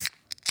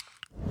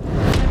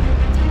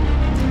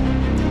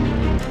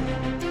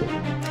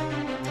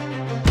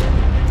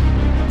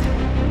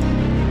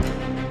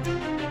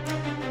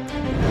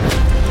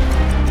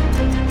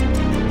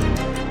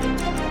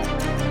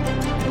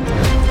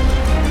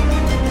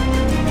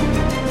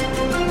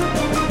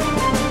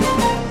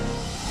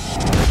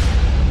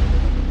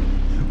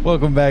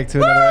Welcome back to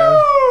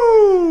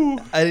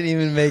another. I didn't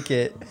even make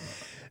it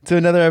to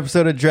another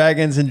episode of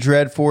Dragons and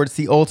Dreadfort. It's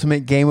the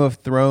ultimate Game of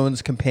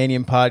Thrones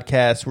companion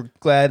podcast. We're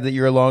glad that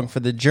you're along for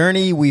the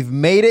journey. We've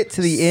made it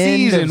to the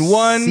end of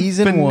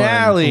season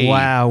finale.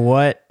 Wow,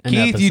 what an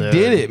Keith, episode. you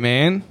did it,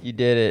 man. You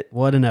did it.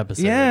 What an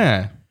episode.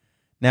 Yeah.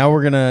 Now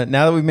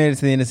that we've made it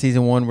to the end of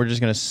season 1, we're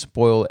just gonna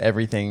spoil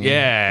everything.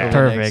 Yeah.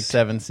 over the next Perfect.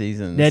 7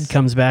 seasons. Ned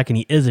comes back and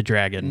he is a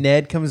dragon.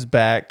 Ned comes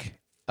back.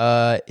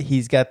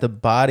 He's got the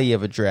body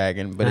of a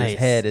dragon, but his Nice.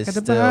 head is Got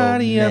still the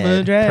body of a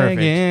Ned.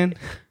 dragon.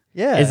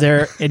 Yeah. Is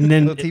there and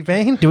then Little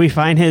T-Pain? do we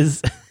find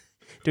his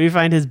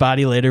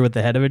body later with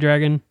the head of a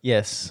dragon?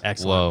 Yes.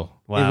 Excellent. Whoa.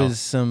 Wow. It was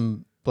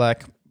some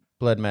black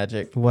blood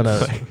magic. What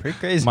a Pretty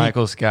crazy.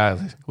 Michael Scott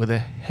with the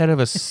head of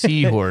a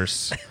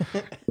seahorse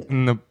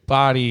and the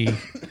body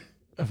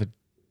of a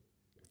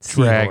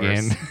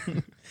dragon.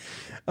 seahorse.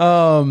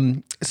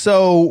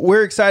 So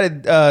we're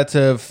excited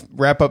to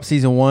wrap up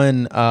season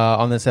 1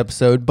 on this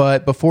episode,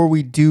 but before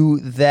we do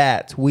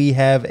that, we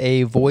have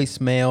a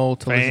voicemail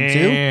to listen to.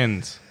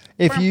 Fans.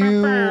 If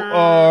you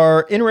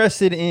are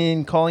interested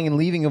in calling and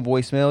leaving a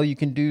voicemail, you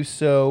can do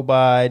so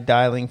by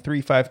dialing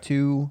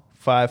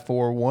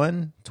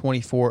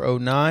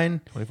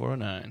 352-541-2409.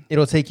 2409.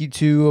 It'll take you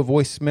to a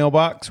voicemail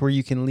box where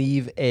you can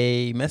leave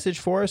a message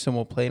for us, and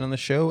we'll play it on the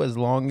show as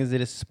long as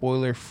it is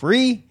spoiler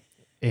free.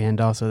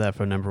 And also that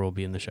phone number will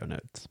be in the show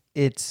notes.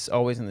 It's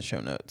always in the show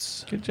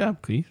notes. Good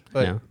job, Keith.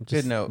 But Yeah, good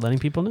just note. letting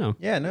people know.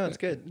 Yeah, no, it's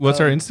good. What's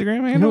our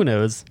Instagram handle? Who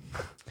knows?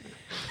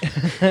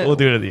 We'll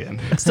do it at the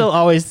end. It's still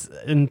always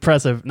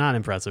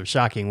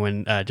shocking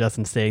when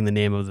Justin's saying the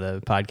name of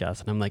the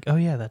podcast, and I'm like, oh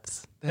yeah,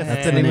 that's the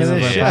name of our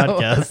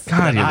podcast.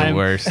 God, you're the I'm-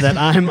 worst. That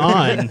I'm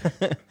on.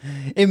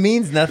 It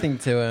means nothing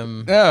to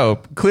him No,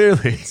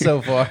 clearly.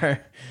 so far.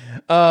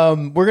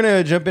 We're going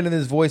to jump into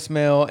this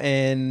voicemail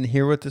and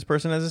hear what this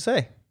person has to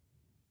say.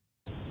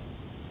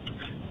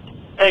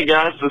 Hey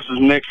guys, this is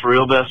Nick's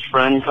real best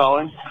friend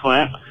calling,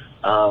 Clint.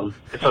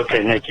 It's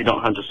okay, Nick, you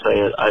don't have to say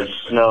it. I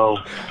just know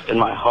in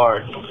my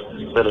heart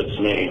that it's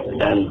me,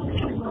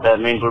 and that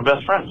means we're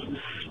best friends.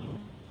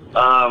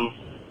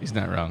 He's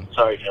not wrong.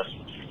 Sorry, guys.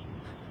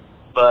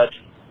 But,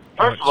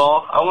 first of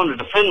all, I want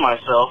to defend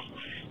myself.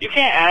 You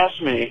can't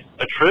ask me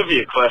a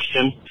trivia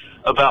question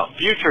about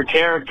future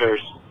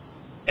characters,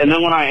 and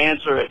then when I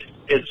answer it,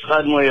 it's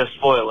suddenly a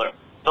spoiler.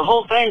 The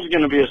whole thing's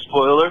going to be a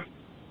spoiler,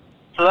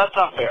 so that's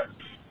not fair.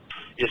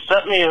 You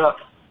set me up,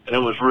 and it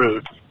was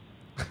rude.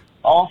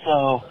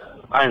 Also,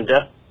 I am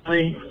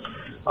definitely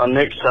on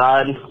Nick's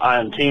side. I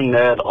am Team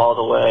Ned all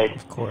the way.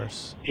 Of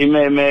course. He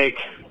may make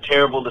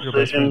terrible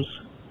decisions,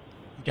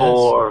 Yes.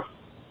 or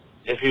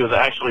if he was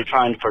actually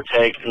trying to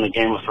partake in the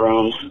Game of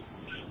Thrones,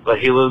 but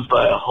he lives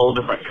by a whole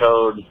different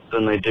code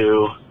than they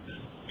do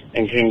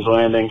in King's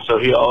Landing, so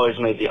he always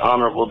made the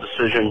honorable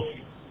decision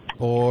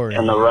Boring.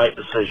 and the right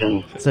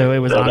decision. So it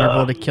was that,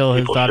 honorable to kill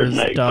his people daughter's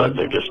shouldn't make, dog. But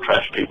they're just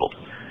trash people.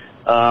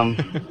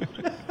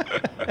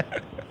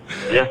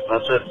 Yeah,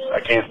 that's it. I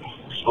can't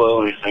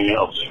spoil anything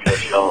else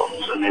because y'all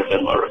send me a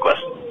Venmo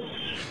request.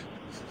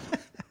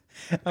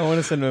 I want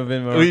to send him a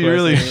Venmo We request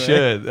really anyway.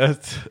 should.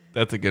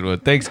 That's a good one.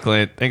 Thanks,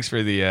 Clint. Thanks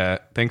for the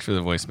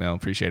voicemail.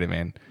 Appreciate it,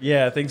 man.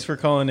 Yeah, thanks for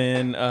calling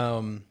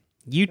in.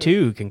 You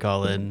too can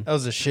call in. That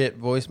was a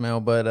shit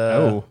voicemail, but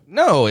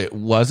No, it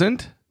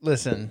wasn't.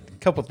 listen, a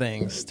couple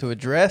things to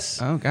address.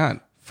 Oh God.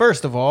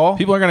 First of all,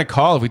 People are gonna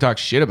call if we talk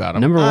shit about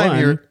him. Number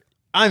one.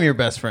 I'm your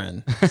best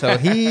friend, so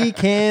he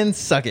can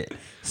suck it.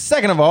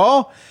 Second of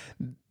all,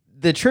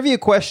 the trivia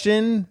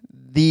question,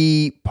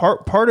 the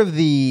part of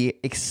the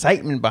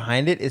excitement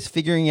behind it is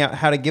figuring out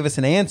how to give us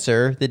an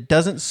answer that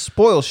doesn't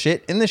spoil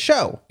shit in the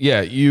show.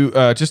 Yeah, you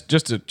just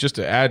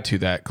to add to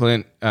that,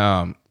 Clint.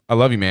 I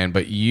love you, man,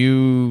 but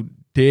you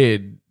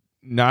did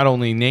not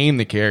only name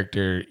the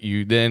character,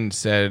 you then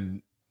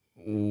said,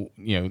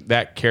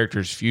 that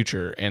character's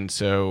future, and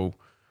so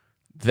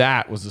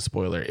that was a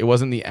spoiler. It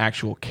wasn't the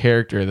actual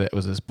character that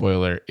was a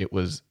spoiler. It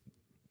was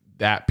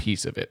that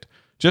piece of it.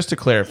 Just to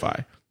clarify,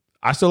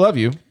 I still love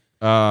you,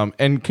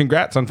 and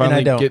congrats on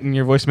finally don't. getting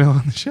your voicemail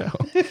on the show.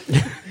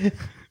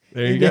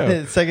 There you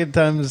go. Second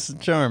time's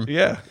charm.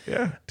 Yeah. His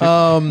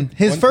One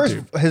to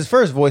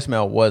first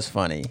voicemail was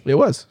funny. It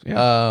was.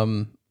 Yeah.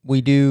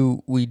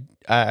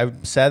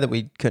 I'm sad that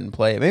we couldn't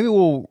play it. Maybe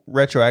we'll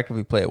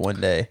retroactively play it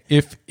one day.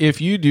 If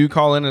you do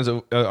call in as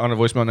on a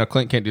voicemail, now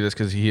Clint can't do this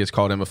because he has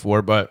called in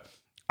before, but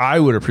I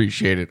would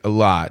appreciate it a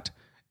lot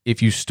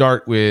if you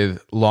start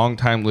with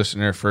longtime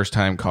listener, first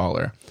time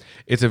caller.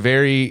 It's a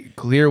very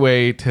clear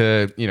way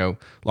to,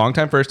 long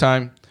time, first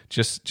time,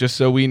 just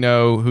so we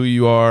know who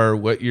you are,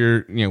 what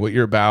you're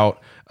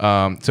about.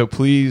 So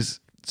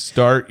please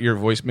start your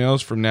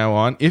voicemails from now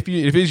on. If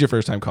it is your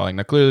first time calling,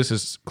 now clearly this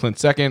is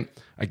Clint's second.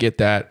 I get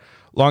that.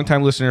 Long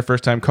time listener,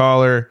 first time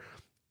caller,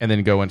 and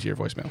then go into your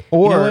voicemail.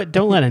 Or You know what?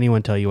 Don't let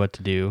anyone tell you what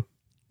to do.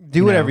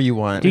 do whatever you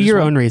want. Do your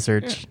own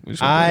research. We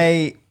just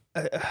want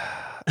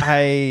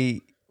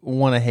I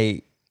want to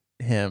hate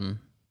him,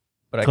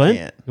 but Clint?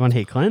 I can't. You want to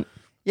hate Clint?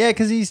 Yeah,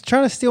 because he's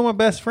trying to steal my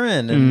best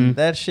friend, and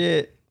that's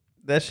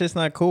shit's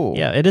not cool.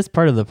 Yeah, it is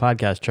part of the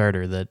podcast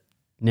charter that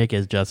Nick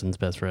is Justin's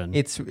best friend.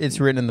 It's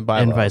written in the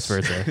bylaws. And vice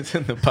versa. It's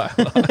in the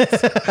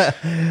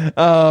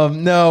bylaws.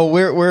 No,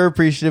 we're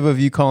appreciative of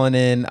you calling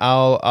in.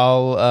 I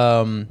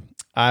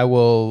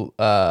will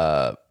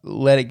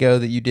let it go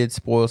that you did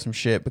spoil some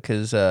shit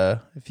because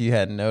if you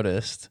hadn't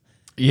noticed.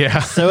 Yeah.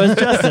 So is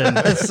Justin.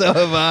 So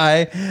have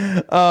I.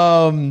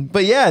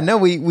 But yeah, no,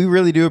 we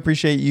really do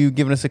appreciate you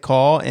giving us a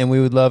call, and we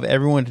would love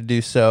everyone to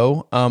do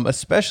so.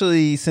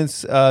 Especially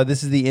since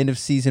this is the end of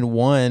season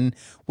 1,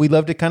 we'd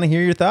love to kind of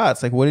hear your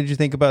thoughts. Like, what did you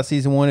think about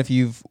season 1? If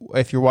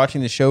you're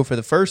watching the show for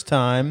the first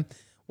time,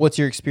 what's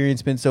your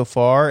experience been so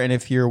far? And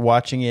if you're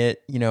watching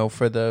it,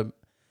 for the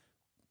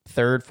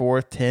 3rd,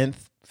 4th, 10th,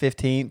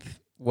 15th,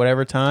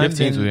 whatever time,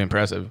 15th would be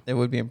impressive. It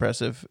would be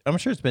impressive. I'm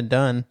sure it's been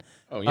done.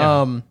 Oh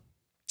yeah.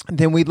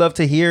 Then we'd love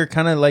to hear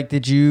kind of like,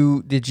 did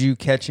you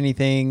catch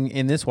anything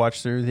in this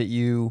watch through that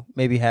you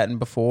maybe hadn't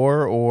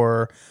before,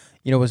 or,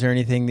 was there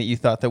anything that you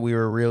thought that we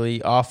were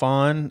really off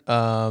on?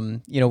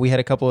 We had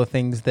a couple of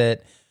things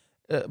that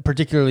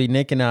particularly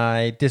Nick and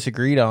I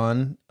disagreed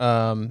on,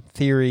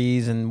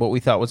 theories and what we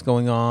thought was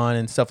going on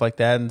and stuff like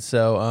that. And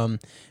so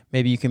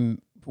maybe you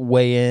can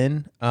weigh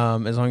in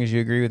as long as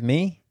you agree with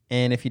me.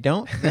 And if you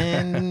don't,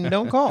 then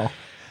don't call.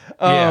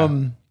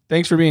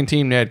 Thanks for being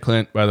Team Ned,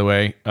 Clint, by the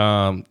way.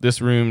 This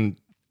room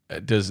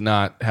does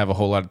not have a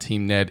whole lot of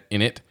Team Ned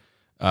in it.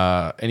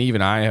 And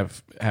even I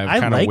have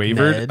kind of like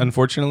wavered, Ned.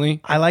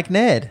 unfortunately. I like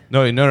Ned.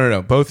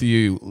 No. Both of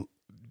you.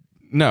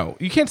 No,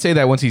 you can't say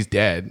that once he's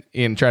dead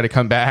and try to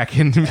come back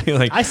and be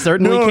like, I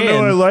certainly can.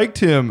 No, I liked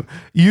him.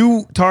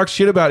 You talk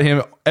shit about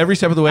him every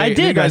step of the way. I and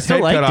did. You guys I still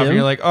head liked cut off him. and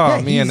you're like, oh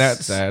Yeah, man,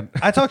 that's sad.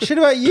 I talk shit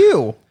about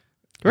you.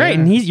 Right,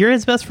 and you're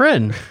his best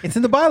friend. It's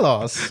in the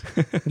bylaws.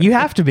 You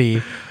have to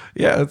be.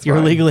 Yeah, that's You're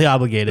fine. legally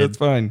obligated. That's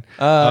fine.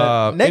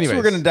 Next, Anyways.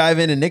 we're going to dive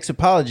into Nick's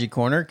apology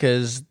corner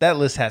because that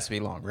list has to be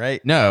long, right?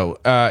 No,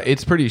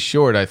 it's pretty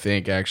short, I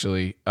think,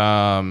 actually.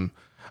 The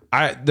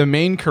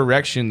main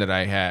correction that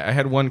I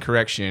had one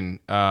correction,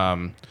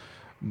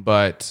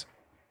 but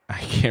I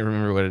can't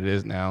remember what it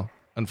is now,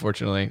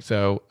 unfortunately.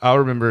 So I'll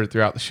remember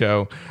throughout the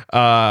show.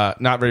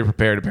 Not very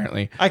prepared,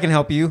 apparently. I can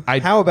help you.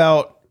 How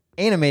about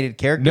animated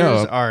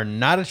characters are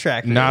not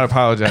attractive? Not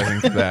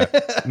apologizing for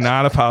that.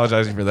 Not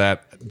apologizing for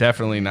that.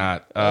 Definitely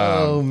not.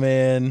 Oh,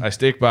 man. I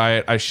stick by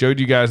it. I showed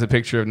you guys a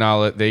picture of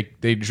Nala.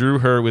 They drew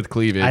her with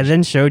cleavage. I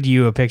then showed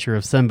you a picture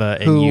of Simba,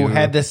 and Who you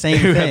had the same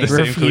Who had thing. the same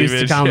refused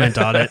to cleavage. comment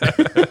on it.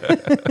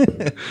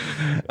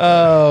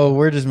 Oh,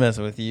 we're just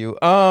messing with you.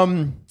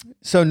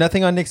 So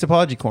nothing on Nick's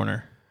apology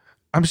corner.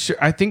 I'm sure.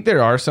 I think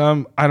there are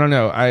some. I don't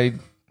know. I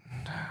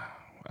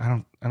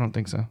don't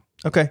think so.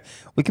 Okay,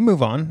 we can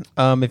move on.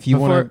 If you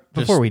want to,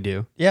 Before we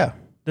do, yeah,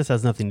 this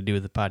has nothing to do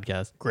with the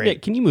podcast. Great.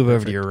 Nick, can you move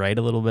over to your right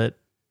a little bit?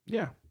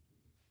 Yeah.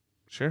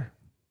 Sure.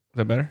 Is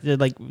that better?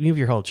 Like, move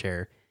your whole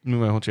chair.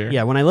 Move my whole chair.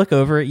 Yeah, when I look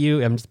over at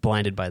you, I'm just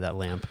blinded by that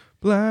lamp.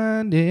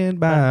 Blinded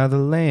by the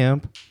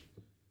lamp.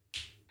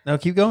 no,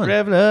 keep going.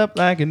 Rev up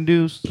like a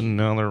deuce.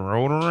 Another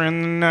roller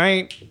in the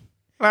night.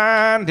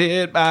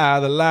 Blinded by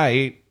the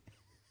light.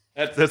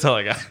 That's all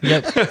I got.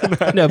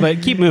 Yep. No,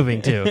 but keep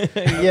moving too.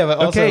 Yeah, but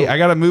also, Okay, I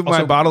got to move my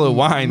also bottle of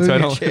wine move so I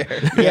your don't.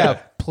 chair. Yeah,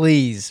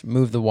 please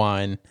move the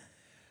wine.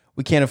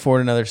 We can't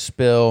afford another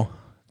spill.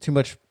 Too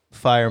much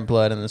fire and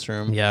blood in this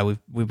room. Yeah,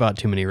 we bought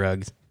too many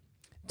rugs.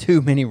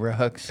 Too many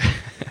rugs.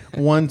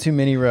 One too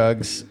many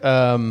rugs.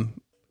 So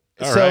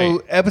right.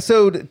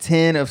 episode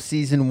 10 of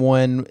season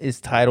 1 is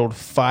titled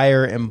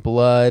Fire and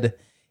Blood.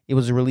 It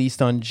was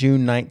released on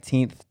June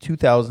 19th,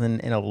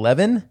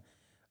 2011.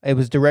 It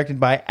was directed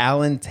by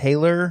Alan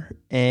Taylor,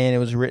 and it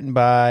was written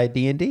by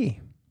D&D.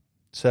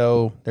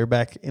 So they're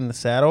back in the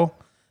saddle,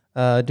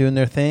 doing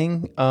their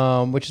thing,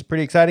 which is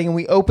pretty exciting. And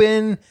we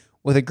open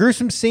with a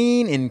gruesome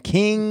scene in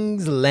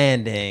King's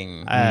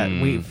Landing.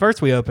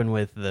 We open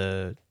with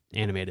the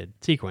animated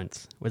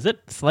sequence. Was it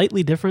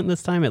slightly different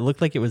this time? It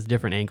looked like it was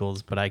different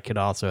angles, but I could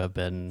also have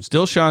been.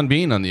 Still Sean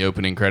Bean on the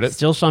opening credits.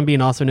 Still, Sean Bean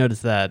also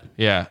noticed that.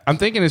 Yeah. I'm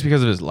thinking it's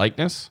because of his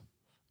likeness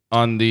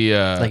on the.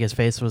 Like his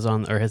face was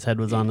on, or his head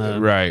was on the.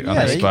 Right. On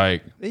Yeah, the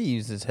spike. They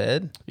used his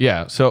head.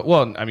 Yeah. So,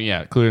 well, I mean,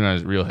 yeah, clearly not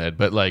his real head,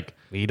 but like.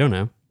 You don't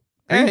know.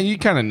 You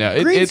kind of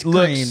know. Green It screen,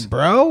 looks.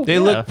 bro. They Yeah.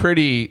 look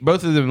pretty.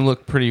 Both of them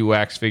look pretty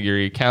wax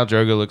figure-y. Cal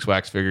Drogo looks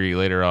wax figure-y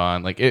later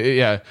on. Like,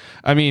 yeah.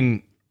 I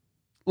mean,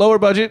 lower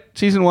budget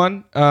season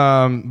 1.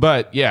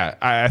 But yeah,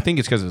 I think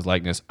it's because of his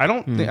likeness. I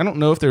don't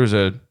know if there was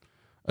a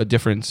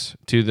difference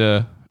to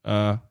the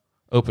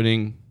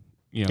opening.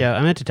 Yeah,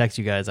 I meant to text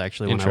you guys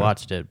actually when I Intro.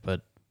 watched it,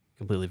 but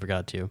completely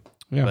forgot to.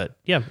 Yeah. But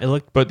yeah, it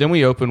looked. But then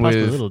we open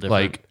Possibly a with little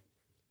different.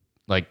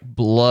 like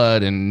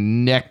blood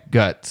and neck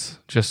guts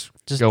just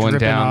going dripping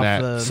down off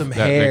that Some that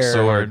hair. big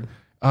sword.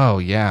 Oh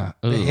yeah,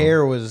 The Ugh.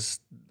 hair was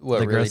what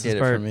The really grossest did it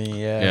part. for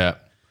me. Yeah. Yeah.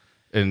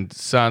 And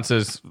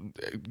Sansa's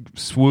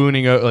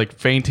swooning, like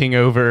fainting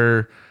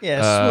over.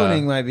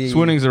 Swooning might be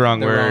swooning's the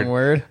wrong word.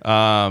 word.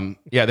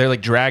 Yeah, they're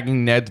like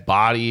dragging Ned's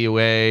body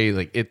away.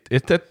 Like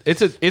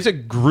it's a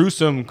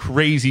gruesome,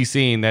 crazy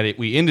scene that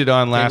we ended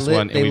on last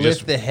one, and They we lift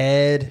just the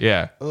head.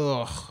 yeah.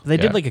 Ugh. They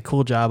Yeah. did like a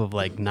cool job of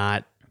like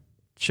not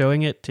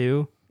showing it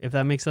too. if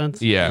that makes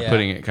sense. Yeah, Yeah.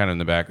 putting it kind of in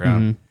the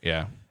background.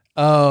 Yeah.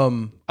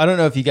 I don't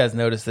know if you guys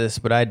noticed this,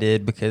 but I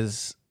did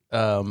because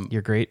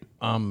You're great.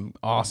 I'm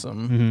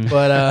awesome.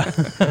 But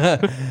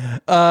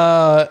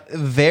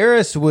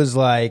Varys was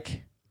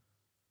like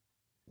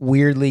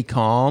weirdly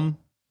calm.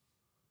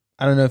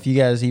 I don't know if you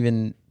guys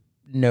even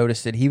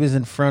noticed it. He was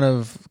in front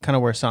of kind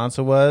of where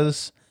Sansa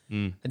was,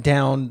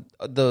 down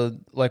the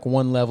like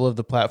one level of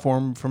the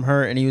platform from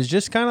her, and he was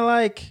just kind of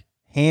like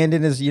hand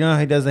in his, you know how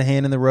he does the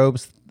hand in the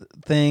robes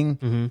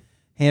thing,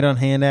 hand on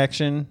hand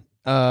action,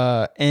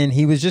 and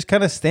he was just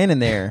kind of standing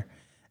there,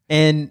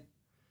 and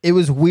it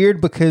was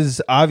weird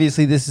because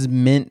obviously this is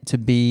meant to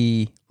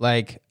be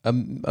like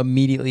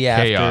immediately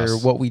after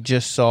Chaos. what we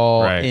just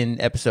saw Right.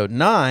 in episode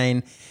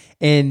 9.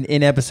 And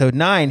in episode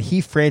 9,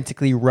 he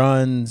frantically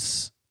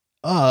runs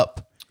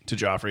up, To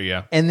Joffrey,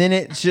 yeah. and then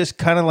it's just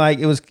kind of like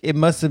it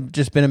must have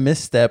just been a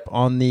misstep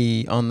on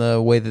the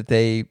way that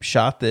they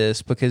shot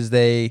this, because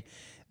they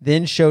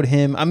then showed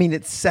him, I mean,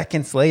 it's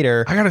seconds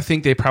later. I got to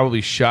think they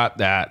probably shot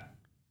that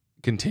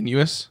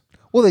continuous.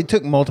 Well, they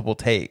took multiple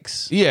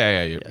takes.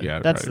 Yeah. That's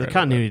probably the right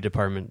continuity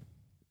department.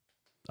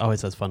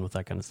 Always has fun with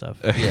that kind of stuff.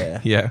 about Yeah.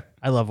 that. Yeah.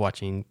 I love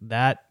watching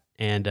that,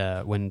 and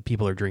when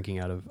people are drinking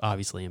out of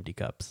obviously empty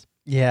cups.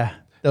 Yeah.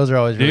 Those are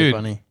always really Dude.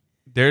 funny.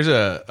 There's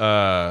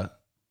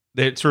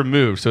it's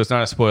removed, so it's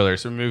not a spoiler.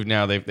 It's removed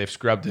now. They've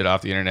scrubbed it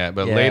off the internet.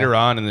 But Yeah. later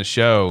on in the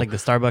show, Like the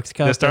Starbucks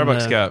cup. the and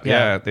Starbucks cup,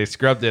 yeah, they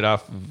scrubbed it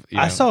off.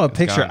 I saw a it's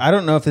picture. gone. I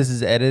don't know if this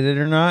is edited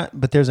or not,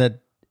 but there's a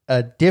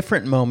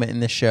different moment in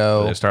the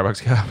show. The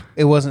Starbucks cup.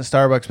 It wasn't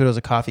Starbucks, but it was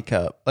a coffee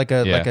cup, like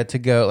a Yeah. to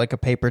go, like a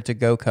paper to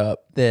go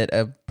cup that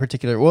a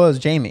particular was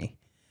Jamie.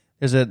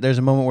 There's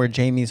a moment where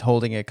Jamie's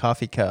holding a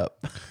coffee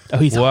cup. Oh,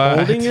 he's What?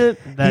 holding it.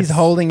 He's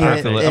holding I it.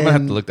 have to look- I'm gonna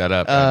have and, to look that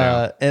up right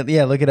now. and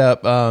yeah, look it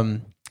up.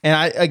 And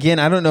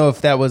I don't know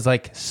if that was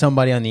like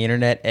somebody on the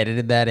internet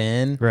edited that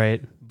in,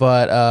 Right.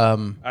 but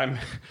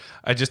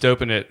I just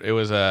opened it. It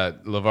was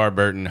LeVar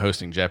Burton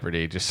hosting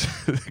Jeopardy, just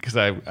because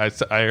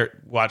I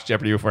watched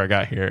Jeopardy before I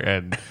got here,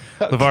 and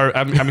LeVar.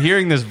 I'm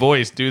hearing this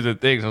voice do the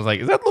things. I was like,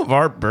 is that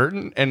LeVar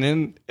Burton? And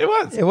then it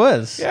was. it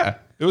was. Yeah,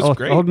 it was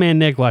great. Old man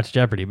Nick watched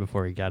Jeopardy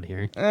before he got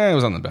here. It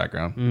was on the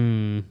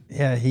background.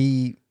 Yeah,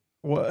 he.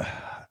 What?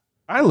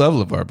 I love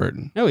LeVar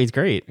Burton. No, he's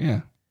great.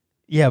 Yeah.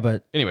 Yeah,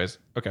 but Anyways,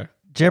 okay.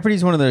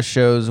 Jeopardy's one of those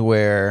shows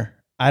where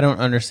I don't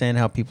understand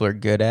how people are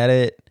good at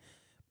it,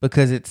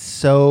 because it's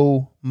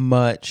so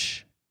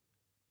much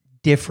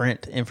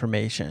different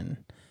information.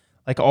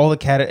 Like all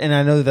the and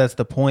I know that's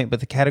the point,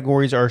 but the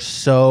categories are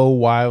so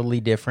wildly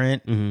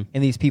different, and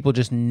these people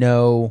just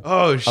know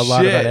Oh, a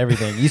lot about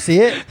everything. You see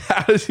it?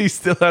 How does he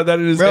still have that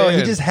in his Bro,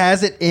 hand? he just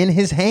has it in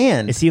his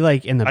hand. Is he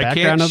like in the I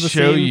background can't of the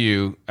show scene?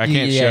 you. I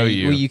can't show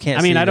you. Well, you can't.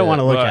 I mean, see I don't want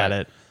to look but- at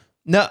it.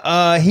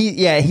 No,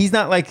 he's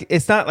not like,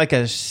 it's not like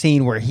a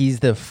scene where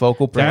he's the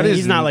focal point. That is-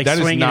 He's not like that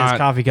is swinging not- his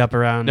coffee cup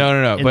around.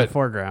 No, in but the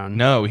foreground.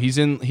 No,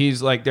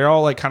 he's like, they're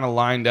all like kind of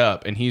lined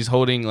up, and he's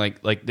holding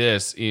like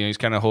this. You know, he's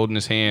kind of holding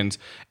his hands,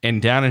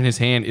 and down in his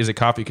hand is a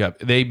coffee cup.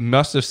 They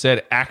must have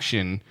said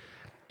action,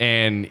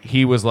 and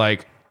he was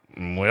like,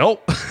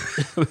 "Well,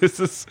 this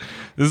is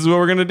what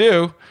we're gonna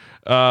do."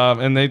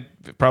 And they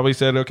probably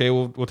said, "Okay,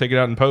 we'll take it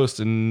out in post,"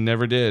 and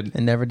never did.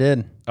 And never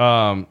did.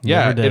 Yeah,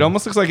 Never did. it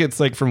almost looks like it's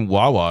like from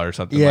Wawa or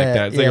something Yeah, like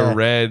that. It's like yeah. a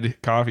red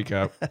coffee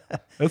cup.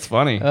 That's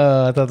funny. I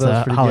thought It's that was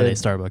a pretty holiday good.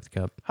 Starbucks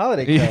cup.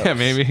 Holiday cups. Yeah,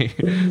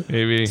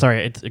 maybe.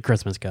 Sorry, it's a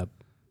Christmas cup.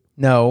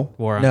 No,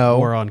 War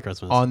no. on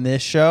Christmas. On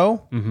this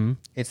show, Mm-hmm.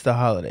 it's the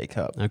holiday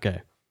cup. Okay.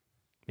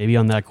 Maybe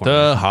on that corner.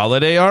 The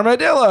holiday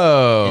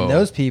armadillo. And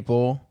those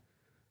people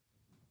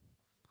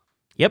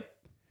Yep.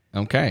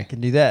 Okay. can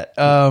do that.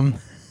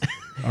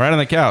 All right on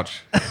the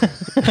couch.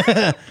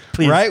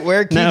 Please. Right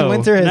where Keith No,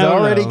 Winter has no,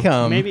 already no.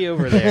 come. Maybe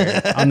over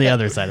there on the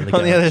other side of the couch.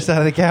 on the other side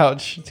of the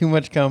couch. Too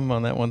much cum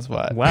on that one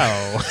spot.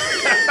 Wow.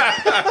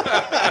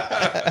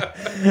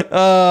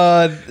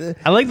 I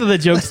I like that the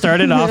joke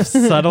started off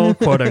subtle,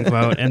 quote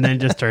unquote, and then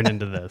just turned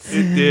into this.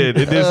 It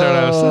did start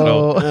out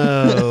subtle.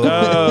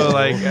 Oh.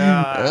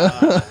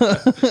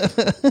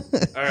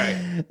 All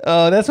right.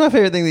 that's my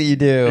favorite thing that you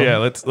do. Yeah,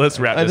 let's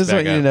wrap I this just back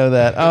want you up. to know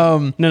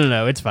that.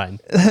 No, it's fine.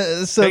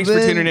 So Thanks for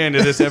then tuning in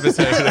to this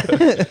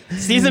episode.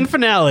 Season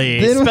finale,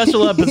 Then we-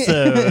 special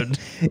episode.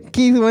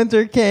 Keith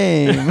Winter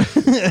came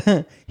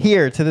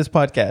here to this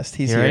podcast.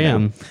 He's Here here. I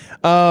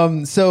now.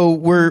 am. So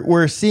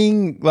we're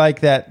seeing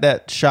like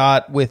that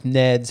shot with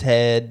Ned's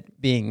head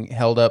being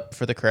held up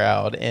for the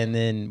crowd, and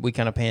then we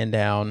kind of pan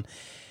down,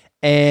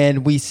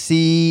 and we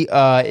see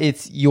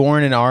it's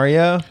Yorn and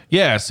Arya.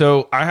 Yeah,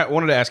 so I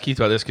wanted to ask Keith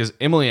about this because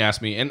Emily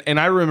asked me, and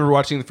I remember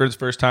watching it for the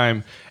first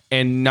time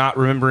and not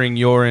remembering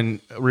Yoren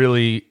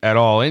really at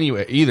all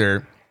anyway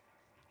either.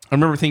 I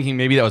remember thinking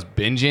maybe that was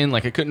Benjen.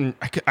 Like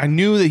I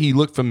knew that he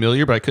looked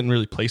familiar, but I couldn't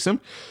really place him.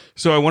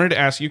 So I wanted to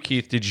ask you,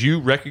 Keith, did you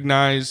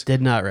recognize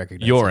Did not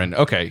recognize Yoren?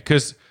 Okay,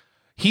 because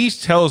he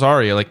tells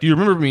Arya, like, do you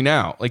remember me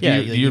now? Like, Yeah,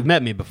 you you've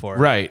met me before.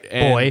 right,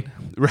 and, Boy.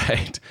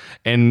 right.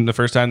 And the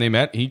first time they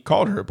met, he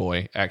called her a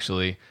boy.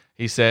 Actually,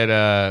 He said,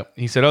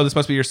 "Oh, this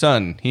must be your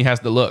son. He has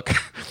the look."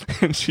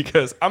 And she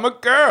goes, "I'm a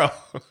girl."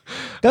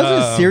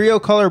 Doesn't Serial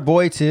call her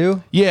boy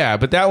too? Yeah,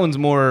 but that one's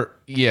more.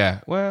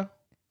 Yeah, well,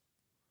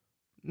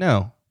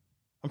 no,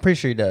 I'm pretty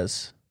sure he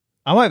does.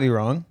 I might be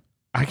wrong.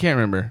 I can't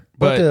remember.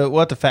 But We'll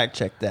have to fact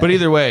check that. but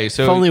either way,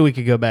 so If only we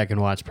could go back and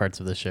watch parts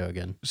of the show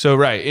again. so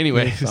right.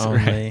 Anyway, If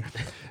only.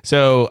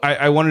 so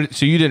I wanted.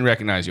 So you didn't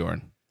recognize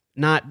Yorn.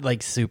 Not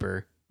like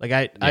super. Like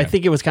I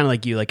think it was kind of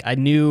like you. Like I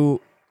knew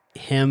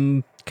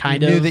him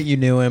kind You of. knew that you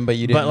knew him, but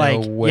you didn't but like,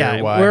 know where,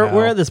 yeah, why, we're how.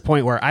 we're at this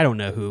point where I don't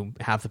know who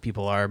half the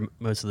people are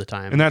most of the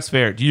time. And that's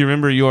fair. Do you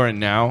remember Yorn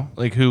now?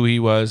 Like who he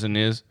was and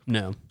is?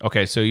 No.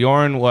 Okay, so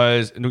Yorn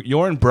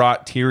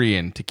brought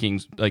Tyrion to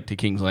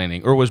King's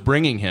Landing, or was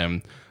bringing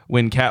him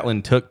when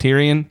Catelyn took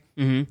Tyrion.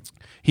 Mm-hmm.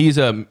 He's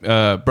a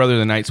brother of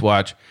the Night's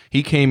Watch.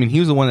 He came and he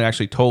was the one that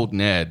actually told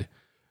Ned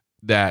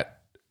that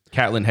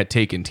Catelyn had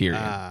taken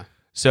Tyrion.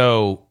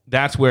 So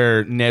that's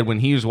where Ned, when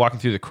he was walking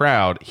through the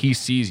crowd, he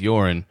sees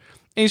Yorn,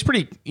 and he's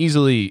pretty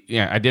easily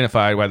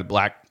identified by the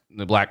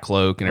black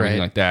cloak and everything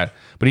Right. like that.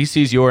 But he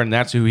sees Yorn, and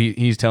that's who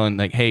he's telling,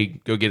 like, "Hey,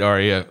 go get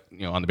Arya,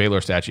 on the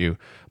Baelor statue."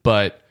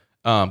 But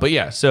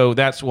yeah, so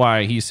that's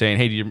why he's saying,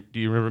 "Hey, do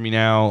you remember me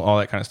now?" All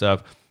that kind of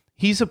stuff.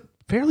 He's a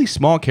fairly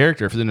small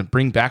character for them to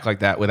bring back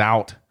like that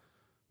without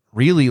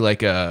really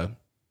like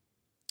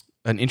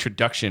an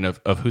introduction of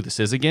who this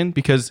is again,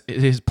 because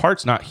his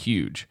part's not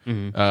huge,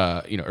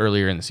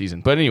 earlier in the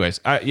season. But anyways,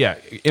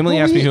 Emily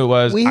asked me who it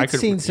was. We I had could,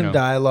 seen some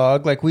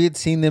dialogue. Like we had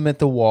seen them at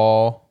the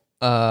wall.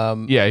 He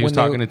was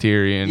talking to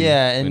Tyrion.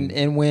 Yeah,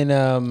 and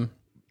when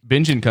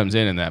Benjen comes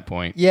in that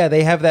point. yeah,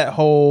 they have that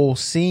whole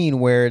scene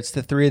where it's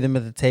the three of them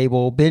at the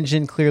table.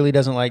 Benjen clearly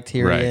doesn't like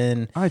Tyrion.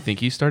 Right. I think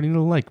he's starting to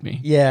like me.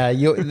 Yeah,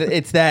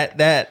 it's that,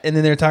 and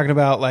then they're talking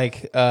about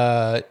like,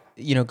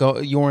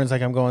 Yorn's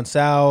like, I'm going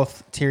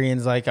south.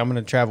 Tyrion's like, I'm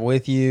going to travel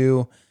with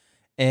you,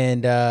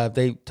 and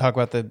they talk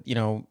about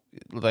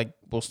like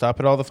we'll stop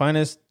at all the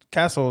finest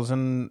castles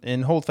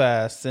and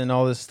Holdfast and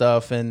all this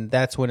stuff, and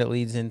that's when it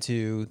leads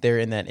into they're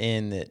in that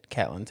inn that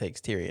Catelyn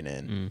takes Tyrion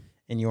in,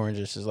 and Yorn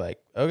just is like,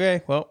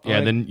 okay, well, Yeah, all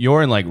right. then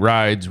Yorn like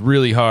rides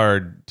really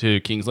hard to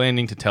King's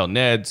Landing to tell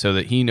Ned so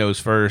that he knows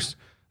first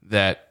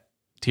that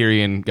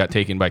Tyrion got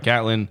taken by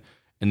Catelyn,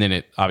 and then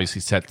it obviously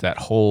sets that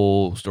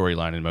whole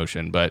storyline in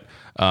motion. But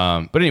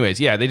anyways,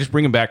 yeah, they just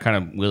bring him back kind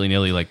of willy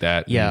nilly like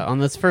that. Yeah, on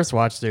this first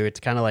watch through,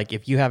 it's kind of like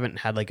if you haven't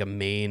had like a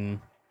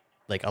main,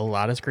 like a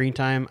lot of screen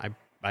time,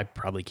 I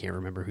probably can't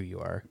remember who you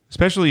are.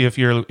 Especially if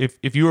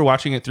you were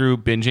watching it through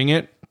binging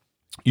it,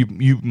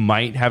 you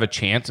might have a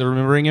chance of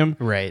remembering him.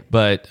 Right.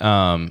 But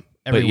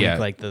Every yeah, week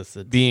like this,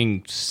 it's,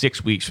 being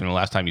 6 weeks from the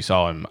last time you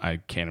saw him, I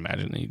can't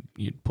imagine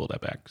that you'd pull that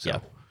back.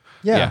 So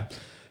Yeah.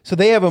 So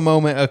they have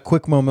a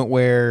quick moment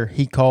where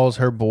he calls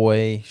her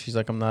boy. She's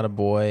like, I'm not a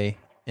boy.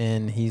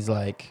 And he's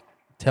like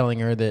telling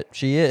her that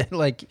she is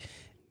like,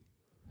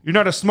 you're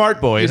not a smart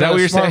boy. Is that not what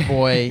a you're smart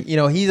saying?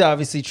 boy. He's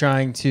obviously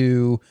trying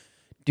to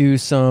do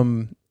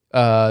some,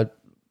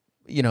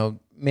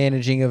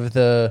 managing of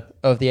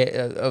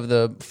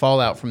the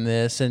fallout from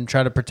this and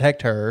try to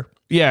protect her.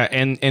 Yeah,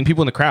 and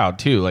people in the crowd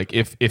too. Like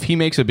if he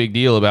makes a big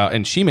deal about,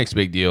 and she makes a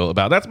big deal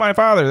about, that's my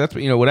father, that's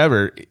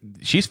whatever,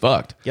 she's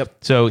fucked. Yep.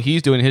 So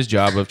he's doing his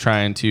job of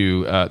trying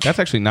to. That's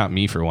actually not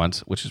me for once,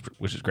 which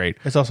is great.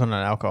 It's also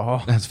not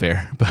alcohol. That's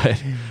fair,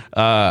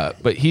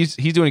 but he's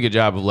doing a good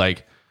job of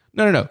like,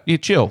 no, you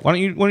chill. Why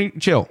don't you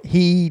chill?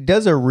 He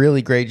does a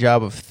really great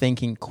job of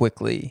thinking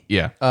quickly.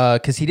 Yeah.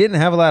 Because he didn't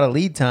have a lot of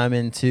lead time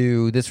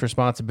into this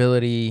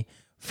responsibility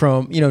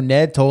from,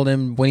 Ned told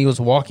him when he was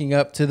walking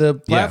up to the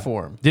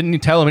platform. Yeah. Didn't he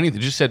tell him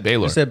anything? Just said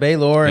Baelor. He said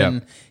Baelor, Yep.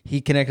 and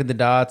he connected the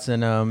dots.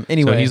 And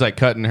anyway. So he's like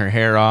cutting her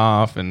hair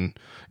off and,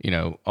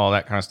 all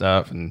that kind of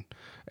stuff. And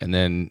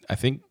then I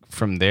think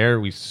from there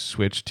we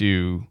switched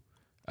to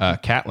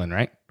Catelyn,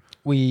 right?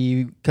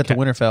 we cut to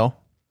Winterfell.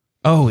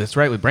 Oh, that's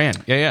right, with Bran.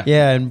 Yeah.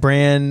 Yeah, and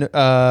Bran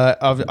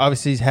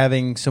obviously is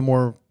having some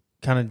more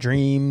kind of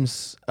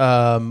dreams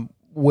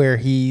where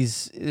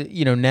he's,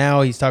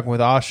 now he's talking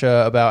with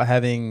Asha about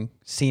having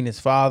seen his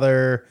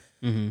father.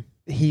 mm-hmm.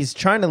 He's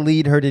trying to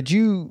lead her. Did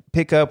you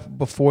pick up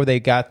before they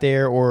got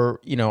there,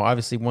 or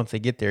obviously once they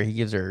get there, he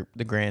gives her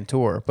the grand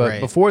tour. But Right.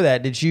 before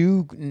that, did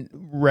you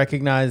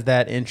recognize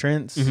that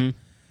entrance? Mm-hmm.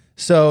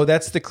 So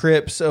that's the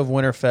crypts of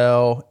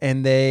Winterfell,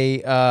 and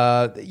they,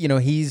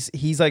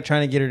 he's like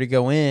trying to get her to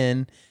go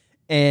in,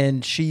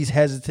 and she's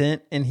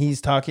hesitant, and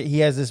he's talking. He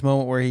has this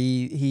moment where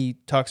he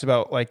talks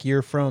about like,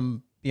 you're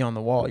from beyond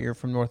the wall, you're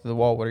from north of the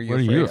wall. What are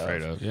you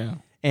afraid of? Yeah.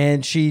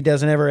 And she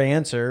doesn't ever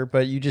answer,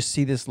 but you just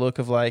see this look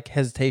of like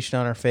hesitation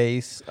on her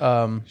face.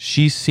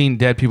 She's seen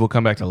dead people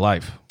come back to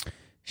life.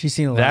 She's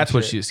seen a lot. That's of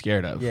what shit. she's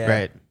scared of. Yeah.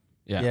 Right.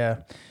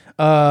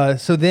 Yeah.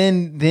 So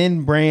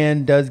then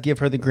Bran does give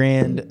her the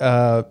grand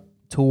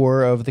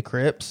tour of the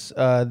crypts.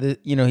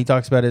 He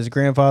talks about his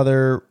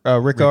grandfather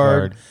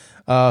Rickard,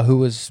 who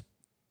was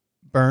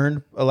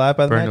burned alive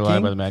by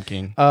the Mad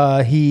King.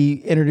 He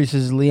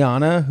introduces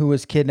Lyanna, who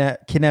was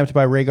kidnapped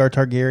by Rhaegar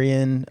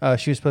Targaryen.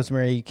 She was supposed to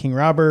marry King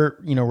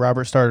Robert.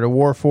 Robert started a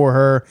war for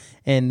her,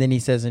 and then he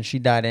says, and she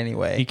died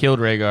anyway. He killed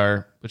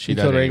Rhaegar but she he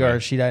died killed anyway.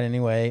 Rhaegar. She died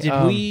anyway.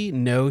 Did we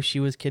know she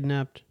was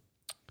kidnapped?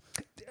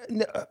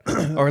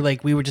 Or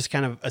like we were just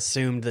kind of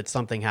assumed that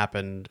something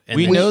happened. And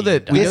We then know she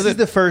that- died. we This is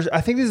the first.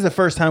 I think this is the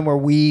first time where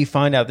we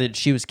find out that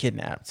she was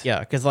kidnapped. Yeah,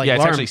 because like Yeah, it's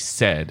Lauren, actually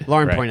said.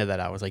 Lauren right? pointed that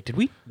out. I was like, did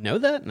we know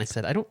that? And I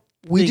said, I don't.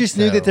 We think just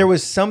knew so. that there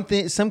was some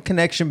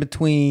connection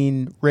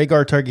between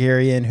Rhaegar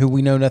Targaryen, who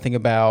we know nothing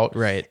about,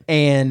 Right.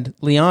 and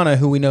Lyanna,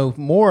 who we know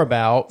more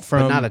about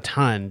from. But not a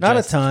ton. Not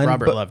just a ton.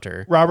 Robert but loved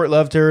her. Robert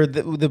loved her.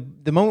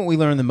 The moment we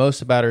learn the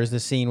most about her is the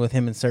scene with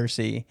him and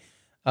Cersei,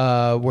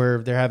 where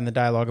they're having the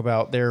dialogue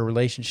about their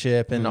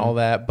relationship and all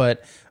that.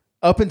 But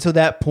up until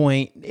that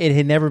point, it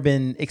had never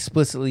been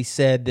explicitly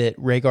said that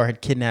Rhaegar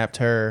had kidnapped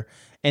her,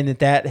 and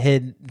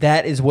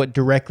that is what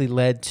directly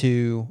led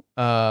to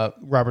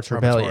Robert's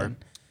rebellion.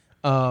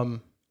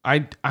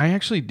 I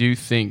actually do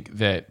think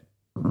that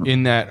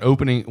in that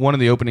one of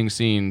the opening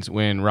scenes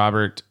when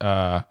Robert,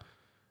 goes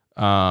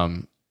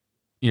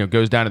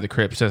down to the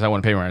crypt, says, "I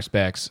want to pay my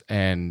respects,"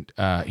 and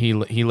he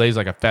lays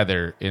like a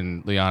feather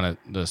in Lyanna,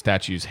 the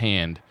statue's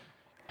hand.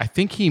 I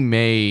think he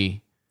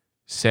may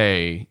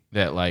say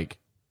that, like,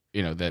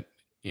 he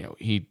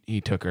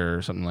took her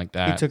or something like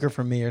that. He took her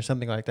from me or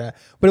something like that.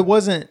 But it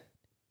wasn't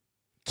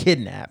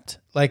kidnapped.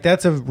 Like,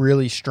 that's a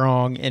really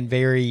strong and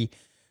very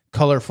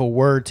colorful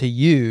word to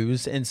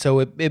use. And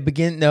so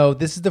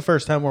this is the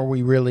first time where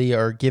we really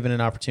are given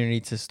an opportunity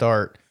to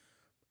start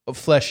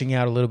fleshing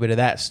out a little bit of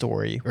that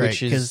story, Right,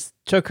 which is, because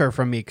took her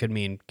from me could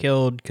mean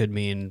killed, could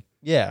mean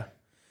yeah.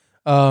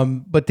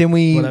 But then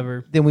we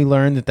Whatever.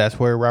 learned that that's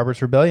where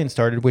Robert's rebellion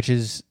started, which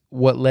is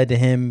what led to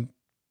him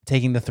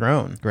taking the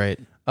throne. right.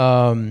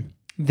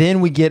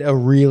 Then we get a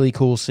really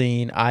cool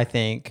scene, I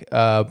think,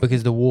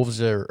 because the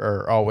wolves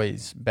are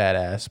always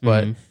badass.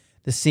 But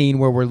the scene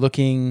where we're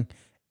looking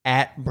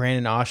at Bran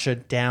and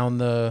Asha down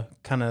the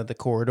kind of the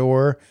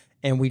corridor,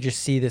 and we just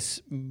see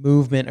this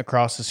movement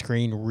across the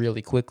screen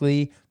really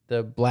quickly,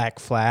 the black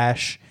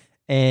flash,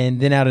 and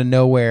then out of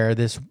nowhere,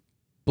 this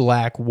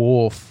black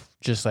wolf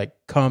just like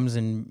comes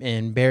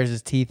and bares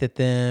his teeth at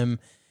them,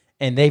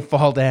 and they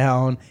fall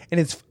down.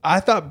 And I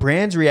thought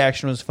Bran's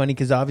reaction was funny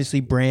because obviously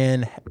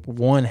Bran,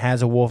 one,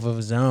 has a wolf of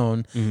his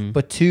own,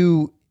 but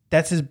two,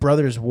 that's his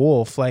brother's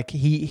wolf. Like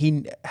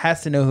he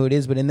has to know who it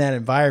is, but in that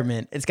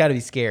environment, it's got to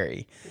be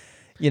scary.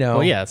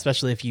 Well, yeah,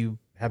 especially if you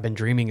have been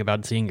dreaming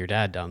about seeing your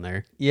dad down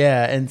there.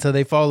 Yeah, and so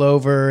they fall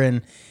over,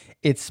 and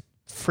it's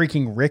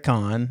freaking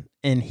Rickon,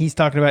 and he's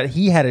talking about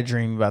he had a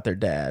dream about their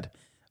dad.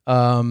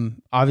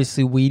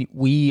 Obviously,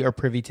 we are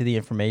privy to the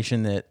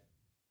information that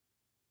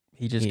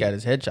he just got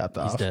his head chopped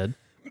off. He's dead.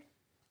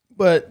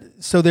 But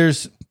so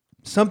there's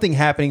something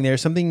happening there,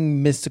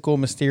 something mystical,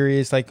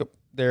 mysterious, like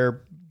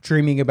they're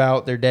dreaming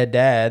about their dead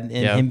dad and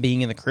him being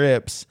in the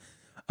crypts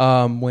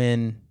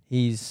when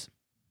he's...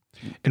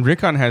 And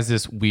Rickon has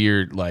this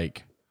weird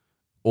like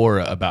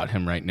aura about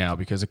him right now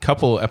because a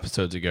couple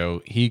episodes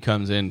ago he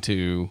comes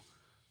into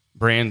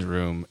Bran's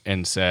room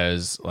and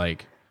says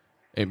like,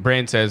 and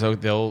Bran says, "Oh,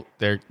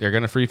 they're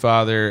gonna free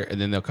father and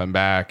then they'll come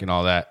back and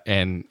all that,"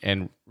 and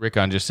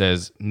Rickon just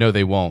says, "No,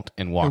 they won't,"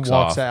 and walks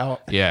off.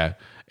 out. Yeah,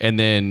 and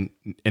then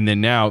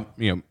now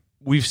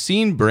we've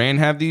seen Bran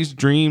have these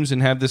dreams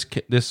and have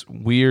this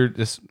weird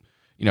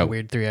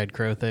Weird three-eyed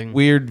crow thing.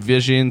 weird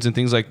visions and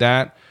things like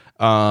that.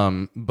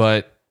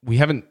 But we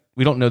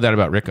don't know that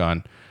about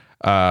Rickon.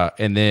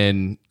 And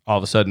then all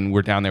of a sudden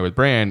we're down there with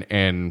Bran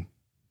and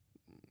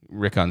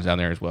Rickon's down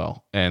there as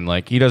well. And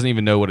like, he doesn't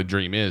even know what a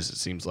dream is. It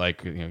seems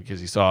like, cause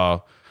he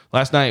saw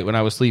last night when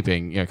I was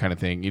sleeping, kind of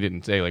thing. He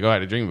didn't say like, "Oh, I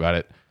had a dream about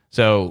it."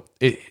 So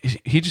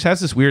he just has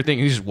this weird thing.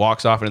 He just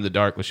walks off into the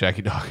dark with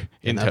Shaky Dog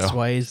in And that's tow.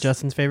 why he's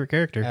Justin's favorite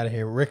character. Out of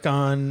here.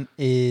 Rickon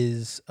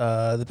is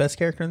the best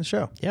character in the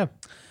show. Yeah.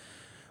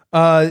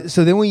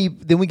 So then we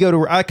go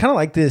to. I kind of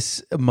like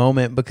this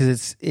moment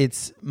because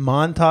it's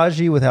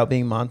montagey without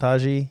being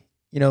montagey.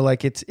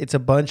 Like it's a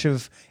bunch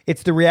of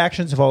it's the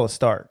reactions of all the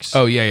Starks.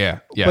 Oh yeah.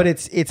 But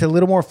it's a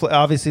little more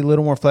obviously a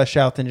little more fleshed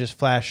out than just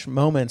flash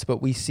moments.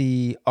 But we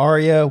see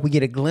Arya. We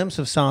get a glimpse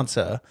of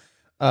Sansa.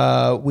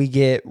 We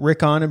get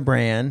Rickon and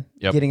Bran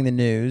getting the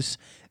news.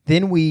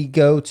 Then we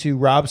go to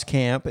Rob's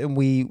camp and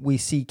we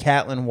see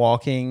Catelyn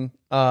walking.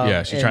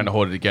 She's trying to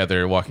hold it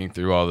together, walking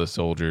through all the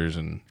soldiers,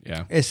 and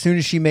as soon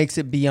as she makes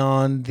it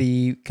beyond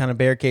the kind of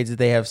barricades that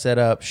they have set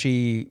up,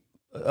 she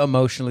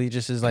emotionally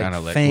just is like kind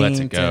of faint lets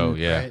it go. and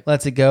Yeah,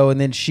 lets it go. And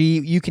then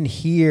you can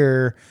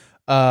hear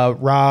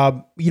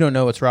Rob. You don't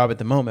know it's Rob at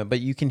the moment,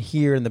 but you can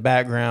hear in the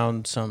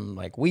background some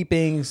like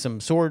weeping, some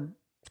sword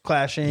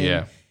clashing.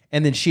 Yeah.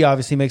 And then she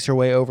obviously makes her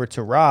way over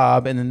to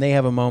Rob, and then they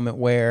have a moment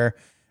where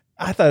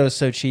I thought it was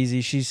so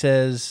cheesy. She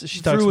says she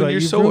talks about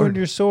you ruined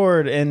your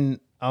sword, and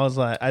I was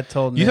like, I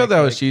told you Nick, thought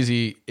that was like,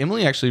 cheesy.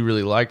 Emily actually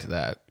really liked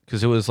that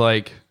because it was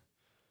like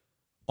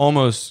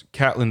almost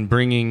Catelyn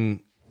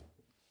bringing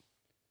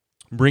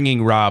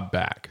Rob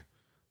back.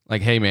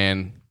 Like, hey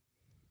man,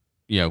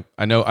 I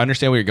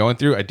understand what you're going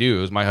through. I do.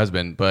 It was my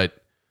husband, but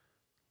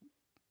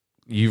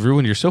you've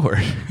ruined your sword.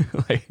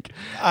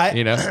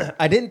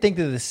 I didn't think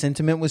that the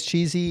sentiment was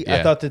cheesy. I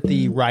Yeah. thought that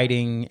the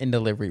writing and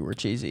delivery were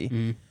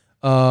cheesy.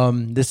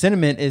 The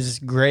sentiment is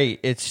great.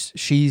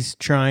 She's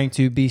trying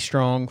to be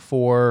strong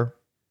for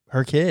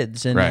her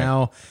kids, and Right.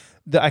 now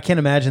I can't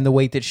imagine the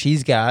weight that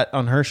she's got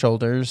on her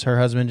shoulders. Her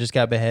husband just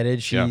got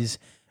beheaded. She's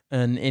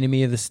an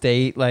enemy of the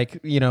state,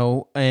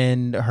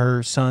 and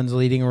her son's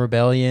leading a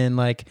rebellion,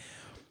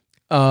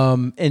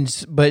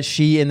 but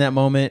she in that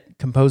moment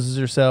composes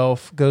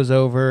herself, goes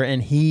over,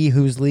 and he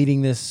who's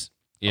leading this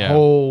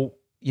whole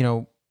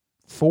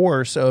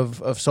force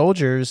of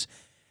soldiers,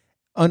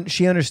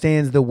 she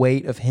understands the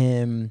weight of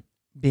him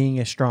being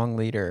a strong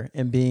leader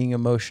and being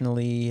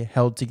emotionally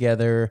held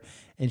together,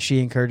 and she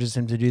encourages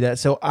him to do that.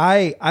 So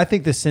I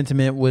think the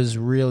sentiment was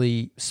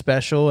really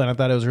special, and I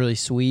thought it was really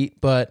sweet,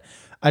 but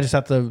I just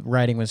thought the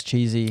writing was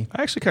cheesy.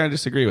 I actually kind of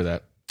disagree with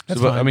that. That's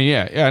So, fine. I mean,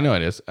 yeah, I know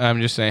it is.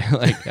 I'm just saying,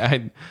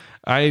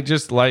 I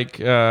just like,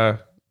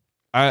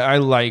 I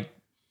like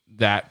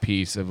that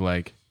piece of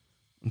let's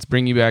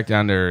bring you back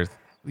down to earth.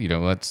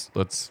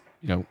 Let's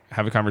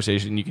have a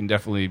conversation. You can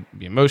definitely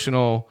be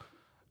emotional.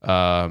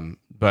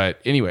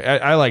 But anyway,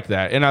 I like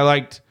that. And I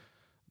liked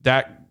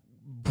that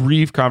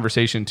brief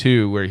conversation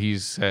too, where he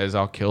says,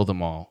 I'll kill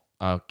them all.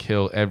 I'll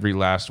kill every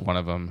last one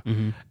of them.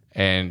 Mm-hmm.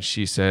 And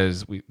she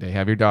says, they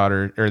have your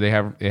daughter, or they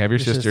have your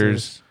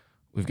sisters.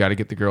 We've got to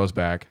get the girls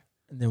back.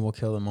 And then we'll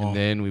kill them all. And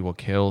then we will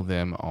kill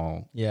them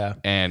all. Yeah.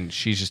 And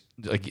she's just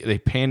they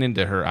pan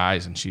into her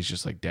eyes and she's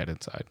just dead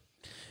inside.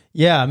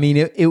 Yeah, I mean,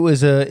 it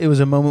was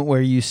a moment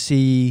where you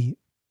see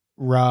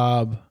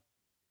Rob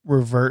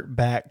revert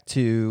back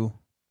to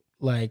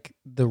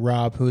the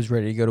Rob who was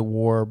ready to go to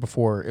war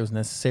before it was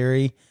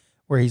necessary,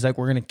 where he's like,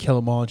 we're going to kill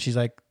them all. And she's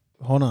like,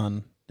 hold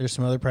on, there's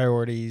some other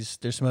priorities.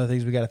 There's some other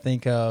things we got to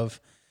think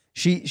of.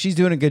 She's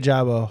doing a good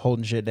job of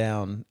holding shit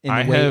down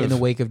in the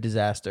wake of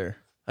disaster.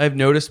 I've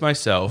noticed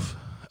myself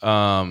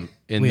in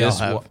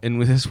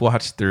this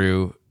watch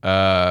through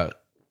kind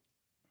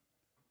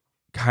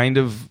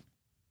of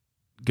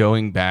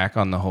going back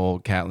on the whole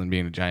Catelyn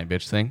being a giant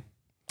bitch thing.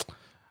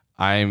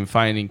 I'm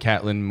finding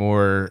Catelyn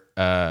more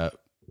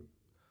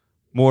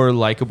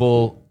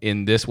likable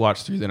in this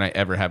watch through than I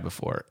ever have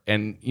before.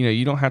 And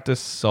you don't have to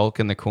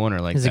sulk in the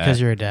corner like that. Is it because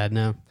you're a dad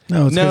now?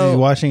 No, it's because he's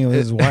watching it with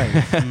his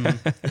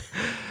wife.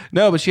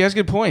 No, but she has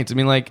good points. I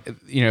mean,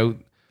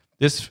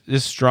 this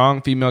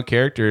strong female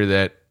character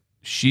that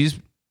she's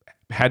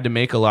had to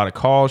make a lot of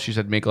calls. She's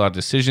had to make a lot of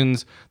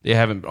decisions. They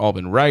haven't all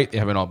been right. They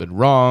haven't all been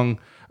wrong.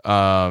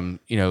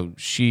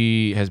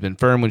 She has been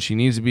firm when she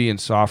needs to be and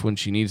soft when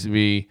she needs to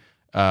be.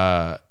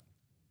 I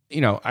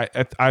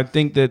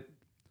think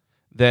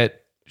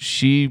that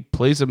she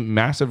plays a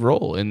massive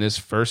role in this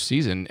first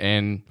season,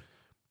 and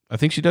I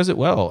think she does it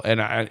well.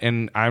 And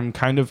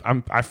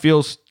I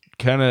feel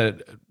kind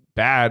of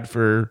bad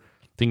for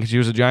thinking she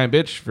was a giant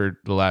bitch for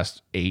the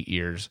last 8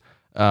 years.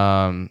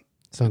 Sounds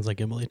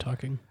like Emily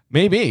talking.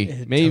 Maybe.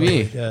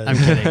 Totally does. I'm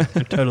kidding.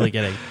 I'm totally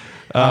kidding.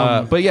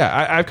 But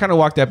yeah, I've kind of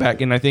walked that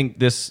back, and I think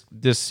this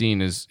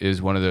scene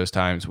is one of those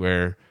times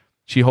where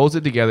she holds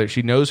it together.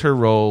 She knows her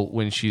role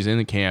when she's in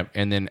the camp,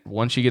 and then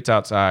once she gets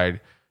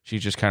outside, she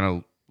just kind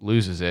of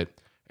loses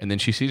it. And then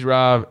she sees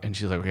Rob, and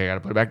she's like, okay, I got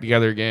to put it back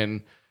together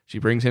again. She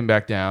brings him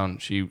back down.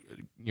 She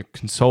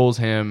consoles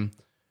him.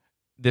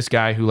 This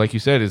guy who, like you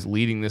said, is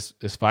leading this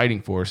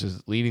fighting force,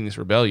 is leading this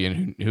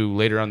rebellion, who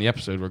later on in the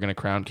episode we're going to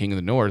crown King of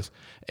the North,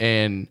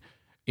 and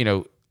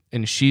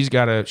and she's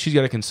got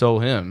to console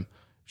him.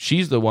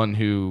 She's the one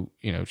who,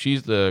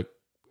 she's the,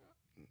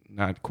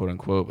 not quote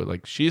unquote,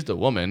 but she's the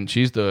woman.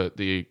 She's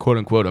the quote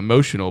unquote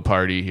emotional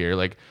party here.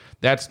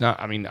 That's not.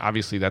 I mean,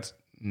 obviously that's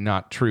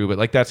not true,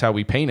 but that's how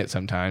we paint it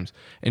sometimes.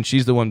 And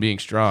she's the one being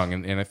strong,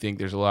 and I think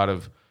there's a lot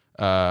of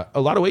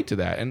weight to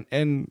that,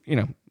 and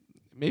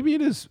maybe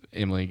it is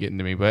Emily getting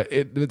to me, but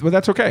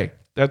that's okay.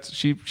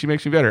 She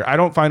makes me better. I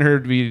don't find her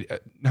to be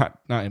not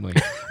Emily.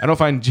 I don't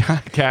find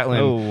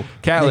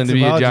Catelyn to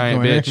be a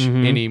giant bitch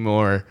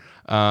anymore.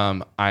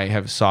 I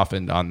have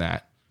softened on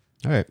that.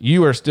 All right.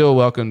 You are still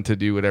welcome to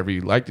do whatever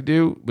you like to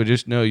do, but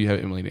just know you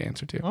have Emily to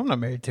answer to. I'm not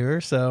married to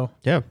her, so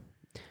Yeah.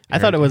 I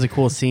thought it was a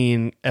cool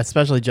scene,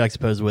 especially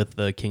juxtaposed with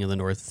the King of the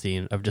North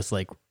scene of just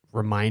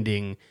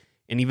reminding,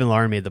 and even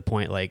Lauren made the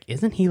point,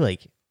 isn't he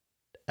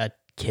a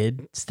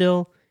kid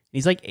still?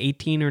 He's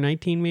 18 or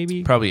 19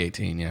 maybe. Probably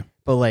 18, yeah.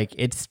 But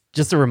it's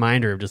just a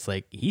reminder of just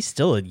he's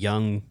still a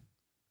young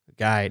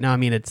guy. No, I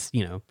mean, it's,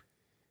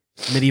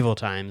 medieval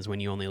times when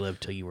you only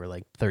lived till you were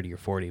 30 or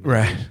 40. Maybe.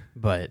 Right.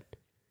 But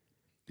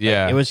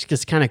yeah, it was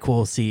just kind of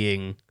cool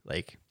seeing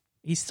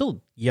he's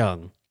still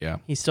young. Yeah.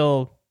 He's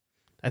still,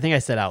 I think I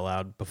said out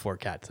loud before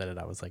Kat said it,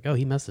 I was like, oh,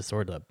 he messed his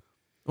sword up.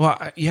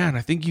 Well, yeah, and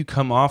I think you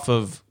come off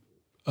of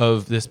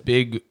this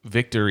big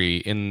victory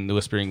in the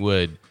Whispering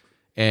Wood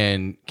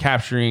and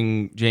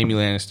capturing Jaime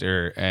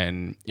Lannister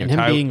and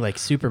him being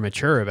super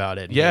mature about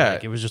it. Yeah.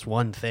 It was just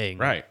one thing.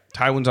 Right.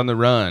 Tywin's on the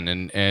run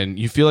and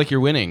you feel like you're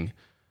winning.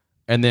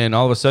 And then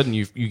all of a sudden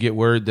you get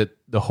word that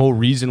the whole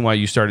reason why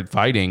you started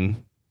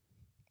fighting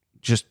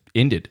just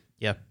ended.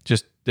 Yeah.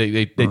 Just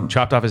they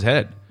chopped off his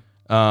head.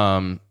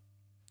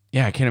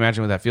 Yeah, I can't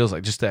imagine what that feels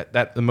like. Just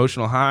that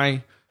emotional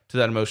high to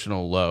that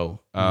emotional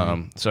low.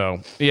 So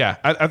yeah,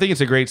 I think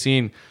it's a great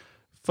scene.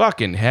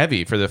 fucking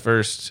heavy for the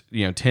first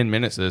 10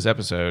 minutes of this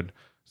episode.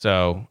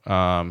 So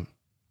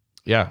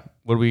yeah,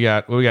 what do we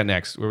got? What do we got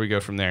next? Where do we go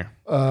from there?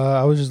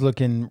 I was just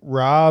looking.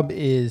 Rob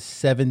is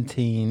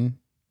 17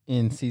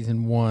 in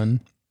season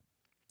 1,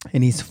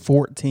 and he's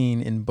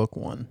 14 in book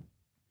 1.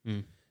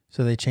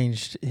 So they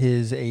changed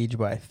his age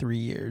by 3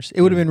 years.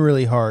 It would have been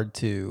really hard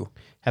to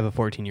have a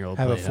 14-year-old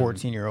have a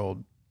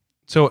 14-year-old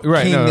so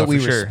right king that we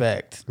for sure.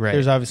 respect. Right.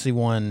 There's obviously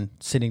one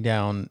sitting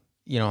down,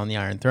 on the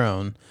Iron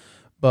Throne,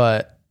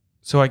 but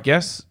So I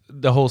guess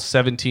the whole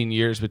 17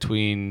 years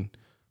between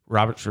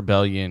Robert's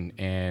Rebellion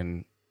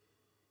and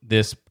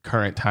this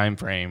current time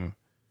frame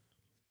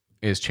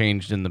is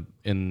changed in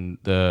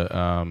the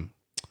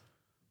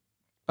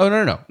oh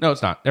no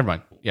it's not. Never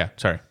mind. Yeah,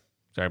 sorry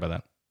about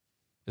that.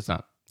 It's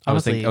not.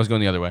 Honestly, I was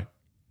going the other way.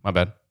 My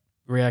bad.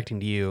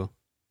 Reacting to you,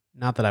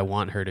 not that I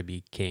want her to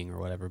be king or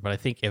whatever, but I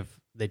think if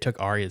they took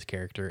Arya's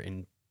character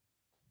and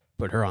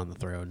put her on the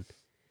throne,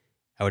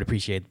 I would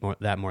appreciate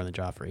that more than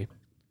Joffrey.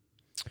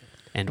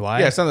 And why?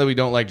 Yeah, it's not that we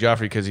don't like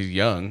Joffrey because he's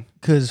young.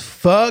 because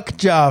fuck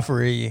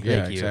Joffrey.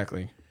 Yeah, you.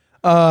 exactly.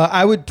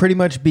 I would pretty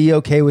much be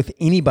okay with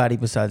anybody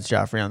besides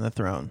Joffrey on the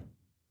throne.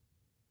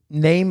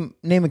 Name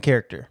a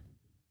character.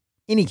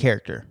 Any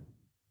character.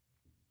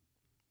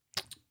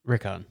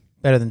 Rickon.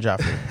 Better than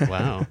Joffrey.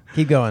 Wow.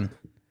 Keep going.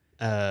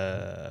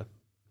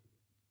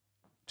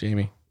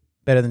 Jamie.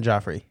 Better than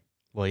Joffrey.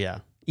 Well, yeah.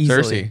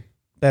 Easily. Cersei.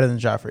 Better than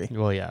Joffrey.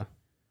 Well, yeah.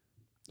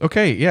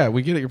 Okay, yeah,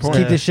 we get it. Your point.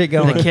 Keep this shit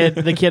going.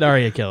 The kid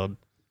Arya killed.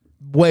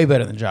 Way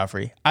better than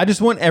Joffrey. I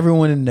just want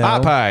everyone to know.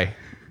 Hot pie.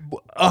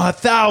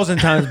 1,000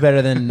 times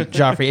better than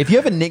Joffrey. If you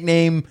have a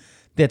nickname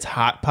that's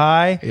Hot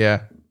Pie,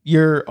 Yeah.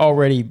 you're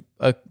already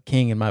a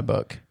king in my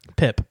book.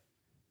 Pip.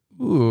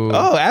 Ooh.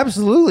 Oh,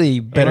 absolutely.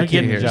 Better You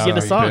king get, than you get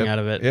a Joffrey. song Pip. out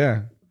of it.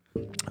 Yeah.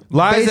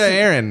 Liza Basic-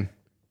 Aaron.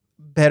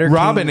 Better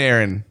Robin king,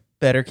 Aaron.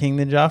 better king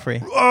than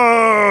Joffrey.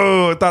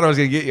 Oh, I thought I was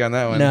gonna get you on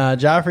that one. Nah,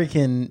 Joffrey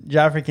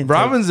can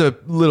Robin's a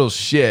little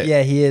shit.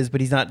 yeah, he is,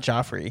 but he's not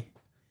Joffrey.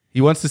 He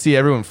wants to see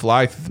everyone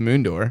fly through the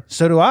moon door,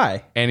 So do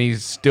I. and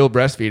he's still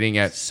breastfeeding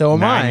at So am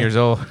 9 I. years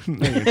old.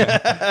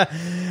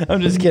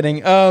 I'm just kidding.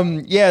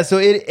 Yeah, so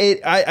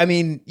I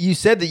mean, you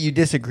said that you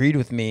disagreed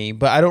with me,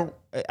 but I don't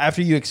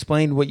after you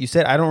explained what you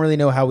said, I don't really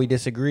know how we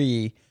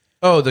disagree.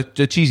 Oh, the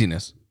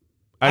cheesiness.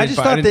 I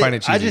didn't find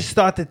it cheesy. I just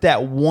thought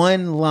that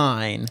one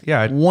line,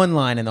 one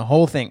line in the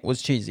whole thing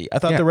was cheesy. I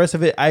thought Yeah. the rest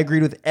of it, I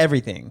agreed with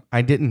everything,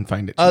 I didn't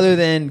find it cheesy. other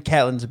than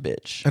Catelyn's a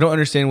bitch. I don't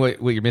understand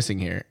what you're missing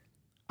here.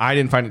 I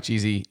didn't find it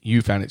cheesy.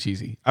 You found it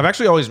cheesy. I've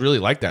actually always really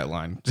liked that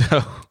line.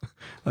 So,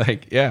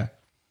 like, yeah.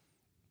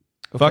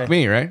 Fuck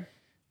me, right?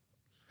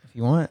 If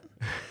you want,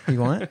 do you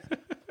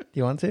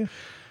want to?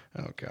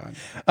 Oh,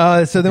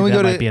 God. So then we that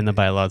go might to. be in the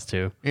bylaws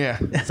too. Yeah.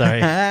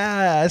 Sorry.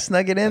 I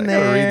snuck it in I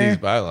gotta read there. these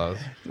bylaws.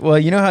 Well,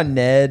 you know how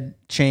Ned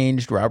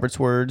changed Robert's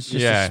words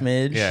just yeah. a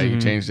smidge? Yeah, you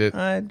changed it.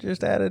 I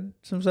just added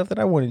some stuff that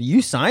I wanted.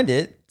 You signed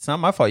it. It's not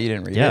my fault you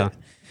didn't read Yeah.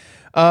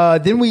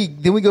 it. Then we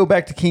go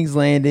back to King's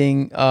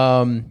Landing,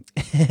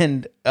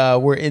 and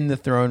we're in the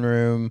throne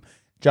room.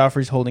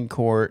 Joffrey's holding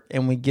court,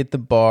 and we get the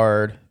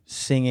bard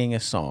singing a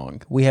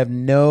song. We have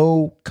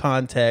no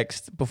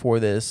context before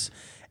this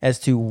as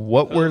to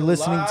what we're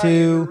listening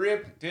to.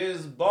 Ripped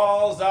his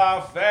balls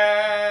off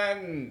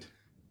and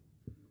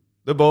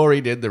the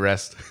Bory did the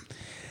rest.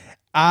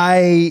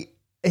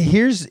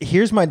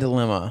 Here's my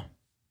dilemma.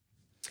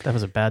 That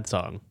was a bad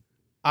song.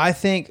 I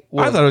think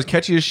I thought it was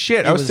catchy as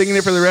shit. I was singing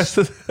it for the rest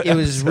of the it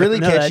was really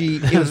No, that- catchy.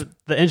 that It was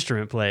the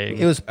instrument playing.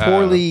 It was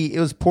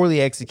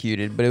poorly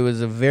executed, but it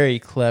was a very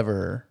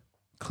cleverly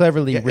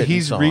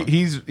written song.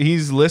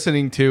 He's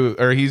listening to,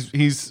 or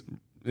he's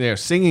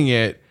singing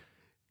it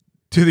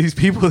to these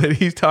people that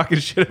he's talking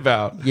shit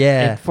about.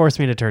 Yeah. It forced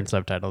me to turn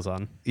subtitles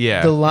on.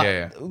 Yeah.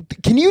 The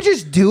Can you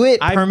just do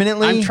it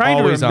permanently? I'm trying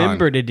Always to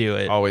remember on. to do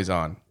it. Always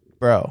on.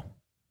 Bro.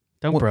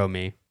 Don't bro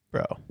me.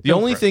 Bro. The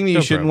only thing that you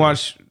don't shouldn't bro me.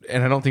 watch,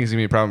 and I don't think it's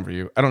gonna be a problem for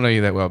you. I don't know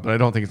you that well, but I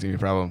don't think it's gonna be a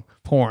problem.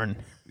 Porn.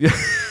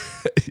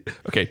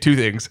 Okay, two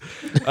things.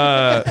 The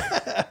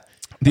only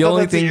that's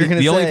what thing you were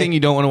gonna the only say. thing you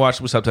don't want to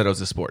watch with subtitles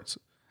is sports.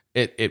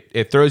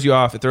 It throws you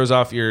off. It throws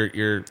off your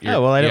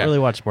Oh, well, I don't yeah. really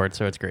watch sports,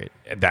 so it's great.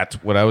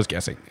 That's what I was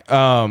guessing.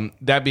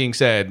 That being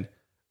said,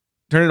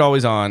 turn it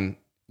always on.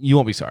 You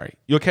won't be sorry.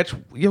 You'll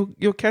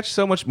catch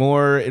so much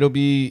more.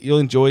 You'll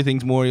enjoy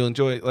things more. You'll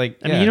enjoy I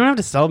mean, you don't have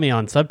to sell me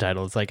on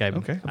subtitles. Like Okay.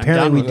 I'm Apparently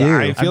down we with, do.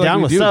 I I'm feel like down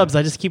we with do. subs.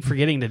 I just keep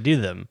forgetting to do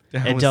them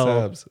Down with until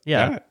subs.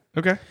 yeah. Got it.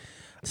 Okay.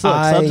 So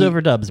subs over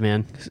dubs,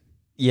 man.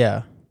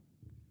 Yeah.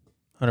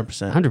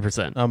 100%.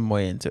 100%. I'm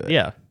way into it.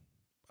 Yeah,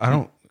 I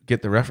don't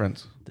get the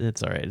reference.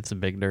 it's all right. It's a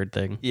big nerd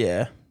thing.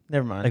 Yeah.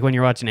 Never mind. Like when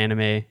you're watching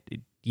anime,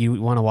 you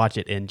want to watch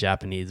it in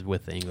Japanese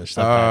with the English You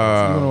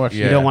subtitles. wanna watch-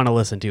 You don't want to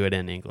listen to it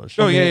in English.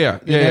 Oh yeah.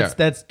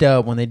 That's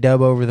dub when they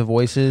dub over the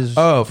voices.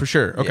 Oh, for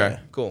sure. Okay. Yeah.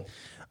 Cool.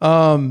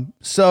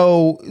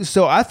 So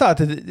I thought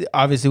that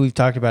obviously we've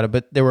talked about it,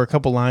 but there were a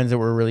couple lines that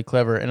were really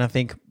clever, and I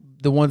think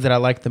the ones that I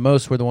liked the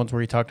most were the ones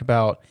where he talked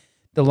about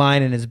the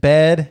line in his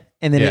bed,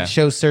 and then Yeah. it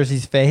shows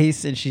Cersei's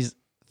face, and she's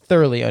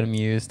thoroughly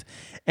unamused,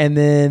 And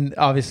then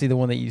obviously the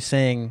one that you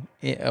sang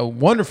a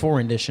wonderful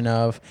rendition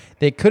of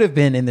that could have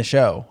been in the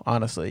show,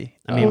 honestly.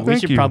 I mean, we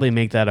should probably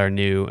make that our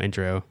new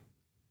intro.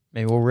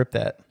 Maybe we'll rip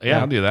that.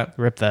 Yeah, I'll do that.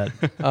 Rip that.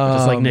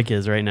 Just like Nick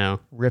is right now.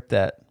 Rip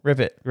that. Rip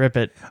it. Rip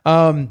it.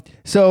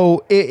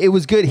 So it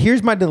was good.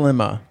 Here's my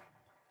dilemma.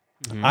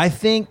 I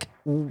think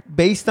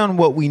based on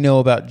what we know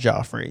about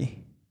Joffrey,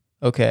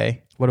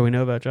 okay, What do we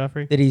know about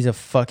Joffrey? that he's a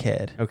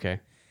fuckhead. Okay.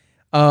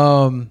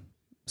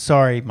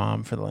 Sorry,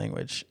 Mom, for the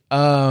language.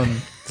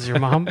 Does your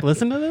mom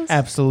listen to this?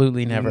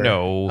 Absolutely never.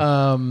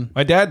 No.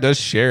 My dad does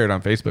share it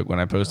on Facebook when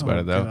I post about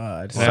it, though.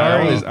 God. And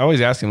Sorry. I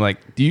always ask him,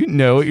 like, do you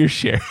know what you're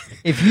sharing?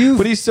 If you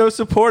But he's so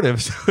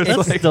supportive. So it's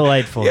That's like,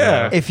 delightful.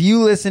 yeah. though. if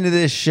you listen to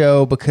this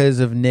show because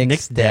of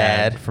Nick's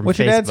dad, from what's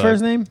your dad's Facebook.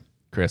 first name?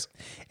 Chris.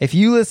 If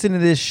you listen to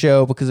this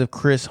show because of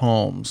Chris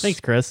Holmes, Thanks,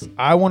 Chris.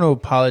 I want to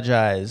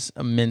apologize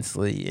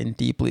immensely and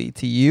deeply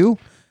to you.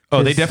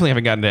 Oh, they definitely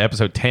haven't gotten to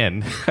episode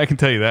 10. I can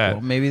tell you that.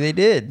 Well, maybe they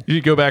did. You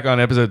should go back on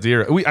episode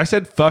 0. I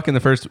said fuck in the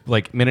first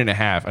minute and a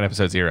half on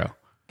episode 0.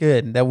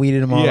 Good. That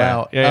weeded them all Yeah,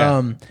 out.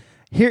 yeah.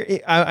 Here,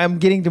 I'm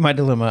getting to my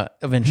dilemma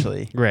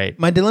eventually. Right.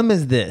 My dilemma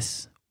is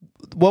this.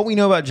 What we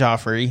know about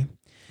Joffrey,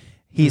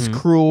 he's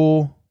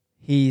cruel,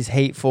 he's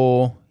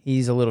hateful,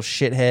 he's a little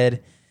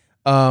shithead.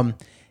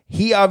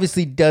 He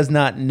obviously does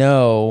not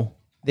know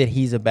that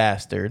he's a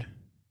bastard.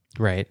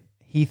 Right.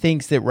 He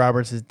thinks that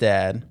Robert's his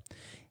dad.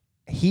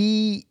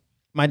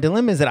 My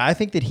dilemma is that I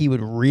think that he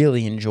would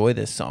really enjoy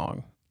this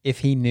song if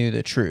he knew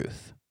the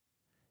truth.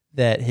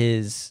 That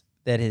his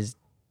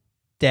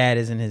dad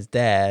isn't his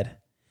dad.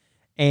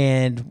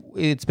 And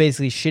it's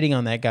basically shitting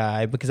on that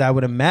guy because I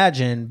would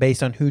imagine,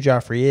 based on who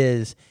Joffrey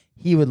is,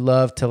 he would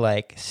love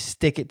to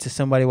stick it to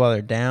somebody while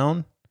they're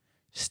down.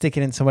 Stick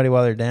it in somebody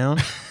while they're down.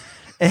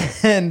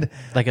 And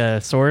Like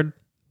a sword?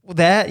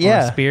 that,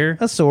 yeah. a spear?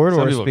 A sword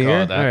Some or a people call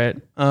spear. it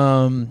that.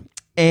 All right.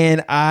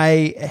 And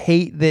I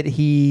hate that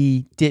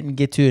he didn't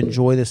get to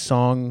enjoy the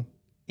song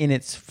in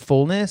its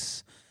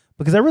fullness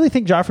because I really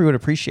think Joffrey would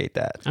appreciate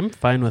that. I'm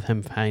fine with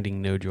him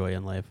finding no joy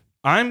in life.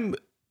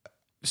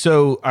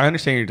 So I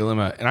understand your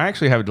dilemma, and I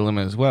actually have a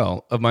dilemma as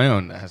well of my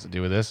own that has to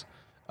do with this.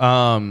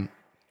 I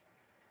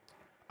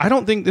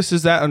don't think this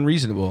is that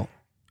unreasonable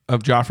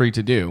of Joffrey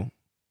to do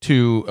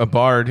to a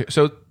bard.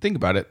 So think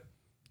about it.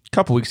 A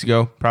couple weeks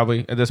ago,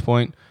 probably at this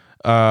point,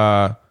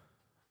 your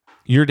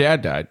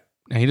dad died.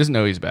 Now, he doesn't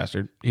know he's a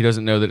bastard. He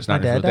doesn't know that it's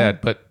not My his dad real died?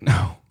 dad. But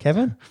no,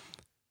 Kevin?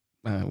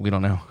 we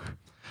don't know.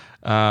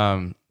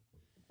 Are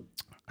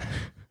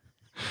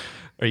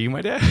you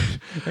my dad?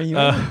 Are you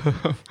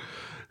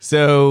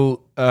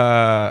So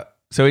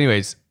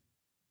anyways,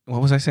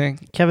 what was I saying?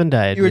 Kevin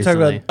died. You were talking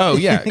recently. about- Oh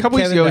yeah, a couple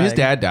weeks Kevin ago, his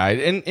died. dad died,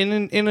 and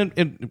in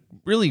a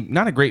really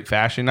not a great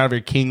fashion, not a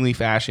very kingly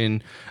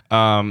fashion.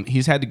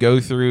 He's had to go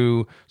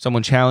through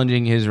someone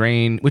challenging his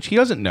reign, which he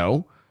doesn't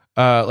know,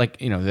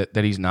 that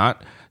he's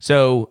not.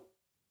 So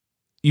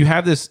you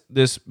have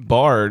this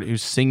bard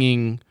who's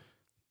singing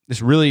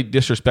this really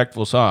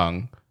disrespectful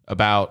song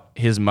about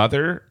his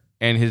mother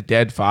and his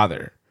dead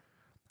father.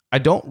 I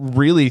don't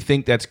really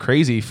think that's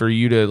crazy for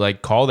you to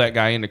call that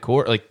guy into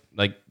court, like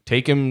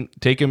take him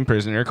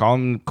prisoner, call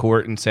him in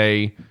court, and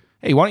say,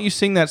 "Hey, why don't you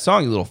sing that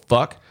song, you little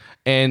fuck,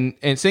 and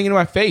sing it in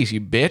my face,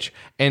 you bitch."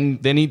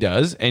 And then he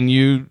does, and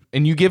you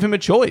give him a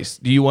choice: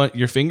 do you want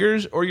your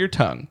fingers or your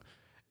tongue?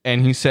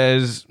 And he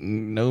says,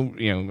 "No,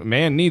 a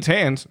man needs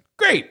hands."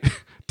 Great,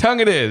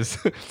 tongue it is.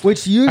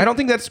 Which you... I don't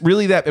think that's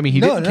really that. I mean, he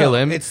No, didn't no, kill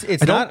him. it's I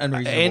don't- not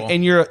unreasonable.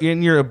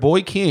 And you're a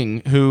boy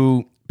king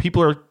who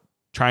people are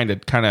trying to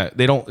trying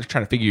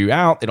to figure you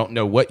out. They don't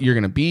know what you're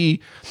going to be.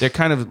 They're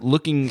kind of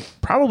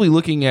probably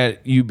looking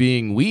at you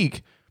being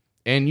weak,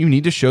 and you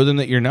need to show them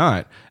that you're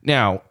not.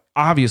 Now,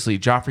 obviously,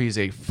 Joffrey is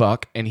a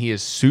fuck, and he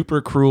is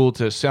super cruel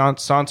to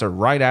Sansa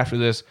right after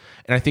this,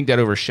 and I think that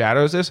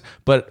overshadows this.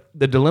 But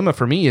the dilemma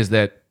for me is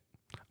that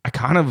I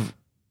kind of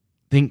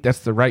think that's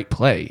the right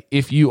play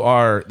if you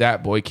are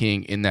that boy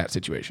king in that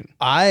situation.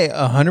 I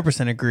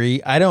 100%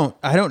 agree. I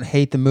don't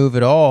hate the move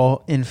at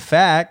all. In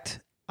fact,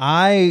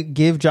 I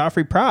give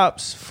Joffrey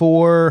props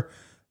for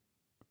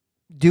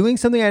doing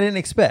something I didn't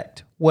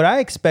expect. What I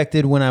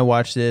expected when I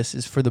watched this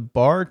is for the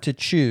bard to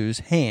choose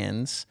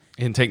hands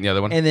And take the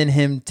other one. and then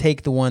him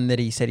take the one that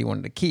he said he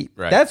wanted to keep.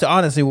 Right. That's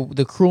honestly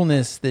the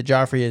cruelness that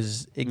Joffrey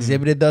has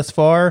exhibited thus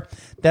far.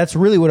 That's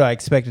really what I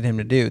expected him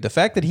to do. The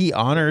fact that he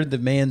honored the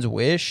man's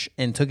wish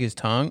and took his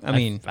tongue, I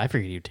mean, I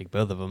figured you'd take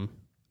both of them.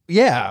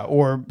 yeah,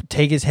 or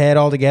take his head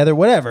altogether,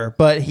 whatever.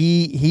 But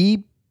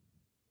he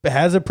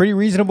has a pretty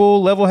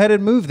reasonable, level-headed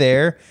move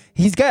there.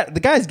 The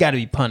guy's got to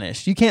be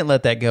punished. You can't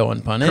let that go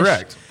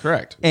unpunished.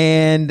 Correct.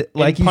 And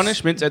Like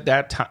punishments at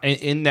that time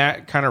in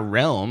that kind of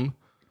realm,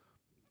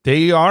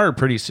 they are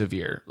pretty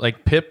severe.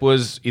 Like Pip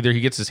was either he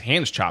gets his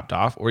hands chopped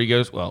off or he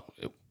goes, well,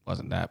 it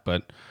wasn't that,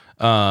 but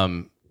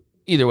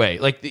either way,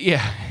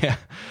 yeah.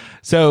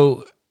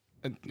 So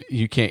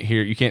you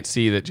can't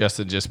see that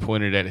Justin just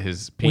pointed at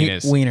his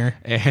penis. Wiener.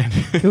 And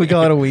Can we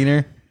call it a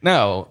wiener?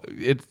 No,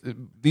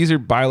 these are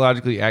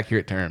biologically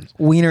accurate terms.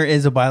 Wiener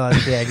is a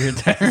biologically accurate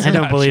term. I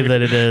don't believe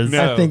that it is.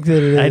 No. I think that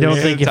it is. I don't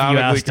think if you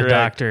Anatomically asked a correct.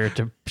 doctor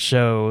to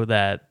show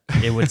that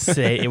it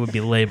would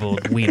be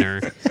labeled wiener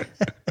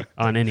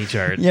on any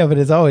chart. Yeah, but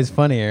it's always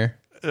funnier.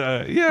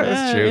 Yeah,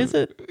 that's true. Is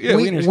it? Yeah,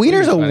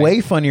 Wiener's a funny.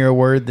 way funnier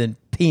word than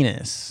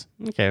penis.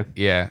 Okay.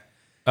 Yeah.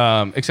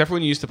 Except for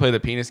when you used to play the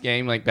penis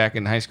game, like back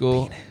in high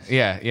school.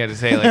 Yeah, you had to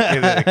say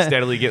like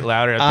steadily get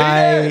louder.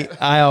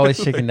 I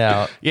always chickened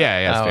out. Yeah,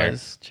 I that's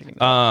always chickened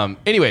out. fair.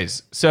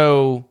 Anyways,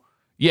 so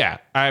yeah,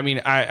 I mean,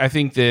 I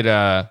think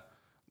that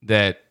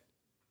that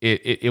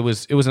it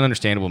was an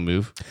understandable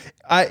move.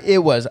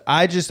 It was.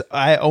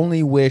 I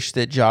only wish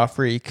that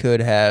Joffrey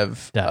could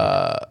have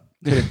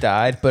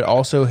died, but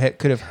also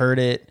could have heard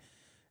it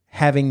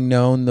having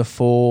known the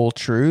full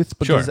truth.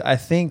 Because Sure. I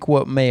think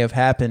what may have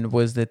happened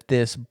was that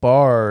this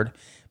bard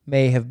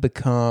may have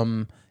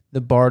become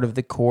the bard of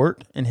the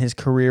court, and his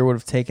career would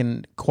have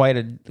taken quite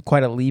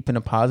a leap in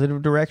a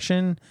positive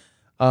direction,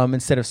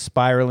 instead of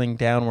spiraling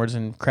downwards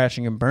and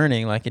crashing and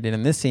burning like it did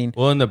in this scene.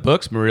 Well, in the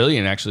books,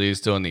 Marillion actually is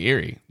still in the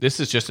Eyrie. This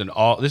is just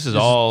This is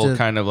all just-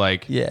 kind of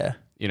like Yeah.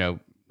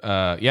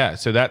 yeah.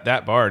 So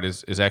that bard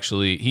is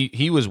actually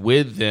he was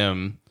with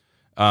them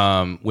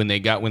when they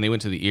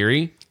went to the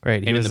Eyrie.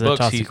 Right. He And in was the a books,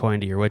 toss a he- coin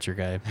to your Witcher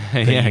guy.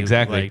 that Yeah, you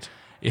exactly. liked.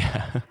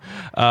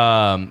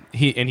 Yeah.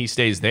 He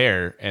stays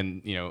there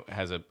and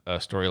has a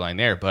storyline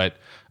there, but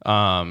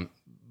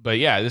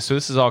yeah, this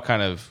is all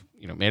kind of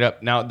made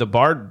up. Now the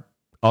bard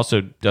also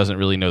doesn't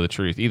really know the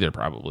truth either,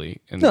 probably.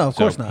 And No, of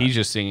course not. He's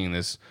just singing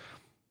this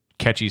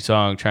catchy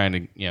song, trying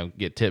to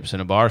get tips in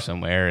a bar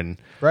somewhere, and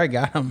Right,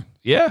 got him.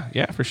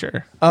 yeah, for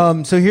sure.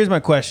 So here's my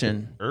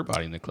question.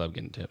 Everybody in the club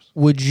getting tips.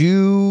 Would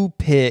you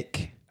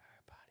pick...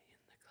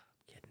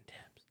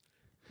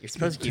 You're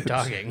supposed to keep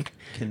talking.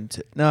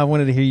 No, I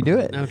wanted to hear you do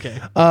it. Okay.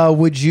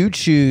 Would you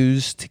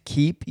choose to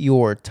keep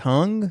your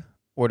tongue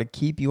or to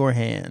keep your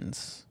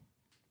hands?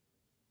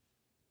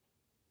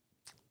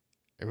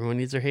 Everyone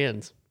needs their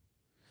hands.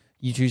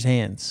 You choose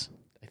hands.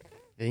 I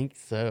think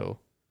so.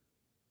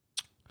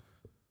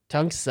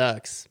 Tongue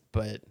sucks,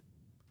 but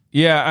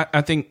Yeah,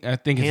 I think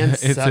Hand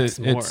sucks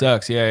more. it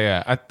sucks.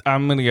 Yeah.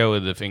 I'm gonna go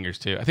with the fingers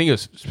too. I think it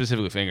was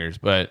specifically fingers,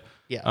 but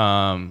yeah.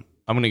 I'm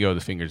gonna go with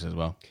the fingers as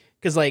well.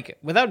 Because like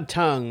without a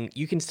tongue,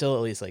 you can still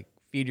at least like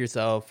feed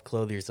yourself,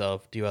 clothe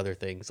yourself, do other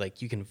things.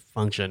 Like you can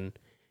function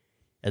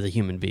as a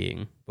human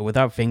being. But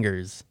without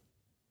fingers,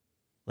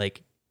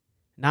 like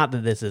not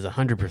that this is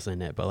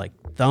 100% it, but like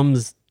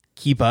thumbs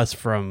keep us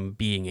from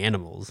being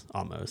animals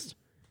almost.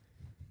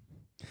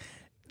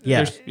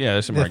 Yeah.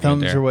 There's some The argument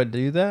thumbs there. are what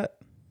do that?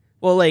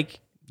 Well, like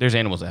There's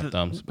animals that have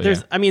thumbs, but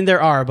there's I mean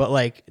there are, but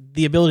like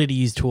the ability to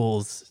use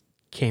tools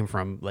came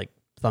from like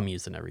thumb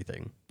use and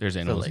everything. there's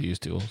animals like- who use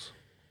tools.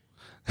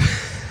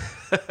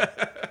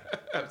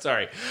 I'm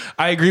sorry.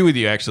 I agree with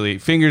you actually.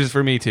 Fingers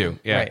for me too.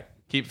 Yeah. Right.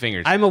 Keep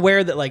fingers. I'm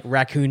aware that like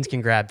raccoons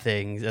can grab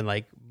things and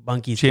like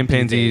monkeys can do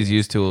Chimpanzees things.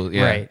 use tools.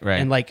 Yeah. right. Right.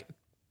 And like,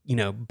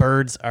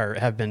 birds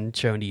have been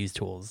shown to use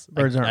tools.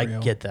 Birds aren't I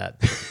real. get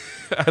that.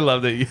 I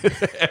love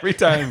that every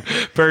time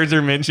birds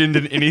are mentioned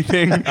in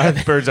anything,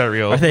 birds are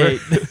real.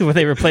 Were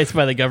they replaced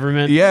by the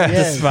government? Yeah.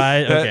 To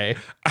spy? Okay.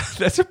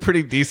 That's a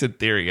pretty decent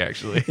theory,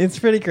 actually. It's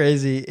pretty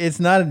crazy. It's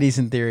not a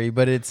decent theory,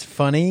 but it's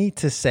funny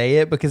to say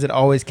it because it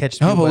always catches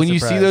people No, but by when you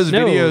see surprise. those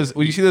No.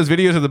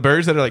 videos, of the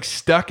birds that are like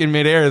stuck in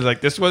midair, it's like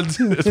this one's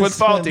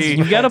faulty.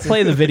 You've got to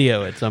play the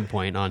video at some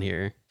point on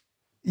here.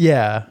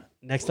 Yeah.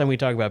 Next time we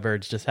talk about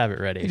birds, just have it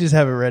You ready. just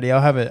have it ready. I'll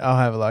have it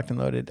locked and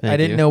loaded. Thank I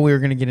didn't you. know we were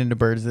going to get into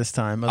birds this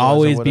time. Otherwise I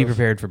Always be would've.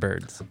 prepared for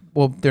birds.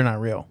 Well, they're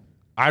not real.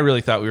 I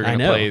really thought we were I going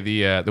to know.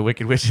 play the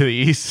Wicked Witch of the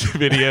East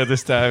video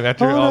this time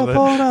after all the.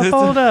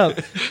 hold up.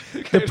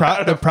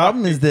 The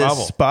problem is that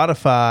Bobble.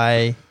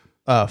 Spotify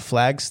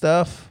flag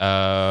stuff.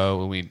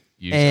 When we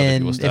use other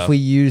And people's stuff. if we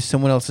use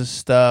someone else's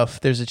stuff,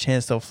 there's a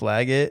chance they'll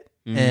flag it.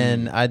 Mm-hmm.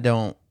 And I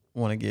don't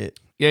want to get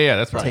yeah,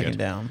 that's probably taken good.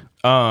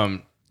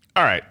 down.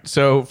 All right,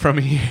 so from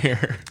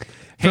here,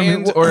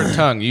 hands or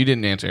tongue? You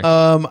didn't answer.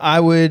 I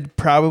would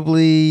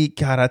probably,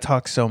 God, I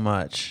talk so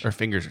much. Or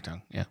fingers or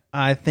tongue? Yeah.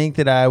 I think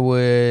that I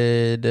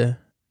would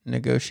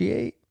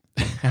negotiate.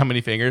 How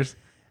many fingers?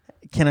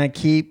 Can I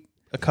keep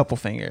a couple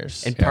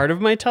fingers? And part of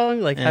my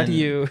tongue? Like, how do And-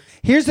 you...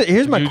 Here's my You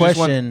just want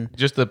question.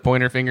 Just the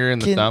pointer finger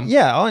and the thumb.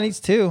 Yeah, all it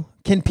needs two.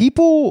 Can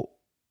people?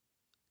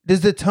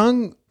 Does the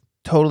tongue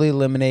totally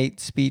eliminate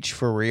speech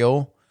for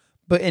real?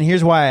 And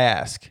here's why I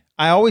ask.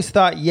 I always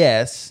thought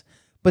yes,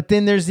 but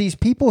then there's these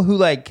people who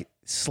like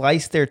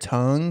slice their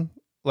tongue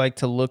like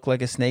to look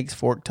like a snake's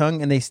fork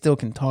tongue, and they still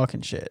can talk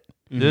and shit.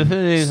 But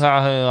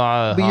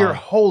But you're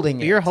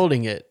holding it, You're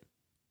holding it.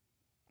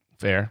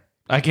 fair.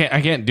 I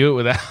can't do it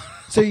without.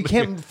 so you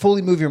can't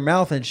fully move your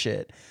mouth and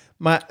shit.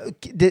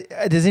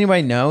 Does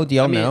anybody know? Do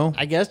y'all know?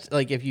 I guess,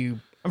 like, if you...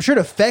 I'm sure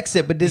it affects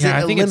it, but does Yeah,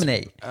 I it think it's-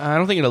 eliminate? I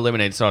don't think it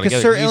eliminates it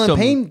altogether. Sir You Ilan still-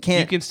 Payne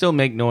can't- You can still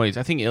make noise.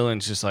 I think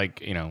Ilan's just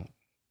like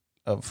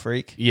A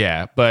freak.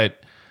 Yeah,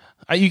 but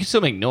you can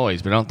still make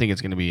noise, but I don't think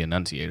it's going to be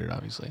enunciated,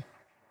 obviously.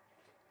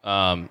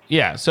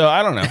 Yeah, so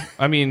I don't know.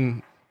 I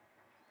mean,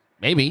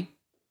 maybe.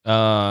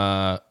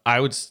 I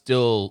would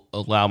still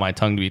allow my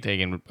tongue to be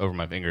taken over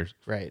my fingers.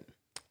 Right.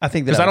 I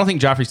think that Because I don't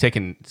think Joffrey's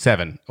taken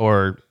 7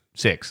 or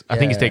 6. I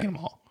think he's Yeah. taken them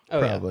all. Oh,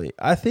 probably.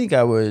 I think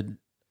I would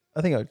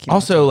keep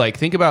Also, like,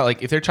 think about,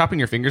 like, if they're chopping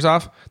your fingers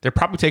off, they're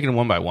probably taking them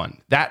one by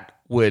one. That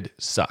would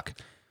suck.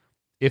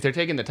 If they're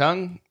taking the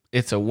tongue,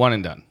 it's a one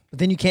and done. But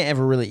then you can't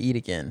ever really eat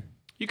again.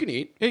 You can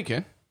eat. Yeah, you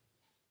can.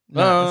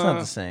 No, it's not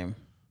the same.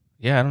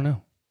 Yeah, I don't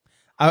know.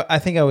 I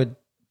think I would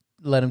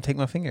let him take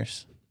my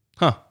fingers.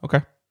 Huh.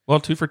 Okay. Well,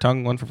 2 for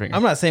tongue, 1 for finger.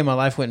 I'm not saying my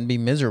life wouldn't be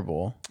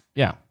miserable,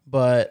 Yeah.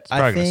 but It's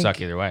probably I going to think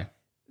suck either way.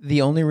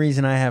 the only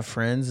reason I have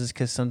friends is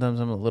because sometimes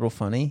I'm a little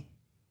funny,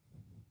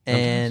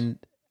 and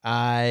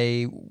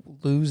I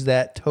lose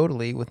that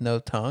totally with no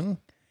tongue.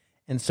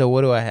 And so,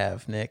 what do I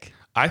have, Nick?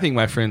 I think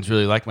my friends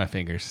really like my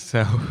fingers,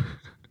 so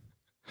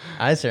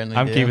I certainly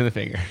I'm do. keeping the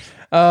fingers.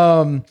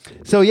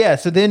 So yeah.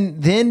 So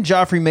then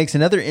Joffrey makes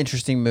another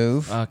interesting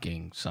move.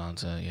 Fucking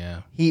Sansa,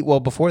 yeah.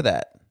 Before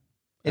that,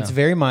 it's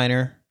very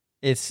minor.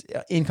 It's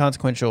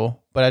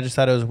inconsequential, but I just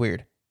thought it was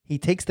weird. He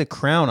takes the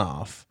crown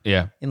off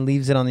Yeah. and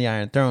leaves it on the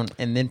Iron Throne,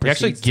 and then He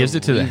actually proceeds gives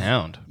it to the leave-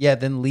 Hound. Yeah,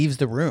 then leaves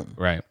the room.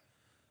 Right.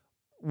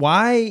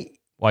 Why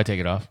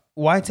take it off?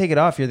 Why take it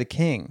off? You're the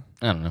king.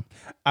 I don't know.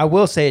 I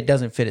will say it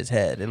doesn't fit his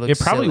head. It looks.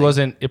 It probably silly.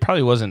 wasn't. It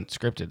probably wasn't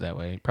scripted that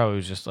way. It probably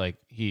was just like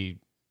he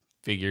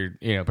figured.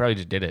 Probably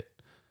just did it.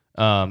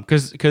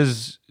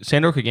 Because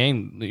Sandor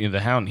Clegane, the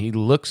Hound, he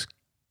looks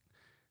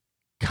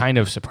kind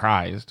of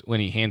surprised when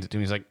he hands it to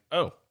him. He's like,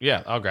 "Oh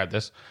yeah, I'll grab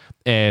this."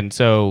 And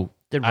so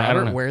Did I don't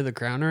Robert know. wear the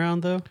crown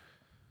around though?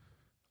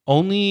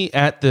 Only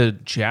at the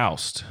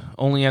joust,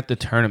 only at the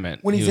tournament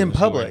when he's he in was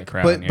wearing public.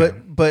 the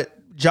crown,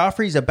 But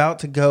Joffrey's about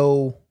to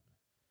go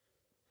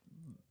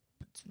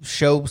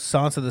show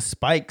Sansa the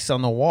spikes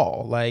on the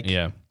wall. Like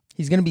yeah.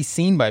 he's going to be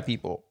seen by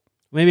people.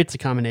 Maybe it's a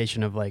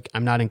combination of like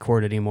I'm not in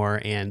court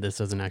anymore, and this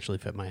doesn't actually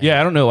fit my head. Yeah,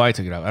 I don't know why I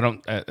took it off. I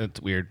don't. It's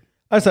weird.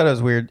 I just thought it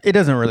was weird. It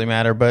doesn't really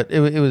matter, but it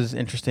was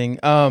interesting.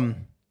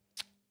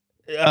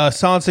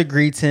 Sansa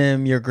greets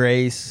him, Your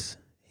Grace.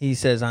 He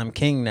says, "I'm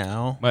king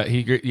now." But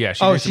she She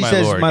my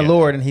says, lord, "My yeah.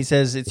 lord," and he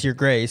says, "It's Your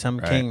Grace. I'm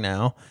Right. king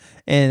now."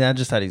 And I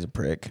just thought he's a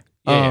prick.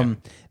 Yeah,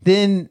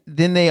 Then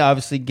they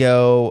obviously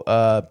go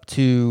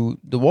to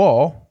the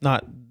wall,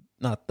 not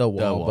the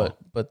wall, wall.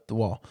 but the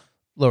wall,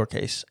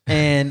 lowercase,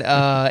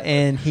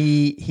 and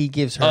he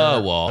gives her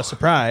A wall. a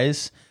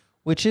surprise,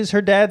 which is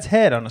her dad's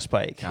head on a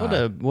spike.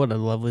 God. What a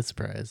lovely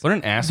surprise. What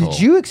an asshole! Did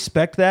you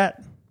expect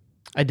that?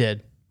 I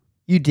did.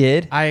 You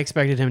did. I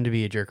expected him to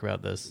be a jerk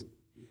about this.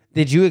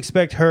 Did you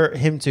expect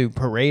him to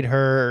parade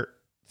her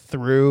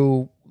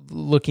through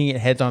looking at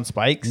heads on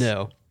spikes?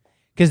 No.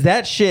 Because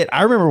that shit,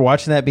 I remember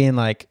watching that being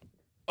like,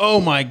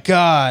 oh my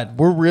God,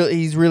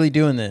 he's really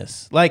doing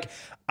this. Like,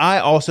 I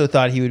also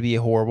thought he would be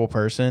a horrible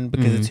person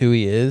because it's who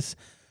he is.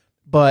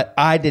 But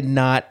I did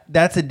not,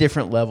 that's a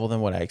different level than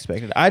what I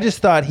expected. I just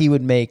thought he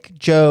would make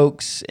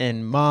jokes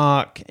and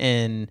mock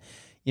and,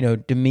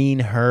 demean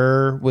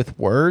her with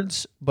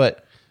words.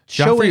 But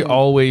Joffrey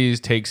always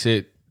takes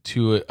it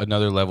to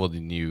another level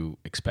than you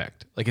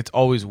expect. Like it's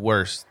always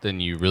worse than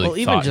you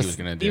really thought he was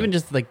going to do. Even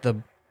just like the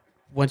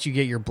once you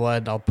get your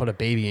blood, I'll put a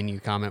baby in you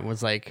comment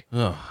was like,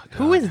 oh,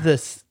 who is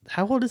this?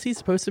 How old is he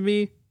supposed to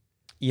be?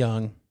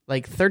 young.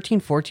 Like 13,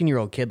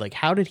 14-year-old kid. Like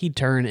how did he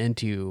turn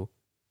into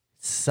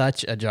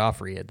such a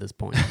Joffrey at this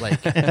point?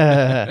 Like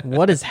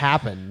what has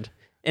happened?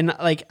 And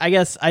like, I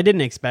guess I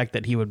didn't expect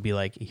that he would be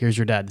like, here's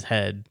your dad's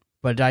head.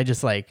 But I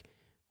just like,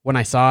 when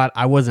I saw it,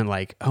 I wasn't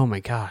like, oh my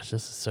gosh,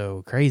 this is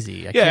so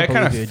crazy. I Yeah, can't it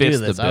kinda believe he would do fits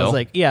the this. I bill. was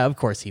like, yeah, of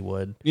course he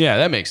would. Yeah,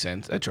 that makes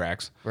sense. That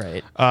tracks.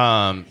 Right.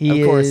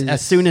 He Of course, is-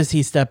 as soon as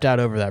he stepped out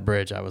over that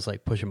bridge, I was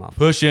like, push him off.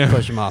 Push him.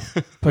 Push him off.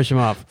 Push him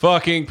off.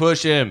 Fucking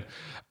push him.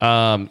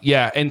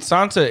 Yeah, and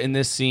Sansa in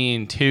this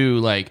scene too,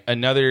 like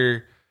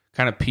another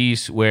kind of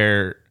piece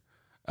where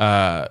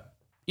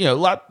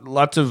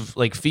lots of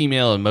like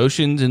female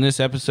emotions in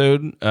this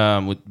episode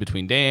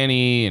between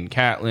Dany and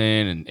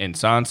Catelyn and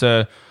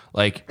Sansa.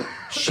 Like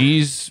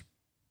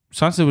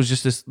Sansa was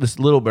just this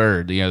little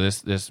bird,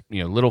 this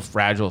little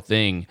fragile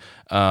thing.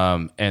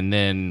 And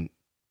then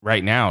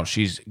right now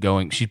she's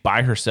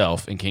by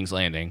herself in King's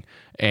Landing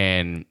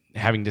and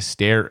having to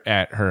stare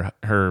at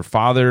her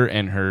father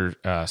and her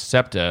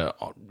septa,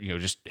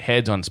 just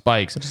heads on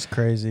spikes. Which is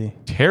crazy.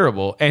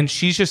 Terrible. And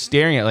she's just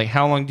staring at like,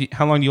 how long do you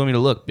want me to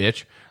look,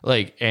 bitch?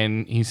 Like,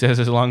 and he says,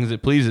 as long as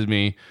it pleases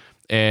me.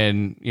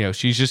 And,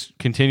 she's just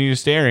continuing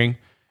staring.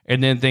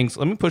 And then thinks,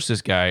 let me push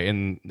this guy.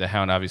 And the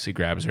Hound obviously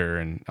grabs her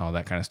and all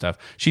that kind of stuff.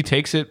 She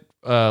takes it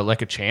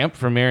like a champ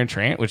from Meryn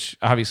Trant, which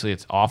obviously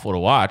it's awful to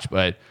watch,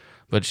 but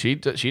she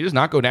does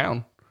not go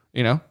down.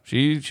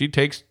 She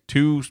takes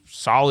 2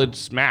 solid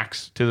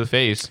smacks to the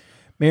face.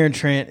 Meryn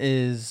Trant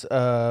is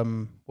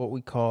what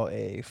we call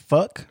a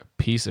fuck.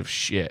 Piece of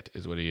shit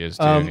is what he is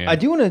too. Yeah. I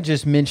do want to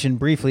just mention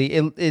briefly,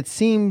 it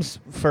seems,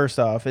 first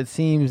off, that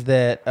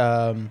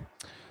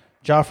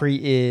Joffrey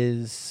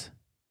is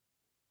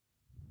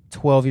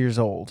 12 years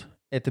old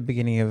at the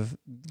beginning of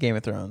Game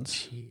of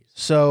Thrones. Jeez.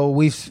 So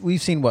we've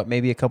seen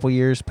maybe a couple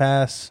years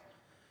pass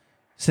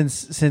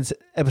since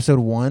episode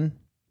 1.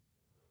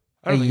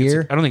 I don't A think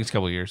year? I don't think it's a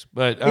couple of years,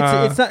 but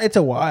It's not. It's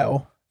a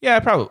while. yeah,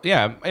 probably.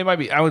 Yeah, it might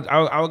be. I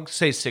would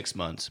say 6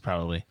 months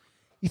probably.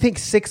 You think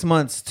 6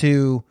 months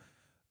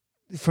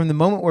from the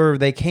moment where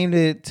they came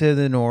to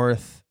the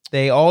north,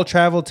 they all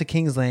traveled to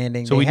King's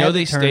Landing. So we know had the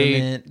they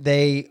stayed-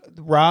 tournament.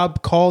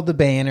 Rob called the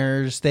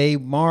banners. They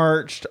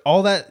marched.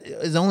 All that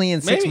is only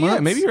in 6 Maybe, months. yeah,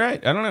 maybe you're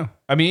right. I don't know.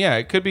 I mean, yeah,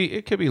 it could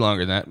be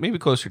longer than that. Maybe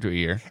closer to a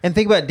year. And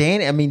think about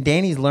Danny. I mean,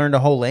 Danny's learned a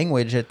whole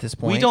language at this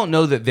point. We don't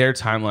know that their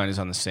timeline is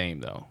on the same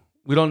though.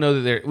 We don't know that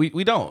they're.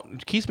 We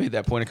don't. Keith's made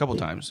that point a couple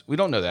times. We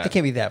don't know that. It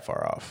can't be that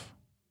far off.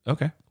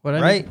 Okay. What I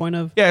make Right. the point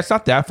of? Yeah, it's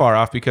not that far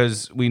off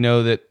because we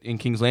know that in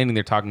King's Landing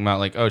they're talking about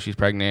like, oh, she's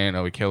pregnant,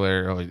 oh, we kill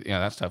her, oh, yeah,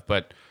 that stuff.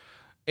 But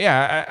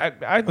yeah,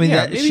 I mean,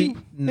 yeah, that-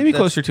 maybe that's-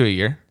 closer to a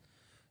year.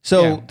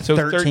 So, Yeah. So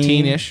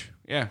 13-ish.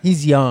 Yeah.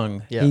 He's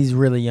young. Yeah. He's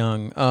really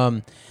young.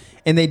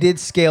 And they did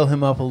scale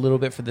him up a little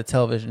bit for the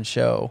television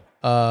show.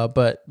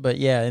 But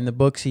yeah, in the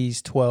books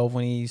he's 12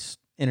 when he's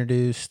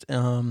introduced.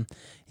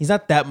 He's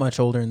not that much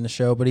older in the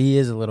show, but he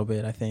is a little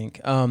bit, I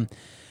think.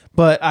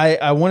 But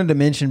I wanted to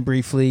mention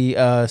briefly,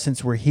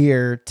 since we're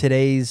here,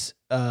 today's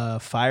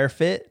Fire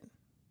Fit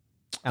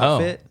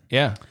outfit Oh,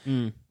 yeah.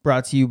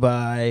 brought to you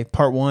by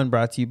Part 1,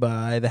 brought to you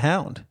by the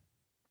Hound.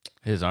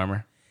 His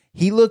armor.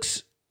 He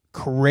looks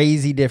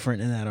crazy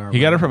different in that armor. He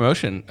got a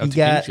promotion He up to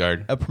got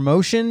Kingsguard. a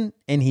promotion,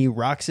 and he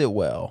rocks it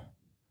well.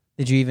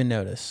 Did you even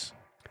notice?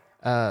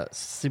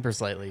 Super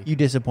slightly. You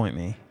disappoint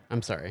me.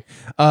 I'm sorry.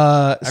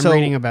 I'm I'm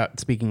reading about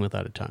speaking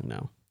without a tongue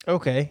now.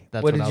 Okay,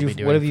 That's what, did I'll you? be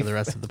doing what have for you? the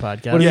rest of the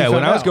podcast. What have you Yeah, when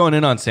found I was out? going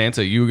in on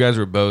Sansa, you guys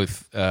were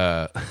both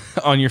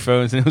on your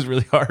phones, and it was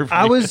really hard. For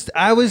I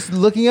you. was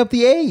looking up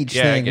the age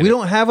Yeah, I thing. get We it.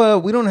 don't have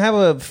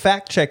a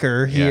fact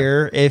checker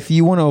here. If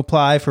you want to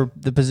apply for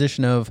the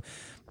position of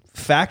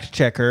fact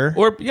checker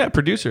or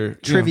producer you know,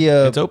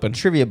 trivia, it's open.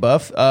 trivia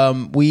buff,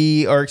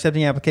 we are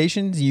accepting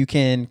applications. You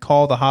can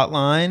call the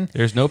hotline.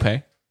 There's no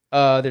pay.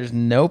 There's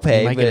no pay.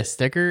 You might get but a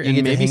sticker you and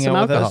get to maybe hang some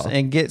out with us alcohol.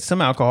 and get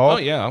some alcohol. Oh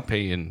yeah, I'll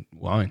pay you in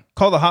wine.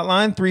 Call the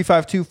hotline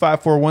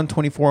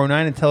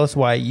 352-541-2409 and tell us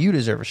why you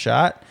deserve a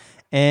shot,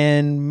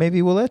 and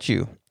maybe we'll let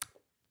you.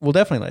 We'll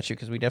definitely let you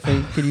because we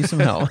definitely could use some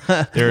help.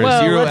 There are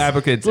Well, 0 let's-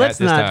 applicants Let's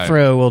at this not time.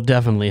 throw. We'll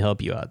definitely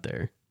help you out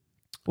there.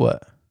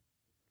 What?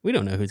 We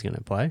don't know who's going to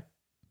apply.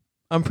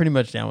 I'm pretty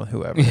much down with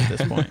whoever at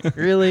this point.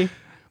 Really?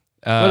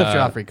 What if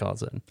Joffrey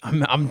calls in?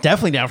 I'm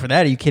definitely down for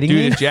that. Are you kidding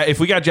me? Dude, if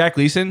we got Jack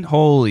Leeson,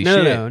 holy No,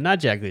 shit. no, not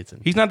Jack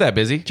Leeson. He's not that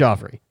busy.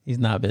 Joffrey. He's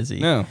not busy.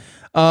 No.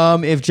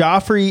 If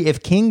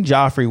King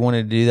Joffrey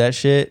wanted to do that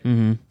shit,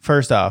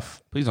 first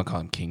off, Please don't call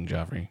him King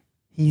Joffrey.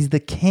 he's the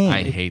king.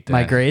 I hate that.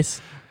 My Grace.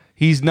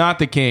 He's not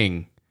the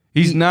king.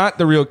 He's not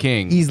the real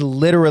king. He's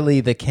literally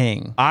the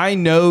king. I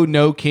know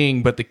no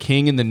king but the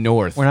king in the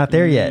north. We're not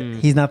there yet.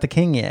 He's not the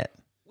king yet.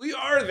 We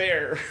are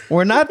there.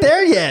 We're not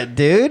there yet,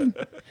 dude.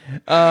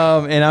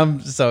 And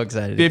I'm so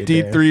excited. to get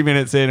there. 53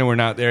 minutes in and we're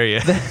not there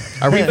yet.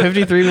 Are we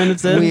 53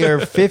 minutes in? We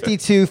are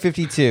 52,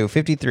 52,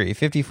 53,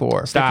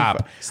 54.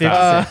 Stop.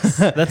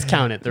 56. Let's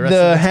count it. The rest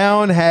The of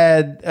Hound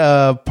had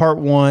part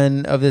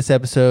 1 of this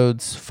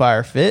episode's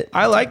Fire Fit.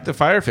 I like the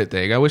fire fit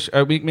thing. I wish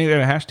we maybe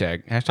have a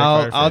hashtag.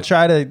 Fire fit.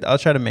 I'll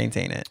try to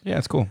maintain it. Yeah,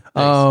 it's cool.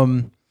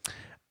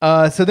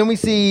 So then we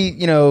see,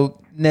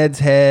 Ned's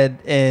head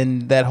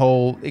and that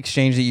whole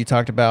exchange that you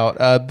talked about.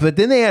 But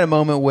then they had a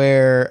moment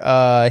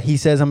where he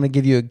says, I'm going to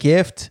give you a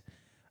gift.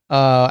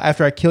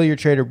 After I kill your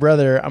traitor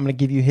brother, I'm going to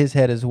give you his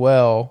head as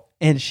well.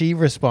 And she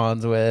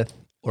responds with,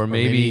 Or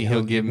maybe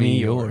he'll give me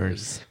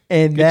yours.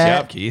 and Good that,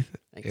 job, Keith.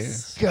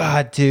 Thanks.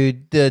 God,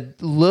 dude, the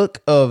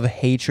look of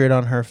hatred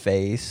on her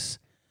face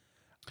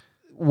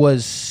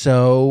was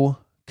so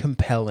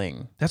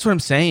compelling. That's what I'm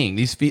saying.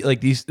 These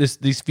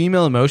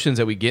female emotions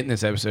that we get in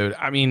this episode.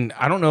 I mean,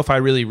 I don't know if I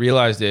really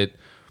realized it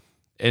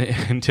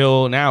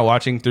until now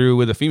watching through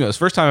with a female. It's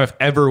the first time I've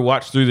ever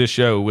watched through this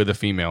show with a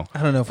female.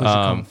 I don't know if we should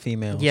call them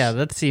females. Yeah,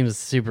 that seems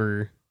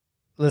super.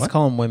 Let's What?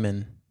 call them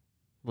women.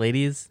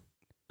 Ladies?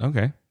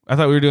 Okay. I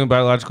thought we were doing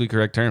biologically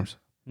correct terms.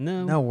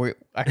 No. No,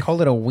 I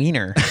called it a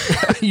wiener.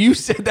 You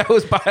said that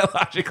was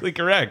biologically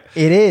correct.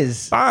 It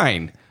is.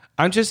 Fine.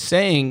 I'm just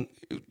saying,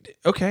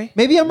 okay.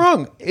 Maybe I'm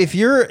wrong. If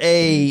you're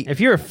If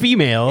you're a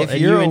female If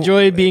and you're you a-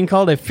 enjoy being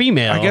called a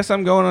female, I guess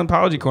I'm going on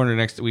Apology Corner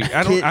next week.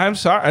 I'm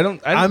sorry. I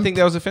didn't I'm- think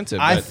that was offensive.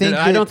 I but think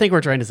I don't think we're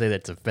trying to say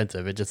that's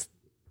offensive. It just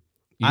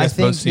you guys I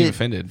think both seem that-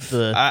 offended.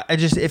 the I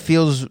just it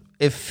feels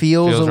a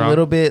Feels wrong?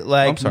 little bit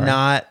like sorry.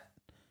 not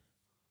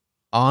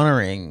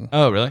honoring,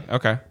 Oh, really?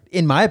 Okay.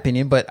 in my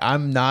opinion. But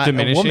I'm not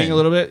Diminishing a woman.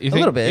 little bit? You A think?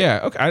 little bit. Yeah.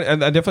 Okay. I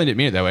definitely didn't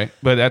mean it that way.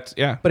 But that's,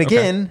 yeah. But okay.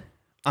 again,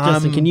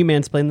 Justin, can you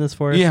mansplain this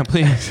for us? Yeah,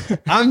 please.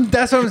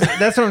 that's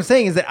what I'm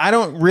saying is that I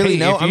don't really Hey,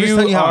 know. if I'm just you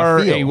telling you how are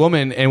I feel. a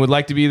woman and would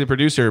like to be the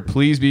producer,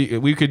 please be.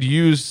 We could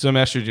use some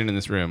estrogen in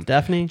this room.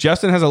 Daphne?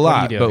 Justin has a What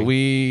are lot, you but doing?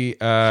 we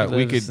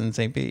Lives could in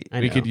St. Pete. I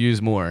we know. could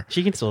use more.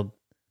 She can still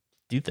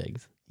do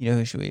things. You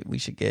know who we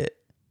should get?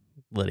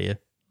 Lydia.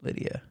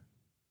 Lydia,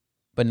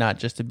 but not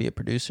just to be a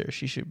producer.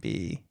 She should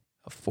be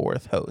a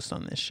 4th host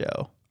on this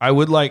show. I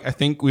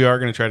think we are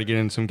going to try to get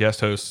in some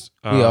guest hosts.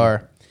 We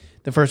are.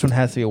 The first one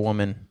has to be a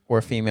woman or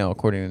a female,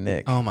 according to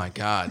Nick. Oh my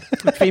God.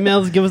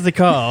 Females, give us a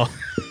call.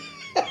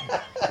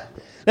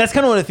 That's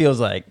kind of what it feels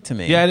like to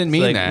me. Yeah, I didn't It's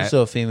mean like, that. we're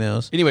still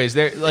females. Anyways,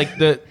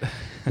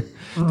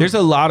 there's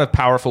a lot of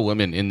powerful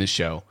women in this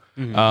show.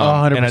 And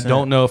I 100%.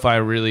 don't know if I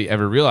really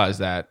ever realized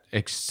that,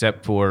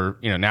 except for,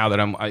 now that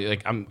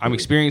I'm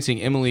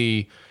experiencing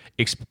Emily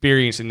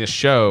experiencing this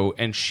show,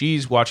 and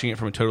she's watching it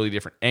from a totally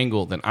different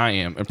angle than I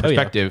am and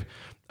perspective.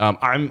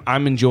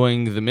 I'm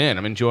enjoying the men.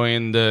 I'm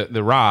enjoying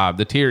the Rob,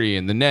 the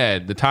Tyrion, the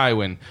Ned, the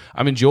Tywin.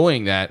 I'm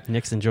enjoying that.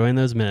 Nick's enjoying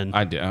those men.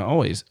 I do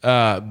always.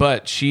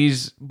 But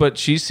she's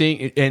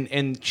seeing,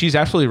 and she's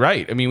absolutely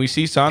right. I mean, we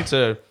see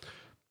Sansa.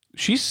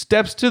 She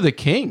steps to the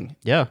king.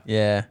 Yeah.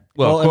 Yeah.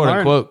 Well, and quote Lauren-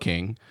 unquote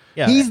king.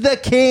 Yeah. He's the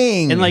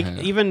king. And like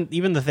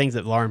even the things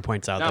that Lauren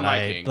points out Not that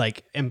my I king.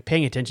 like am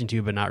paying attention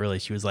to, but not really.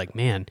 She was like,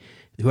 man,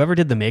 whoever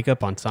did the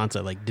makeup on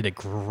Sansa like did a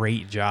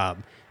great job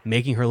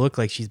making her look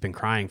like she's been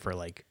crying for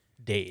like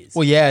days.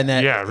 Well, yeah, in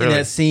that Yeah, in really.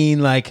 that scene,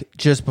 like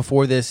just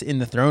before this, in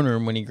the throne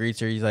room, when he greets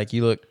her, he's like,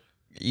 "You look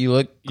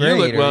great.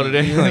 look well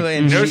today." You look- Like,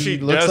 and no, she she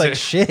looks like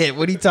doesn't. shit.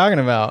 What are you talking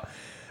about?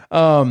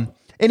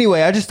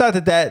 Anyway, I just thought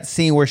that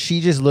scene where she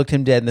just looked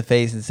him dead in the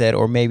face and said,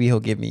 "Or maybe he'll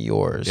give me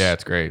yours." Yeah,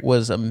 it's great.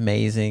 Was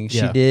amazing. She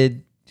Yeah.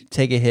 did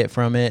take a hit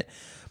from it.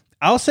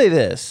 I'll say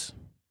this.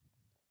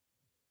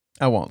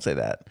 I won't say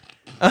that.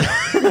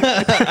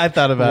 I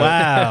thought about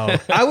Wow.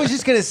 it. I was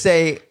just gonna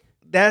say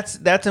that's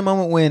a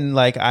moment when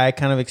like I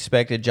kind of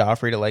expected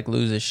Joffrey to like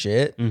lose his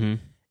shit, Mm-hmm.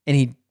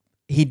 and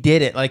he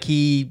did it. Like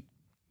he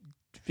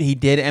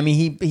did it. I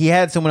mean, he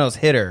had someone else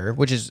hit her,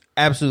 which is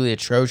absolutely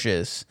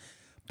atrocious.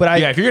 But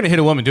If you're gonna hit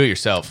a woman, do it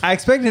yourself. I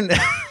expected.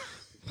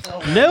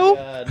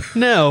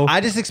 No.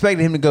 I just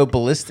expected him to go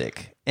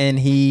ballistic, and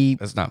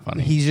That's not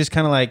funny. he's just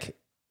kind of like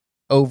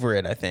over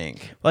it. I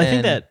think. Well, I think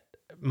And- that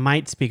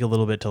might speak a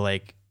little bit to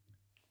like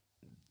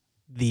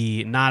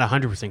the not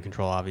 100%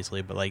 control,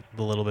 obviously, but like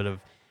the little bit of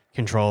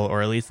control,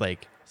 or at least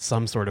like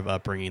some sort of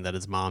upbringing that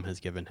his mom has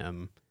given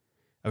him.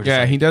 Of just, Yeah,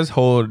 like, he does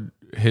hold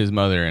his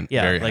mother in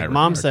yeah, very like high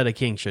mom regard. said, a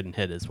king shouldn't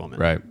hit his woman.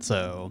 Right.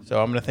 So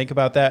So I'm gonna think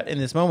about that in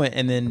this moment,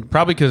 and then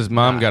Probably because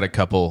mom got a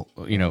couple,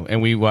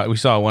 and we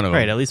saw one of them.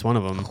 right, at least one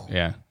of them.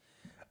 Yeah.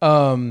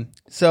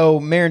 so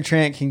Meryn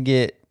Trant can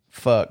get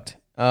fucked.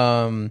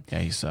 Yeah,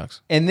 he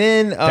sucks. And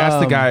then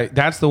That's the guy.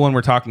 That's the one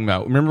we're talking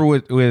about. Remember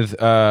with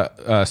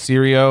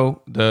Sirio,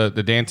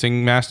 the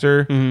dancing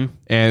master,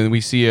 and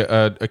we see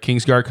a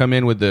Kingsguard come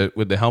in with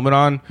the helmet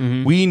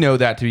on. We know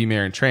that to be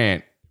Meryn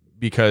Trant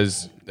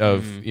because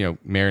of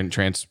Meryn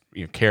Trant's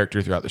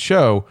character throughout the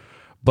show,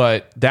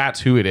 but that's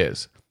who it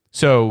is.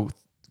 So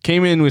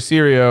came in with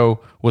Sirio,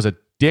 was a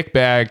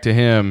dickbag to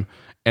him,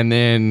 and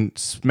then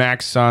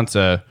smacks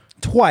Sansa.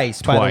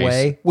 twice, by the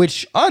way,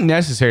 which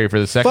Unnecessary for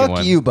the second fuck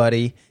one. you,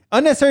 buddy.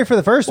 Unnecessary for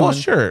the first Well, one.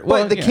 sure. But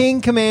Well, the yeah. king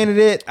commanded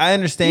it. I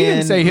understand. He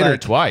didn't say hit her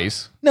like,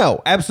 twice.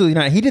 No, absolutely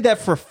not. He did that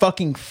for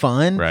fucking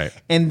fun. Right.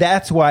 And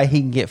that's why he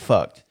can get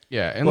fucked.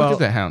 Yeah, and Well,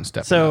 look at the hound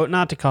stepping So up.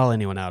 not to call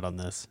anyone out on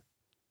this,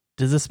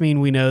 does this mean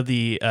we know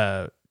the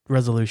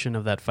resolution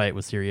of that fight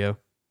with Sirio?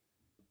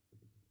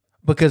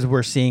 Because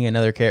we're seeing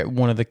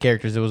one of the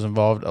characters that was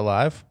involved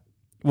alive.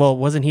 Well,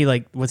 wasn't he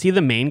like? Was he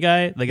the main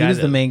guy? The guy He was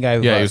that, the main guy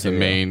who Yeah, brought he was the Syrio.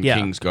 main Yeah.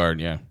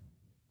 Kingsguard. Yeah,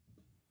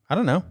 I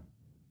don't know.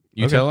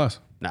 you Okay. tell us.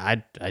 No,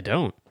 I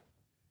don't.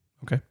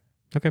 Okay.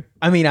 Okay.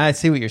 I mean, I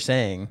see what you're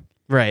saying.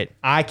 Right.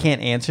 I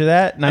can't answer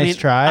that. Nice I mean,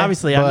 try.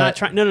 Obviously, I'm but- not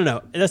trying.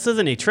 No. This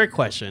isn't a trick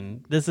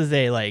question. This is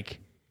a like,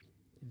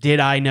 did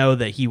I know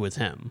that he was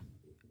him?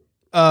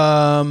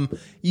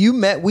 we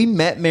met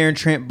Meryn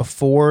Trant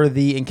before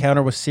the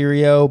encounter with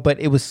Sirio, but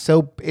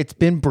it's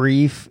been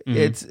brief.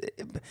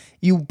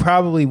 You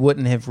probably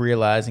wouldn't have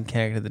realized and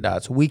connected the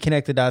dots. We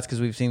connect the dots because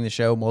we've seen the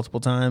show multiple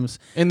times.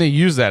 And they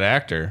use that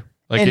actor.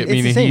 Like, And I it's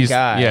mean, the same he's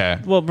guy.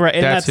 yeah. Well, right,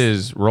 and that's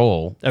his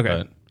role.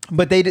 Okay.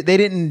 But they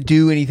didn't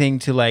do anything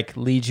to like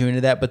lead you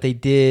into that, but they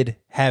did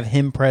have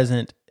him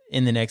present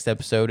in the next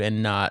episode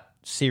and not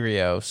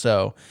Sirio.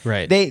 So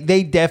Right.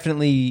 they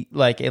definitely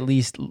like at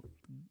least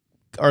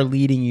are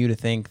leading you to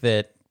think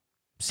that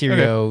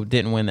Sirio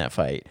didn't win that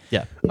fight.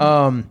 Yeah.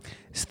 So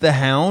the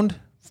Hound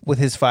with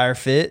his fire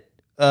fit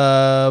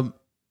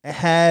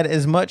had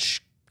as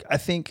much, I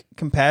think,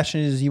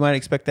 compassion as you might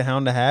expect the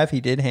Hound to have. He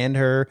did hand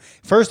her.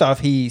 First off,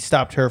 he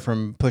stopped her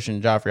from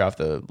pushing Joffrey off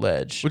the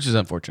ledge. Which is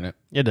unfortunate.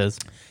 It is.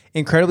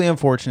 Incredibly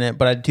unfortunate,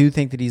 but I do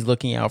think that he's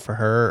looking out for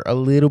her a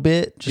little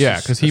bit. Just Yeah,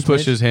 a because he smidge.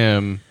 pushes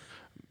him,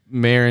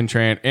 Meryn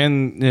Trant,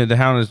 and the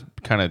Hound is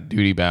kind of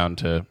duty bound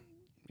to,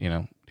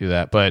 do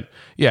that. But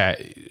yeah,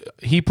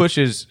 she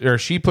pushes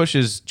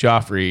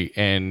Joffrey,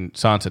 and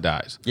Sansa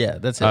dies. Yeah,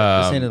 that's it.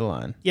 That's the end of the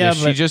line. Yeah, If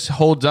she but just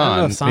holds I don't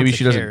know on, if maybe Sansa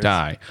she doesn't cares.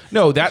 die.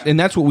 No,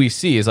 that's what we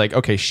see is like,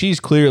 okay, she's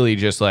clearly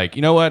just like,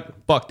 you know what,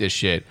 fuck this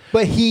shit.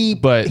 But he's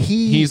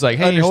he's like,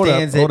 hey, hold up,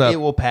 understands hold that up. it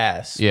will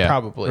pass. Yeah.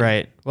 Probably.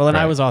 Right. Well, and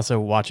I Right. was also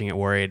watching it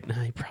worried. Nah,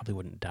 he probably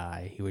wouldn't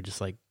die. He would just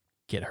like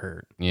get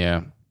hurt.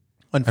 Yeah,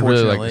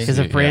 Unfortunately. like to Because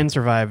see if it, Bran yeah.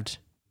 survived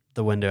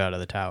the window out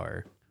of the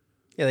tower,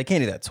 Yeah, they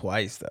can't do that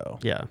twice though.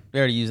 yeah, We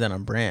already used that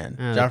on Bran.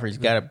 Joffrey's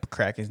got to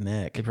crack his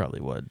neck. they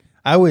probably would.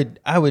 I would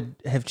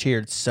have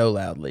cheered so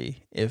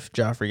loudly if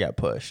Joffrey got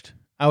pushed.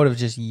 I would have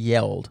just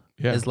yelled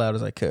as loud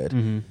as I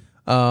could.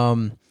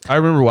 I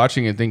remember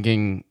watching it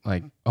thinking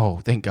like, oh,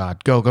 thank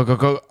God. Go.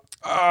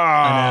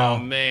 Oh,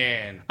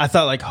 man. I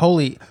thought like,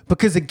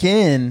 because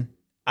again,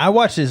 I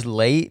watched this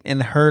late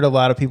and heard a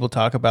lot of people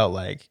talk about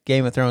like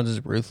Game of Thrones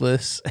is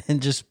ruthless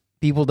and just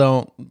people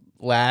don't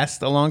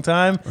last a long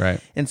time. Right.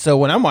 And so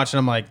when I'm watching,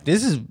 I'm like,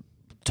 this is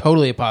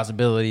totally a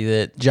possibility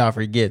that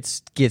Joffrey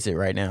gets it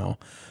right now.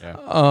 Yeah.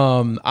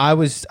 I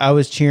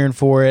was cheering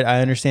for it.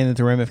 I understand that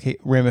the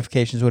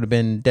ramifications would have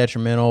been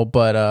detrimental,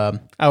 but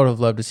I would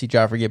have loved to see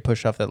Joffrey get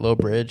pushed off that low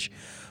bridge.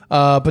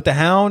 But the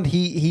Hound,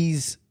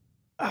 he's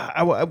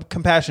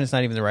compassion is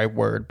not even the right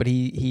word, but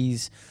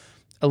he's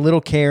a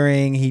little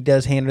caring. He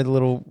does hand her the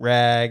little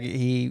rag.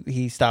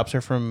 He stops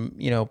her from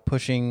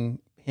pushing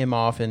him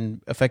off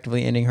and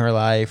effectively ending her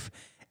life.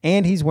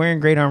 And he's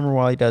wearing great armor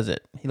while he does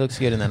it. He looks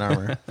good in that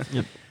armor.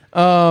 Yep.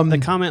 The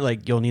comment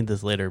like you'll need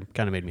this later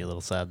kind of made me a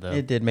little sad though.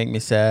 It did make me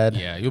sad.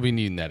 Yeah, you'll be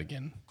needing that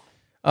again.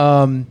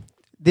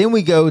 Then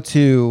we go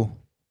to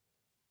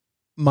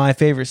my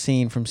favorite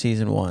scene from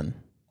season 1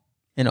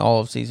 in all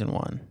of season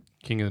 1.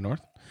 King of the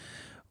North.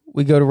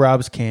 We go to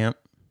Rob's camp.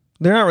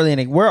 They're not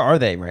really where are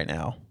they right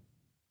now?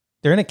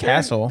 They're in a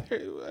castle.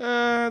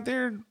 I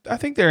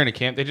think they're in a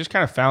camp. They just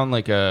kind of found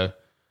like an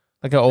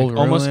old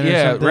almost ruin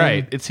or something.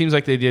 right. It seems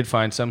like they did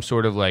find some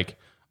sort of like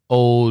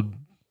old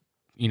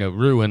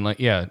ruin,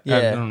 like I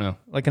don't know,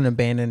 like an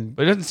abandoned.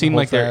 But it doesn't seem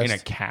like they're in a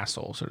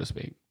castle, so to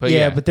speak.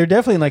 But but they're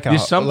definitely like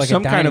there's some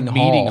kind of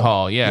meeting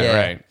hall.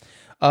 Yeah,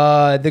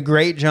 right. The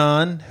Great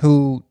John,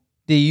 who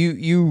do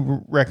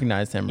you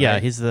recognize him? Yeah,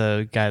 right? he's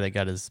the guy that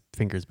got his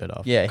fingers bit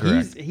off. Yeah,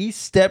 correct. he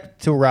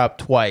stepped to Rob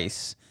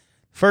twice.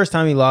 First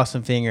time he lost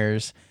some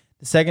fingers.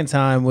 The second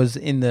time was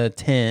in the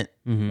tent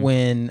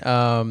when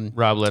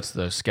Rob lets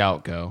the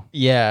scout go.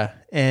 Yeah,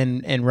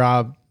 and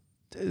Rob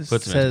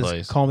Puts him in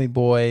place. "Call me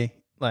boy."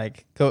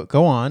 Like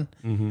go on.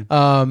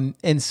 Mm-hmm.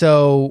 And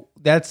so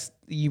that's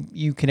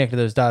you connected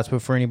those dots,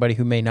 but for anybody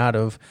who may not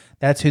have,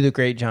 that's who the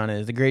Great John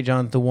is. The Great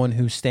John's the one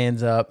who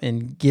stands up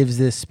and gives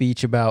this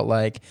speech about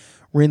like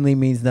Renly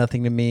means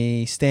nothing to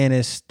me.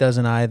 Stannis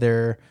doesn't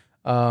either.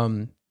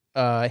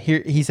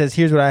 Here he says,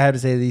 "Here's what I have to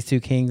say to these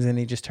two kings," and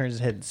he just turns his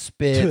head and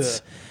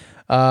spits.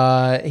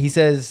 He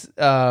says,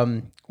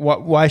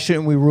 "Why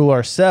shouldn't we rule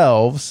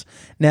ourselves?"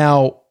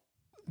 Now,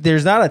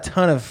 there's not a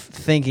ton of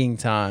thinking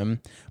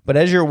time. But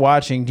as you're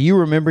watching, do you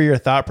remember your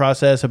thought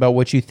process about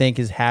what you think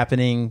is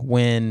happening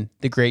when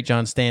the Great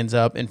John stands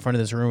up in front of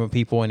this room of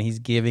people and he's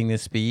giving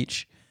this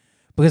speech?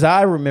 Because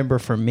I remember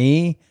for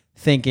me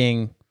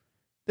thinking,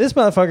 this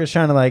motherfucker's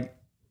trying to like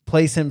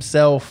place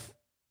himself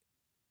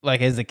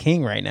like as the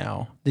king right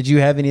now. Did you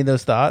have any of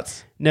those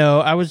thoughts?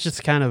 No, I was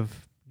just kind of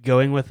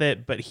going with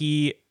it. But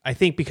I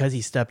think because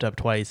he stepped up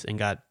twice and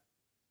got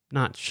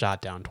not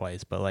shot down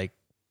twice, but like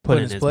put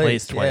in his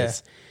place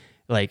twice. Yeah.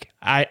 Like,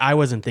 I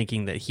wasn't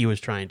thinking that he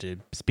was trying to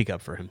speak up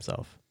for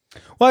himself.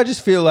 Well, I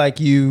just feel like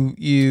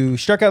you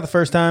struck out the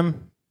first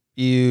time.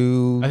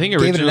 I think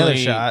gave it another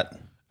shot.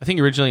 I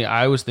think originally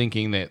I was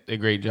thinking that the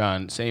Great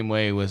John, same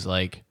way, was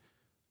like,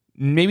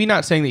 maybe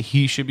not saying that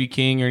he should be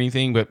king or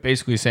anything, but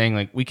basically saying,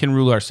 like, we can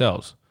rule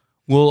ourselves.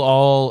 We'll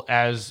all,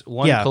 as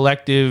one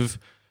collective,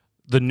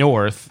 the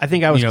North. I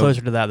think I was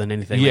closer to that than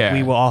anything. Yeah. Like,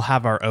 we will all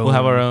have our own. We'll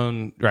have our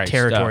own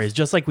territories, stuff.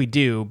 just like we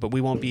do, but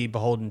we won't be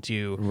beholden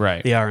to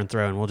the Iron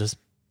Throne. We'll just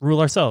rule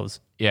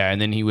ourselves. Yeah,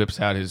 and then he whips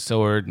out his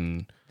sword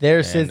and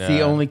there sits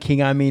the only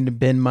king I mean to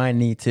bend my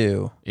knee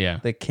to. Yeah,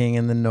 the king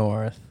in the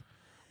North.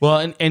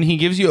 Well, and he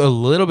gives you a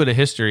little bit of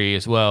history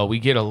as well. We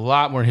get a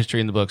lot more history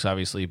in the books,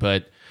 obviously,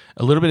 but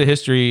a little bit of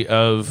history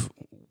of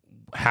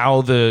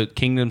how the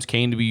kingdoms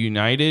came to be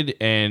united,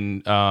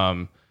 and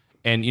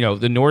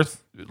the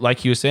North, like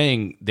he was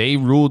saying, they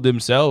ruled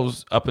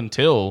themselves up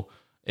until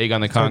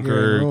Aegon the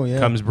Conqueror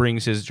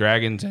brings his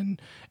dragons,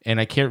 and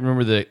I can't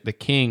remember the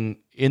king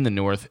in the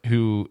North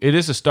who it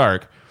is a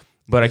Stark,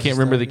 but I can't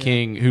remember the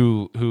king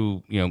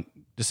who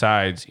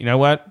decides, you know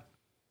what,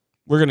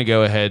 we're gonna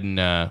go ahead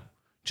and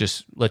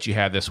just let you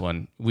have this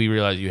one. We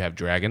realize you have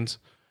dragons,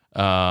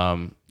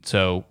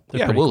 so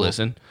we'll cool.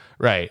 Listen,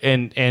 right?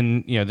 And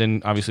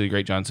then obviously the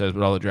Great John says,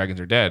 but all the dragons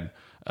are dead.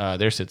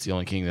 There sits the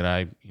only king that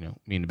I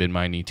mean to bend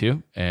my knee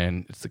to,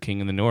 and it's the king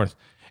in the North.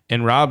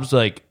 And Rob's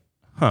like,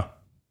 I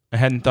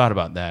hadn't thought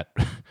about that.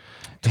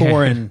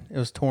 Torrhen, it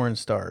was Torrhen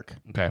Stark.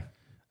 Okay.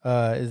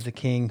 Is the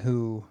king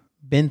who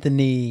bent the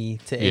knee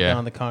to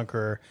Aegon the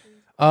Conqueror.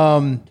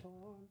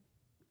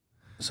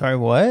 Sorry,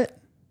 what?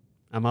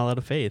 I'm all out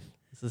of faith.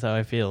 This is how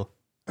I feel.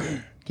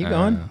 Keep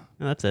going. No,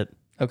 that's it.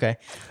 Okay.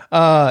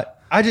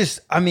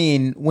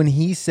 When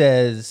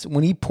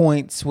he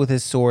points with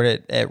his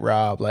sword at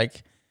Rob,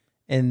 like,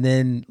 and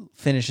then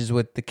finishes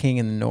with the king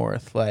in the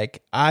North,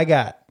 like, I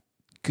got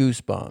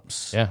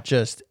goosebumps. Yeah.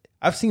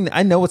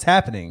 I know what's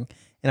happening,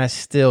 and I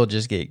still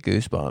just get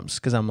goosebumps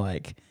because I'm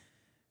like,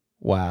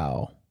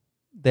 wow.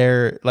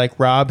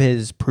 Rob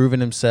has proven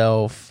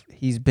himself.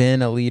 He's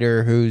been a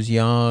leader who's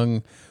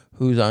young,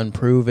 who's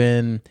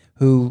unproven,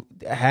 who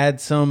had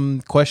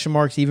some question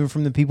marks even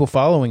from the people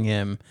following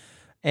him,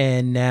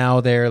 and now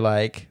they're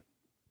like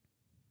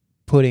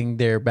putting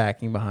their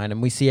backing behind him.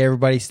 We see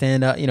everybody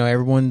stand up,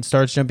 everyone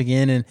starts jumping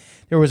in, and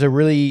there was a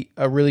really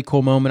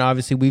cool moment.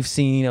 Obviously, we've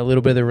seen a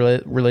little bit of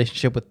the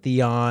relationship with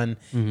Theon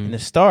and the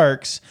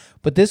Starks,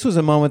 but this was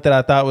a moment that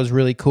I thought was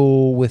really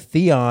cool with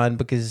Theon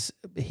because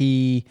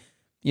he,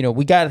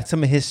 we got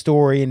some of his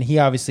story, and he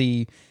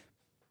obviously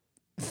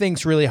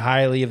thinks really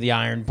highly of the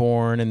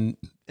Ironborn and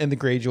the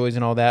Greyjoys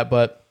and all that,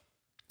 but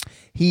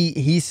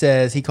he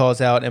says, he calls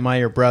out, "Am I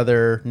your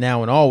brother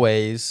now and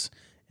always?"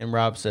 And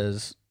Robb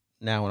says,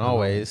 "Now and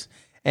always."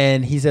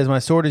 And he says, "My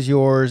sword is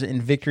yours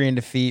in victory and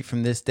defeat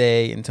from this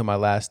day until my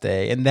last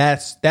day." And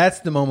that's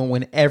the moment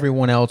when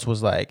everyone else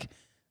was like,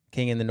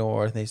 King in the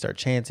North. They start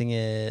chanting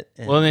it.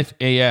 And, well, and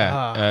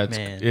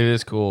it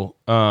is cool.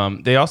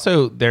 They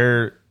also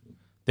they're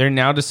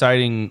now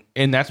deciding,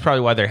 and that's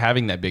probably why they're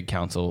having that big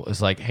council.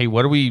 Is like, hey,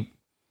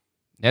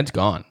 Ned's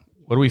gone.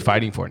 What are we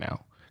fighting for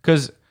now?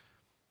 Because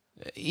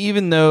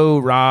even though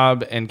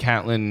Robb and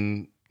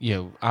Catelyn,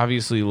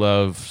 obviously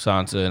love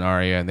Sansa and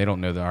Arya, and they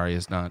don't know that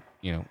Arya's not,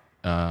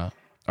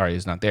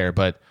 Arya's not there.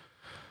 But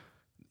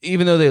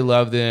even though they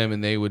love them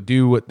and they would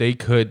do what they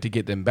could to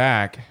get them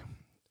back,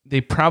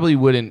 they probably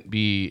wouldn't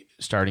be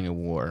starting a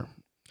war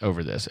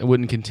over this. It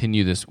wouldn't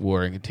continue this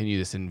war and continue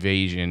this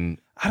invasion.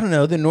 I don't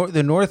know. The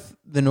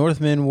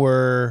Northmen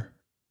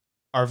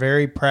are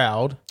very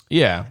proud.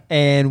 Yeah.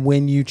 And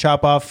when you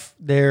chop off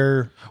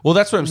their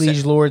that's what I'm saying.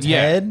 liege lord's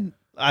head,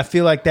 I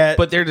feel like that.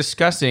 But they're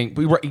discussing,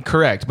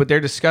 correct. But they're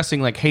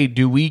discussing like, hey,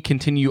 do we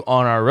continue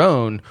on our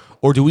own,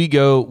 or do we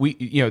go?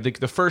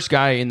 The first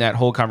guy in that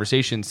whole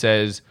conversation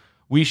says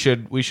we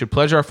should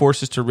pledge our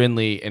forces to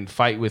Renly and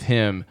fight with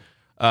him,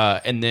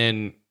 and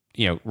then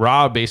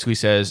Robb basically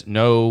says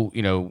no.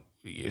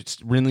 It's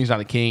Renly's not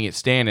the king;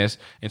 it's Stannis.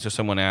 And so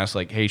someone asks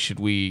like, hey, should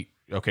we?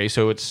 Okay,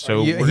 so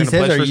we're he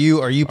says,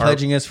 "Are you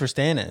pledging us for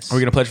Stannis? Are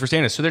we going to pledge for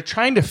Stannis?" So they're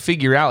trying to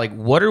figure out like,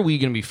 what are we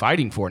going to be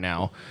fighting for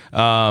now?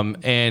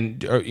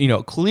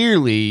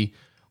 Clearly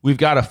we've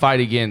got to fight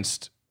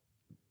against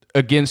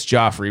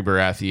Joffrey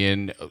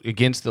Baratheon,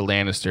 against the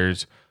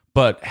Lannisters.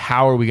 But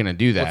how are we going to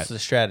do that? What's the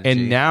strategy?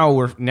 And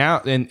now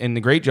and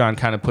the Great John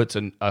kind of puts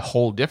a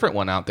whole different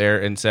one out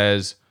there and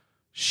says,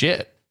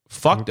 "Shit,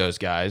 fuck those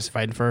guys.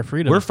 Fighting for our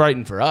freedom. We're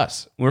fighting for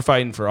us. We're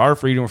fighting for our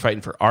freedom. We're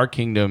fighting for our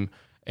kingdom."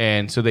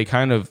 And so they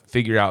kind of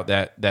figure out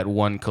that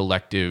one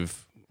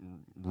collective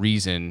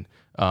reason,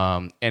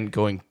 and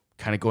going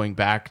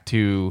back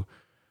to,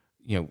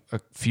 a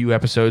few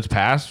episodes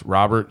past,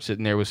 Robert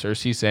sitting there with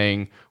Cersei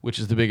saying, which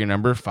is the bigger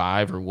number,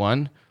 5 or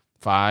 1,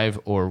 5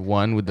 or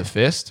 1 with the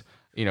fist,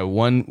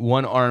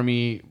 one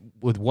army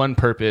with one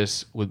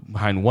purpose,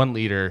 behind one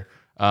leader,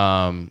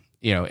 and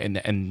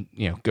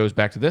goes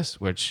back to this,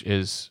 which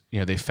is,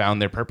 they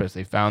found their purpose.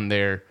 They found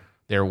their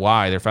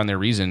why, they found their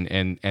reason,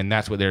 and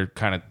that's what they're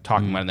kind of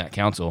talking about in that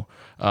council.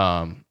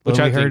 Which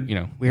we heard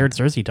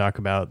Cersei talk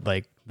about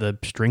like the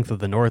strength of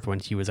the North when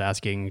she was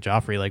asking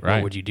Joffrey like,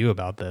 what would you do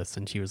about this?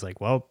 And she was like,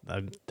 well,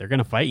 they're going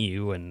to fight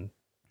you, and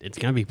it's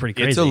going to be pretty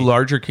crazy. It's a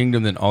larger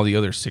kingdom than all the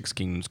other 6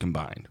 kingdoms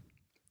combined.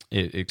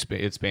 It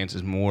spans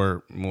is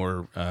more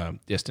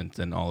distance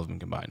than all of them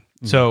combined.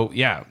 Mm-hmm. So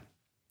yeah.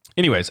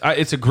 Anyways,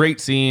 it's a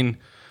great scene.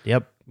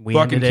 Yep.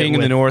 Fucking King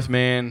in the North,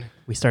 man.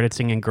 We started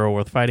singing "Girl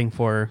Worth Fighting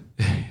For."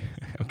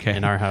 Okay.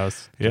 In our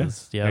house.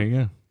 Yes. Yeah. There you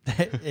go.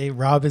 Hey,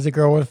 Robb is a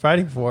girl worth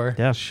fighting for.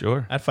 Yeah,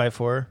 sure. I'd fight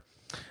for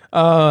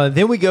her.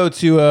 Then we go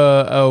to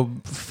a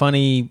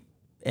funny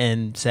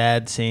and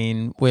sad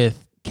scene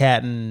with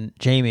Kat and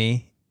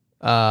Jaime.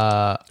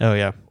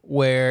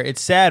 Where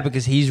it's sad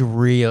because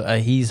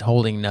he's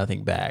holding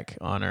nothing back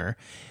on her.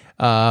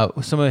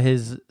 Some of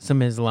his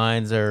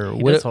lines are.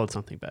 He does hold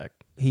something back.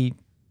 He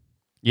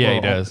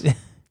does.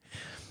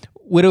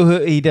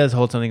 Widowhood, he does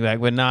hold something back,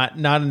 but not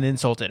an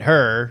insult at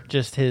her,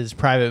 just his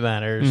private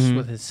matters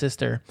with his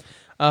sister.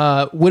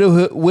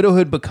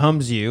 Widowhood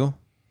becomes you.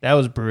 That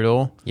was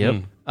brutal.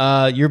 Yep.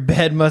 Your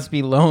bed must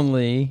be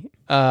lonely. Is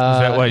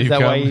that why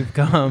you've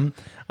come?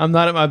 I'm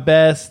not at my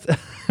best,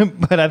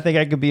 but I think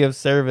I could be of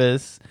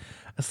service.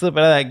 I slip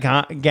out of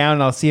that gown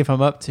and I'll see if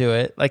I'm up to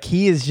it. Like,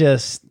 he is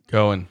just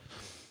going.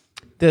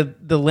 The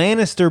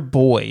Lannister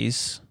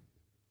boys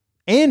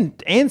and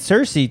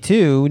Cersei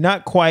too,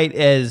 not quite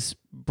as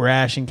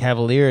brash and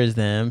cavalier as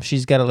them.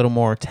 She's got a little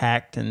more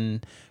tact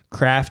and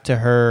craft to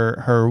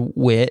her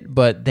wit,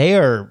 but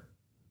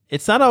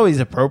it's not always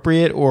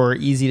appropriate or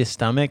easy to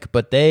stomach,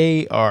 but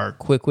they are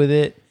quick with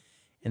it,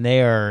 and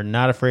they are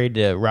not afraid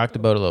to rock the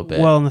boat a little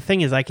bit. Well, and the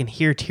thing is, I can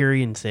hear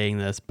Tyrion saying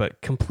this,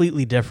 but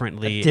completely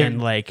differently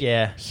and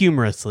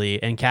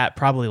humorously, and Kat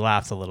probably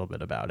laughs a little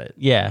bit about it.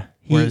 Yeah.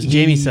 Whereas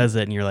Jaime says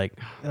it, and you're like,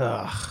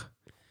 ugh,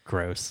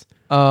 gross.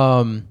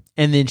 And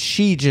then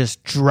she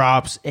just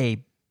drops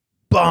a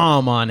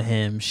bomb on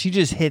him. She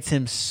just hits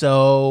him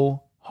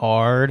so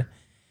hard,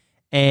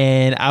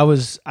 and I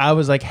was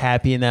like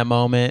happy in that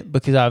moment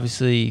because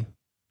obviously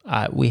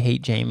we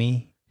hate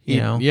Jaime You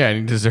know, yeah, and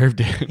he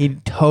deserved it. he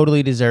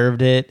totally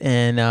deserved it,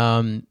 and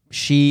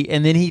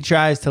then he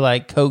tries to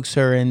like coax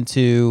her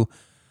into,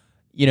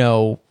 you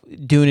know,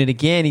 doing it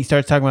again. He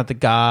starts talking about the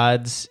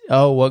gods.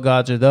 Oh, what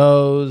gods are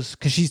those?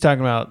 Because she's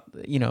talking about,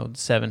 you know,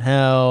 7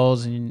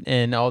 hells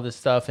and all this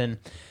stuff, and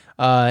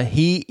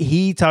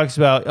he talks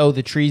about, oh,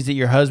 the trees that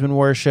your husband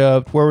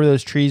worshipped. Where were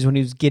those trees when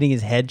he was getting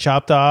his head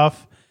chopped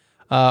off,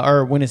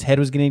 or when his head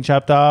was getting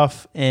chopped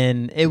off?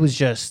 And it was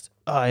just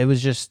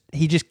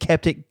he just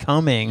kept it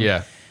coming.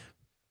 Yeah.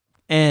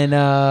 And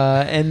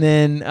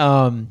then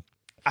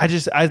I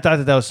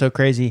thought that was so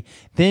crazy.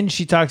 Then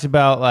she talks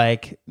about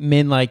like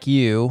men like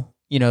you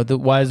know,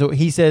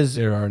 he says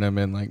There are no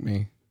men like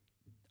me.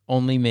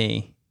 only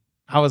me.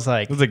 I was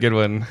like, It was a good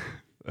one.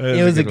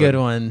 it was a good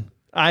one.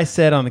 I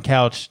said on the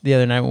couch the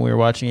other night when we were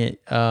watching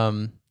it,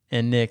 and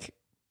Nick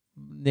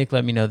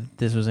let me know that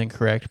this was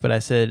incorrect, but I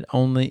said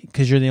only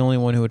because you're the only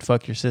one who would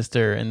fuck your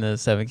sister in the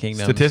Seven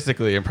Kingdoms.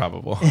 Statistically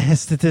improbable.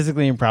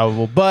 Statistically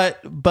improbable, but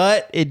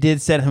it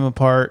did set him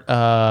apart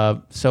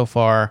so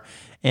far,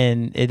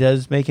 and it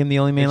does make him the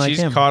only man And like she's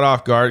him. caught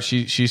off guard.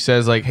 She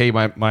says like, "Hey,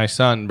 my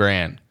son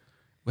Bran,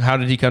 how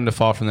did he come to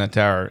fall from that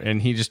tower?"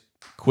 And he just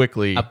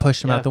quickly I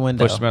pushed him out the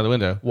window. pushed him out the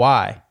window.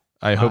 Why?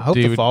 I hoped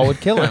the fall would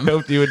kill him. I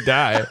hoped he would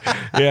die.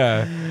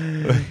 Yeah,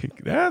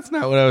 like, that's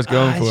not what I was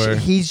going for.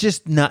 He's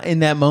just not in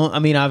that moment. I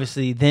mean,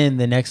 obviously, then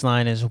the next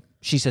line is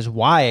she says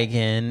why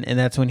again, and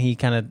that's when he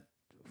kind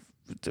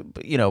of,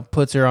 you know,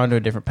 puts her onto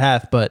a different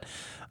path. But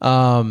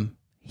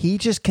he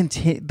just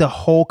the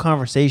whole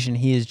conversation.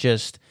 He is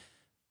just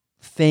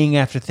thing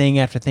after thing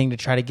after thing to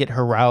try to get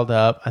her riled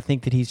up. I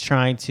think that he's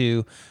trying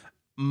to.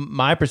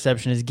 My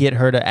perception is get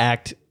her to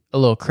act a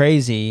little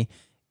crazy,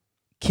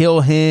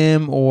 kill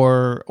him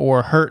or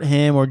hurt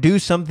him or do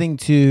something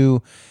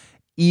to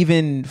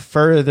even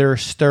further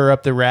stir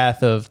up the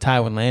wrath of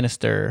Tywin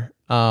Lannister,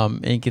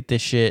 and get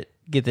this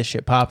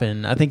shit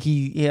popping. I think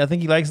he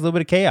likes a little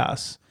bit of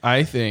chaos.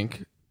 I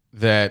think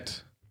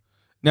that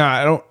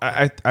now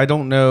I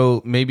don't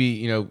know, maybe,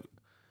 you know,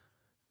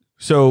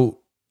 so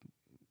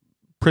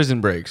prison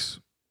breaks,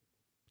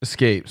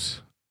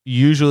 escapes,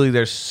 usually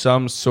there's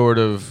some sort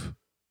of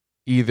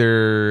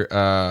either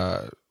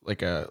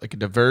like a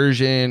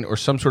diversion or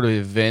some sort of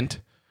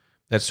event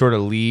that sort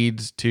of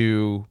leads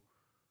to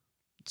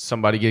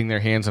somebody getting their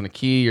hands on a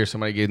key or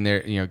somebody getting,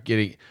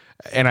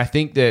 and I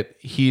think that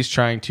he's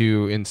trying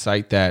to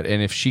incite that.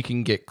 And if she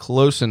can get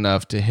close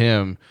enough to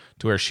him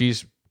to where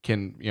is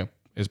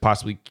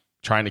possibly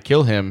trying to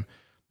kill him,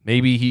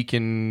 maybe he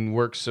can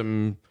work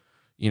some,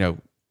 you know,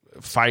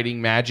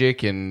 fighting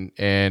magic and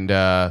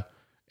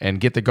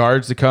get the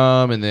guards to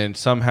come, and then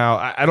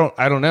somehow I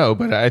don't know,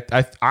 but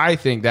I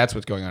think that's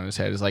what's going on in his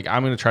head. Is like,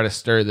 I'm going to try to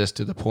stir this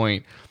to the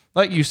point,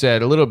 like you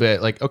said, a little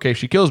bit like, okay, if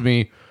she kills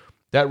me,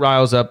 that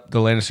riles up the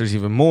Lannisters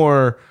even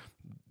more.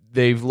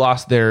 They've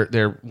lost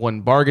their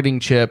one bargaining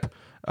chip,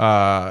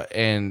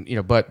 and you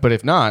know, but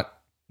if not,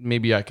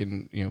 maybe I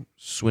can, you know,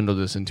 swindle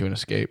this into an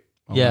escape.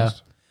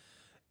 Almost.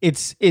 Yeah,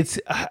 it's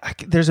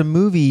there's a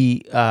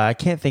movie, I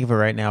can't think of it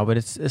right now, but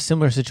it's a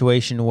similar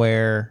situation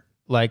where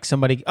like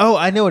somebody, oh,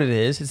 I know what it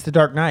is. It's The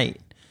Dark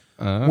Knight.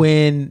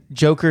 When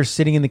Joker's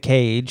sitting in the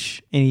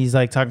cage and he's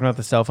like talking about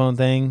the cell phone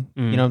thing,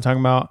 you know what I'm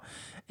talking about?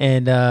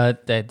 And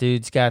that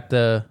dude's got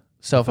the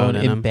cell phone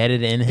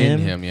embedded in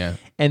him. Yeah.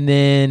 And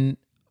then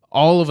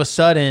all of a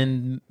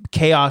sudden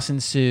chaos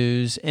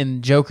ensues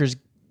and Joker's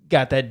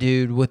got that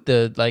dude with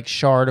the like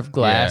shard of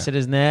glass at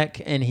his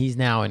neck and he's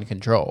now in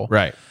control.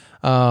 Right.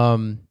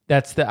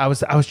 That's I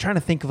was trying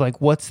to think of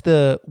like what's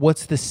the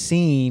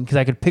scene, because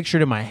I could picture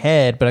it in my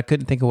head, but I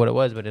couldn't think of what it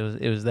was. But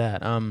it was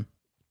that.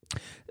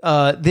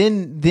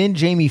 Then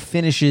Jamie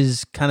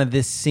finishes kind of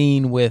this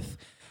scene with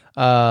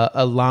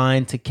a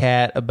line to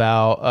Kat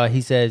about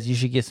he says you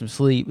should get some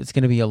sleep. It's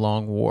going to be a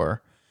long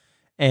war,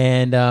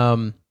 and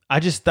I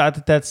just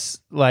thought that's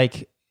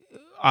like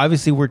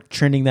obviously we're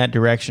trending that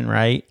direction,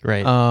 right?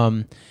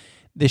 Right.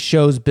 The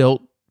show's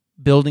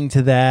building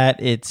to that.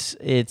 It's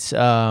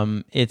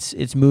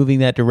moving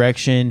that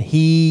direction.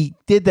 He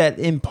did that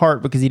in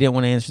part because he didn't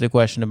want to answer the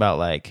question about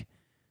like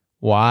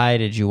why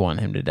did you want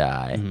him to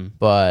die? Mm-hmm.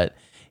 But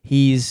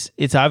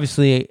it's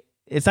obviously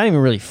it's not even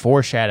really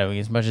foreshadowing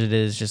as much as it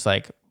is just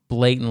like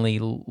blatantly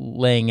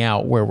laying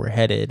out where we're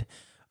headed.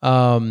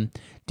 I mean,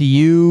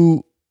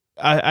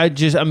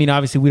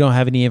 obviously we don't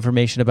have any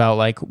information about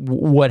like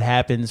what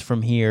happens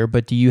from here,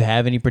 but do you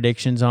have any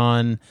predictions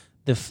on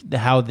the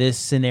how this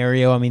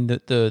scenario? I mean,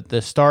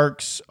 the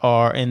Starks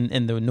are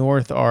in the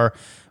North are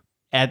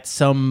at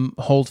some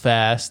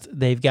holdfast.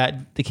 They've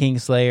got the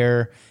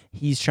Kingslayer.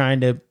 He's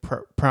trying to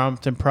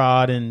prompt and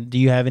prod. And do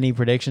you have any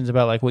predictions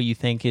about like what you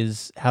think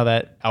is how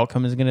that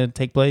outcome is going to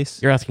take place?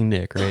 You're asking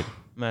Nick, right?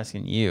 I'm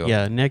asking you.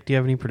 Yeah, Nick, do you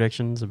have any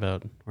predictions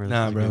about where this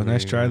is bro. gonna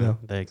Nice be? try though.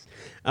 Thanks.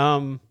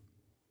 I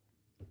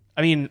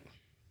mean,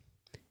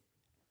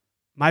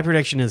 my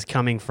prediction is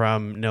coming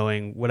from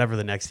knowing whatever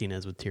the next scene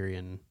is with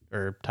Tyrion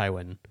or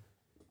Tywin.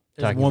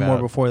 There's one more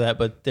before that,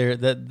 but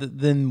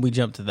then we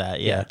jump to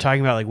that. Yeah.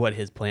 Talking about like what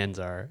his plans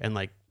are, and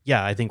like,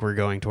 yeah, I think we're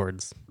going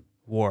towards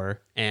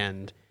war,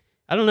 and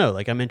I don't know.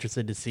 Like, I'm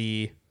interested to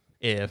see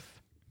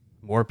if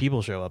more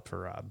people show up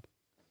for Rob,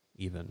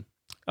 even.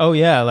 Oh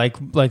yeah,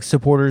 like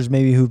supporters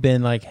maybe who've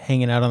been like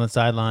hanging out on the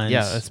sidelines.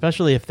 Yeah,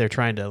 especially if they're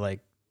trying to like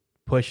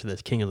push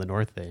this King of the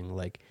North thing.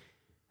 Like,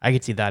 I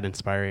could see that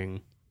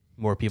inspiring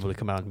more people to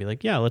come out and be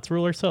like, yeah, let's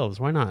rule ourselves.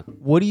 Why not?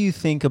 What do you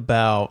think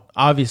about?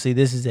 Obviously,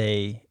 this is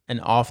an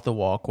off the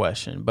wall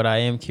question, but I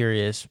am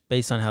curious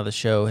based on how the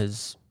show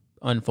has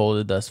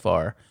unfolded thus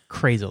far.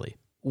 Crazily,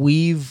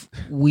 We've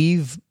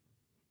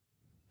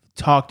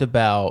talked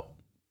about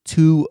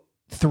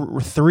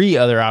three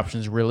other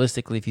options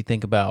realistically. If you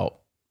think about,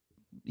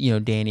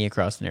 Dany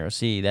across the Narrow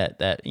Sea, that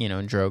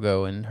and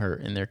Drogo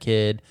and their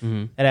kid,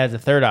 it adds a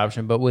third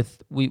option. But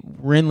with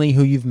Renly,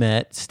 who you've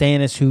met,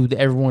 Stannis, who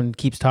everyone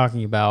keeps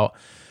talking about,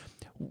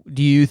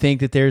 do you think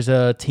that there's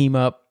a team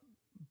up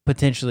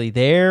potentially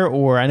there?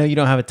 Or I know you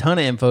don't have a ton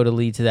of info to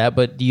lead to that,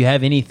 but do you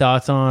have any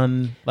thoughts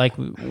on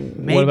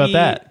what about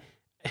that?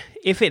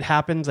 If it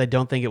happens, I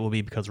don't think it will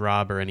be because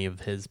Rob or any of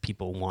his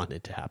people want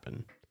it to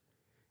happen.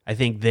 I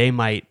think they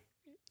might,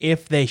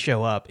 if they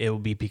show up, it will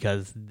be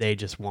because they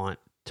just want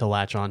to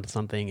latch on to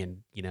something, and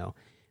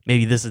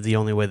maybe this is the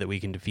only way that we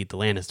can defeat the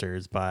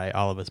Lannisters, by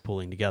all of us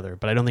pulling together.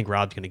 But I don't think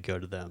Rob's going to go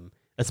to them,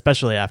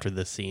 especially after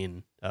this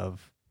scene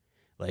of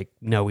like,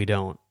 no, we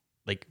don't,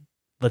 like,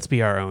 let's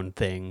be our own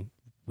thing.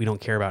 We don't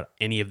care about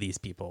any of these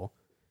people.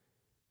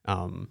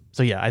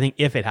 So yeah, I think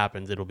if it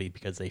happens, it'll be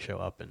because they show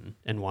up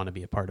and want to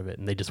be a part of it,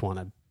 and they just want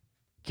to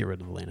get rid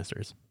of the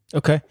Lannisters.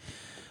 Okay.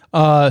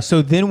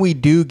 So then we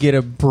do get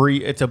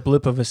it's a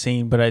blip of a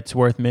scene, but it's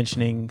worth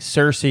mentioning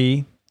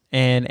Cersei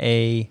and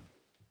a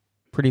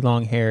pretty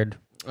long-haired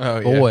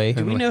boy.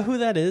 Do we know who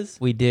that is?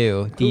 We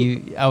do.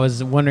 I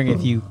was wondering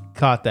if you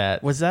caught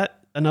that. Was that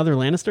another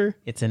Lannister?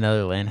 It's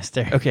another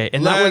Lannister. Okay,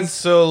 and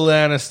Lancel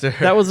Lannister.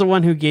 that was the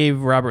one who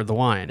gave Robert the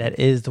wine. That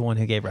is the one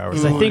who gave Robert.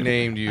 Who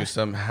named you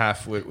some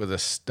half-wit with a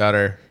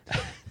stutter?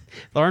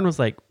 Lauren was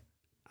like,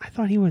 I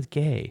thought he was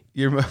gay.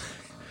 Your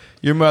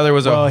mother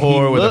was a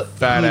whore with a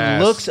fat ass.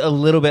 He looks a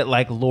little bit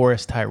like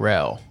Loras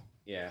Tyrell.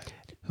 Yeah.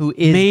 Who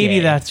is Maybe gay.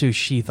 that's who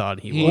she thought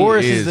he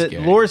was.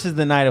 Loras is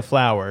the Knight of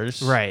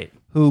Flowers. Right.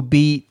 Who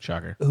beat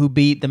Shocker.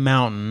 the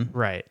mountain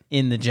Right.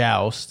 in the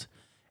joust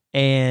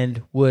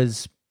and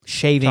was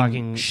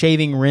shaving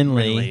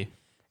Renly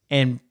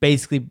and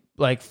basically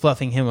like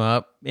fluffing him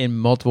up in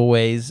multiple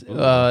ways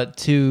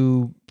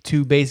to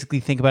basically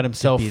think about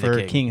himself be the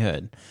for king.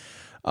 kinghood.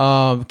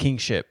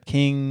 Kingship,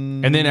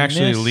 king, And then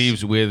actually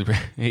leaves with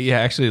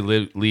leaves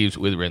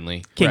with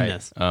Renly.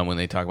 Kingness. When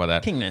they talk about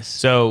that. Kingness.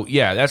 So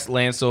yeah, that's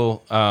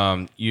Lancel.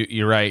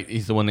 You're right.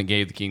 He's the one that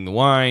gave the king the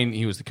wine.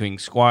 He was the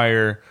king's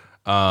squire.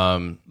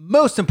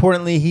 Most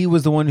importantly, he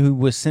was the one who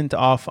was sent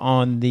off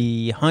on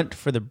the hunt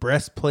for the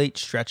breastplate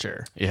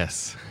stretcher.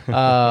 Yes.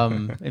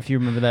 If you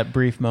remember that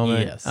brief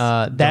moment, Yes.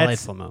 that's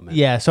Delightful moment.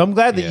 Yeah, so I'm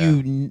glad that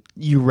Yeah.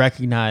 you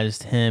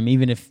recognized him,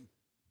 even if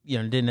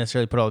didn't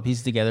necessarily put all the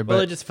pieces together. But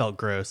Well, it just felt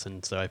gross,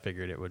 and so I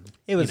figured it would.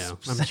 It was-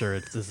 I'm sure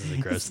this is a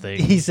gross thing.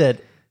 he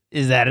said,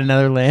 "Is that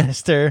another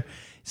Lannister?"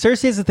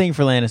 Cersei has a thing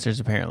for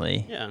Lannisters,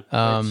 apparently. Yeah.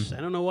 Which,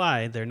 I don't know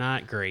why they're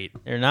not great.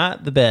 They're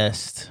not the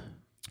best.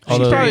 He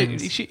Although probably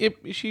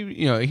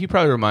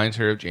reminds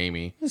her of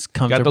Jamie. He's Got the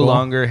comfortable.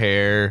 longer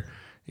hair.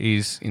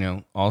 He's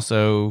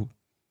also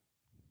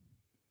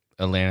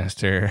a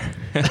Lannister.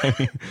 I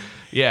mean,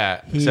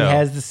 yeah. He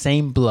has the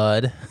same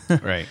blood.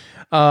 Right.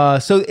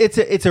 So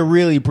it's a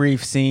really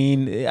brief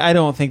scene. I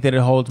don't think that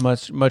it holds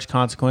much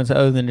consequence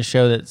other than to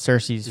show that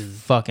Cersei's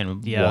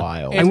fucking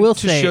wild. I will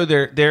to say- show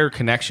their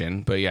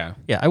connection, but yeah.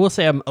 Yeah, I will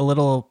say I'm a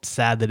little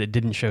sad that it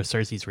didn't show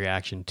Cersei's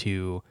reaction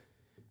to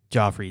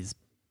Joffrey's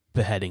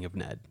beheading of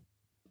Ned.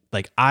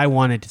 Like, I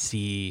wanted to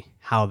see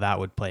how that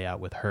would play out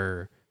with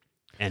her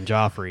and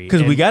Joffrey.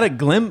 Because we And-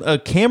 got a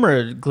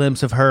camera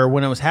glimpse of her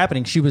when it was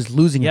happening. She was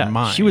losing her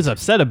mind. she was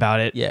upset about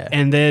it. Yeah.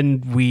 And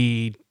then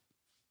we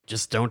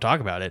just don't talk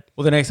about it.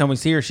 Well, the next time we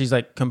see her, she's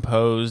like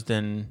composed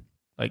and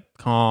like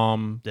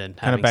calm, Then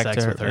kind of having back sex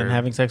to her with her and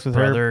having sex with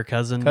brother, her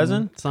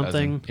cousin,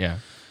 something.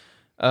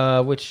 Yeah.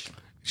 which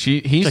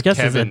He's I guess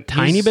Kevin. is a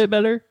tiny he's- bit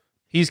better.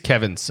 He's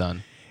Kevin's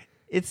son.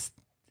 it's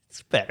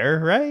better,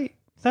 right?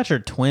 It's not your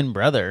twin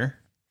brother.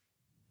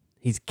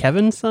 He's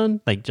Kevin's son,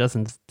 like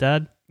Justin's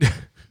dad.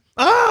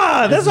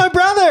 That's my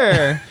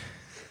brother.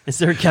 Is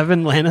there a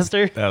Kevin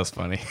Lannister? That was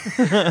funny.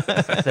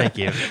 Thank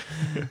you.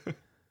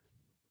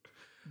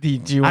 Do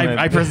you wanna,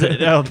 I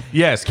present. Oh,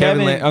 Yes,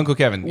 Kevin- Uncle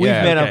Kevin. We've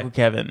Yeah, met okay. Uncle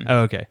Kevin. oh,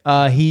 okay.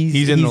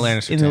 He's in the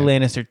Lannister in the tent.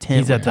 Lannister tent.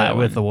 He's at that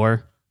with the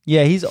war.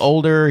 Yeah, he's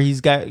older.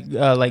 He's got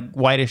like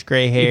whitish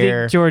gray You think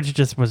hair. George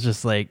was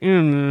just like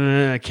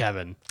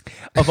Kevin.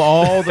 Of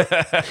all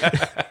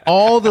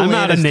the I'm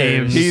not a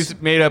name. He's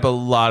made up a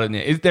lot of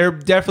names. They're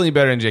definitely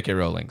better than J.K.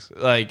 Rowling's.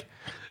 Like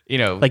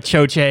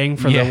Cho Chang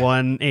for Yeah. the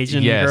one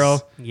Asian Yes.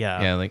 girl.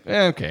 Yeah.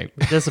 yeah, okay.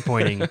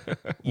 Disappointing.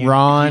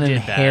 Ron you and did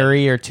that.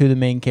 Harry are two of the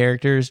main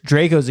characters.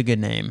 Draco's a good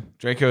name.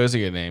 Draco is a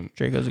good name.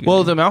 Draco's a good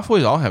Well, name. the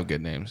Malfoys all have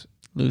good names.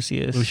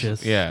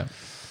 Lucius. Yeah.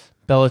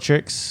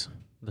 Bellatrix.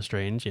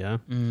 Lestrange, yeah.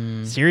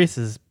 Sirius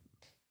is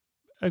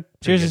a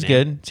Sirius is name.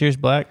 good. Sirius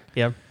Black.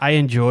 Yeah, I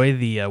enjoy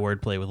the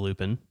wordplay with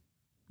Lupin.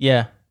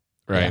 Yeah.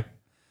 Right. Yeah.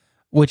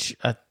 Which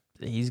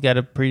he's got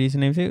a pretty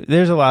decent name too.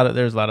 There's a lot of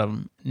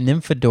them.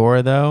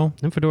 Nymphadora though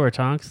Nymphadora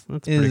Tonks.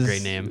 That's a pretty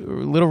great name.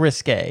 A little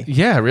risque.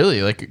 Yeah,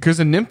 really. Like, because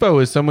a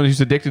nympho is someone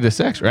who's addicted to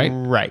sex, right?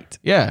 Right.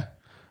 Yeah.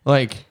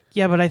 Like,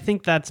 Yeah, but I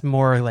think that's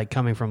more like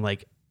coming from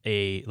like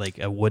a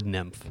wood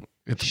nymph.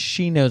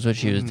 She knows what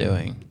she was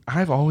doing.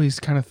 I've always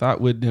kind of thought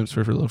wood nymphs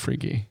were a little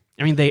freaky.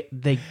 I mean,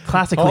 they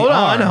classically Hold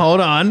are.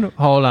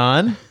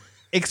 on.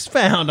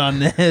 Expound on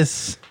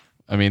this.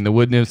 I mean, the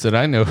wood nymphs that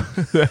I know,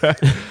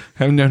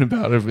 have known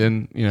about have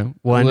been,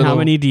 One, how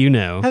many do you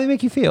know? How do they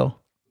make you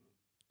feel?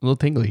 A little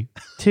tingly.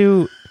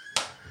 Two,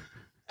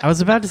 I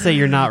was about to say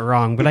you're not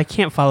wrong, but I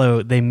can't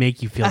follow. They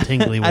make you feel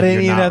tingly when I didn't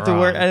you're even not have to wrong.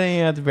 work. I didn't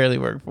even have to barely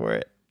work for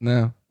it.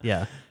 No.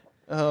 Yeah.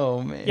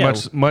 Oh man. Yeah.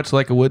 Much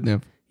like a wood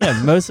nymph.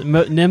 Yeah, most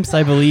nymphs,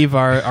 I believe,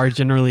 are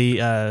generally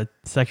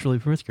sexually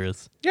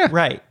promiscuous. Yeah.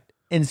 Right.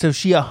 And so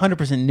she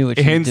 100% knew what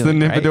she Hence was doing.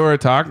 the right?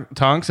 Nymphadora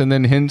Tonks, and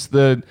then hence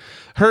the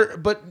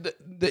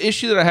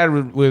issue that I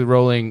had with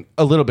Rowling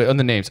a little bit on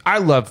the names. I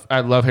love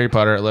Harry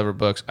Potter. I love her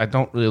books. I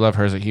don't really love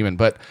her as a human,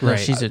 but No, Right.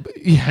 she's a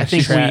yeah, I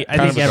think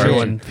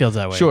everyone feels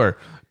that way. Sure,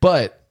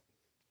 but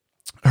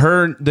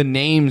the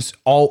names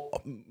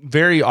all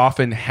very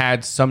often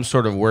had some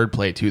sort of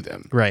wordplay to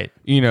them. Right.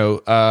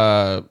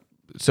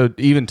 So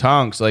even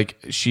Tonks, like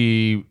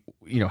she,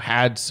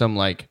 had some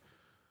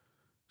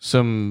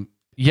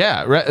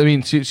I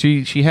mean,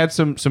 she had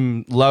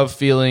some love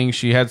feelings.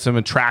 She had some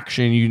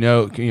attraction,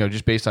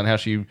 just based on how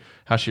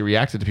she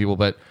reacted to people.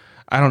 But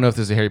I don't know if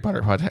this is a Harry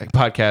Potter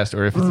podcast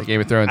or if it's a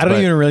Game of Thrones. I don't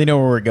but- even really know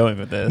where we're going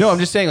with this. No, I'm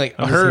just saying, like,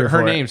 I'm just here her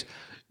for it. names.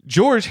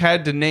 George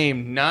had to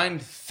name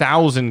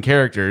 9,000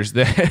 characters.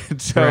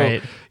 So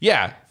Right.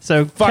 yeah.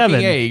 So Fucking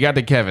Kevin. A, you got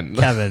to Kevin.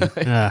 Kevin.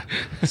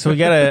 So we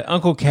got a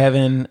Uncle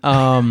Kevin,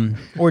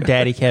 or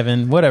Daddy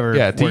Kevin, whatever.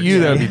 Yeah, to works. you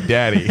that would be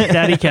daddy.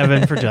 Daddy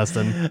Kevin for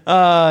Justin.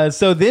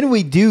 So then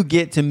we do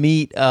get to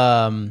meet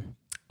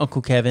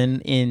Uncle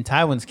Kevin in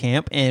Tywin's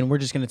camp, and we're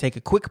just going to take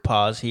a quick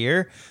pause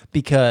here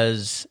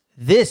because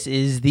this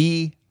is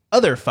the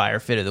other fire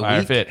fit of the Fire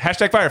week. fit.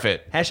 Hashtag fire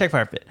fit. Hashtag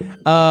fire fit.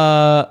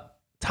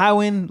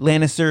 Tywin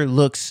Lannister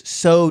looks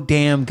so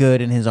damn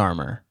good in his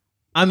armor.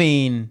 I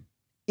mean,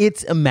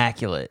 it's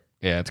immaculate.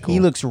 Yeah, it's cool. He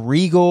looks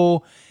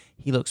regal.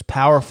 He looks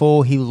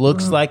powerful. He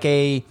looks like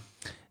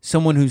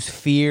someone who's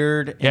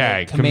feared. And Yeah,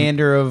 a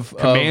commander of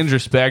commands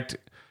respect.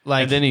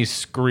 like- And then he's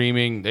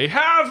screaming, "They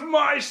have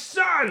my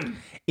son!"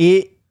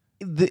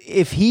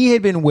 if he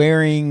had been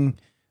wearing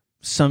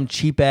some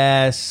cheap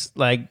ass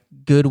like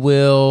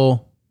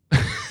Goodwill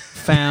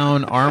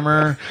found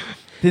armor,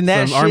 then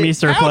that Some army shit,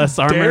 surplus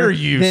How armor. dare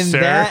you, then sir?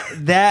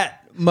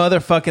 that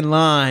motherfucking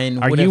line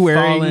Are would you have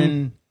wearing-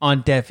 fallen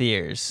on deaf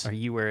ears. Are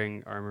you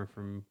wearing armor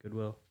from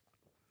Goodwill?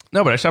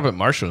 No, but I shop at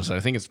Marshall's, and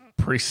I think it's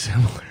pretty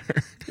similar.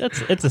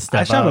 It's a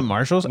step I shop up. at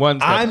Marshalls. One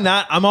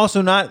step I'm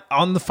also not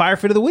on the fire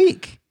fit of the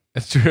week.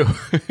 That's true.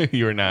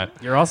 You are not.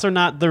 You're also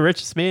not the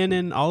richest man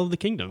in all of the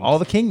kingdoms. All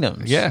the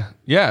kingdoms. Yeah.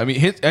 I mean,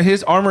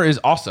 his armor is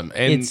awesome,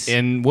 It's-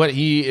 and what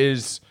he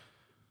is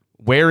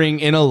wearing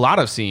in a lot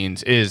of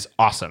scenes is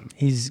awesome.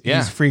 He's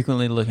Yeah.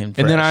 frequently looking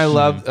fresh. And then I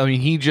love. I mean,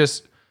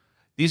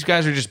 these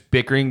guys are just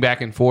bickering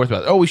back and forth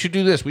about, oh, we should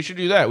do this, we should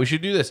do that, we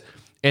should do this,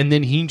 and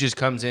then he just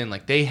comes in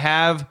like, they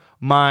have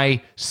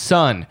my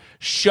son.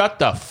 Shut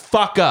the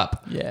fuck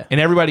up. Yeah. And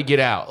everybody get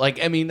out.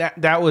 Like, I mean,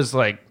 that was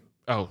like,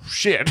 oh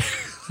shit.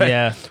 Like,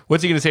 Yeah.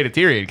 What's he gonna say to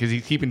Tyrion? Because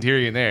he's keeping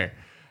Tyrion there.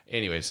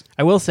 Anyways.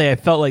 I will say I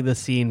felt like the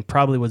scene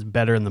probably was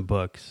better in the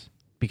books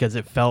because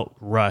it felt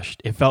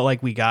rushed. It felt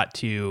like we got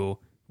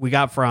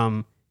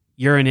from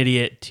you're an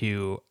idiot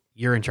to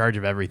you're in charge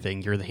of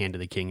everything. You're the hand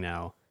of the king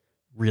now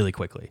really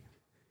quickly.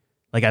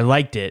 Like I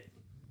liked it,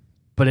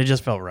 but it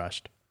just felt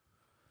rushed.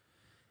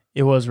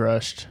 it was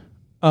rushed.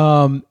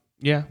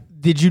 Yeah.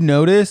 Did you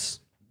notice?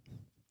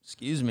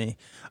 Excuse me.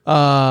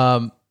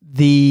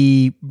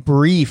 The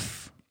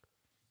brief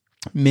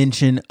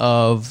mention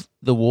of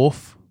the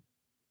wolf.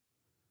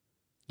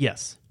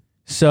 Yes.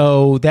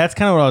 So that's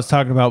kind of what I was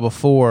talking about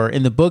before.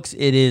 In the books,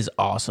 it is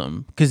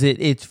awesome because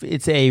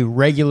it's a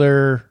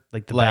regular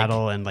Like the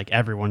battle and like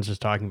everyone's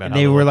just talking about And how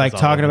they the were wolf like is all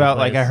talking over the about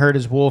like place. I heard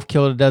his wolf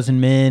killed 12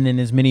 men and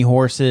as many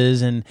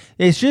horses, and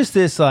it's just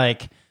this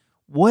like,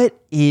 what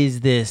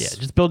is this? Yeah,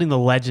 just building the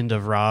legend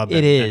of Rob. It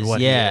and is,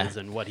 what yeah. he is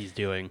and what he's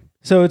doing.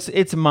 So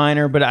it's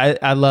minor, but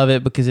I love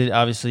it because it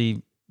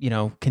obviously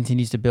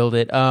continues to build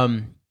it.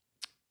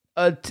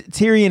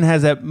 Tyrion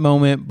has that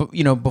moment,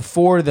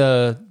 before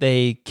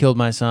they killed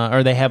my son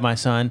or they have my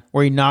son,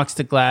 where he knocks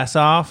the glass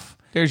off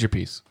There's your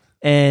piece.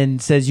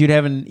 and says you'd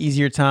have an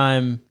easier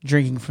time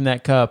drinking from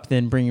that cup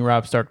than bringing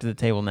Robb Stark to the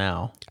table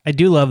now. I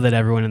do love that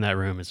everyone in that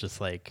room is just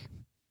like,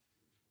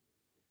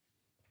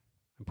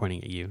 I'm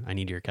pointing at you. I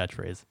need your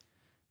catchphrase.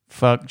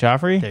 Fuck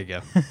Joffrey. There you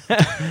go.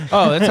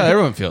 Oh, that's how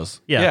everyone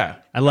feels. Yeah.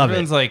 I love it.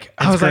 Everyone's like,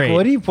 I was great. like,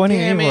 what are you pointing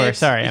at Damn me for? it.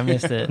 Sorry, I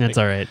missed it. That's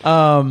all right.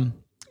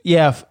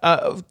 Yeah,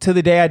 to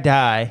the day I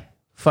die,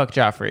 fuck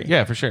Joffrey.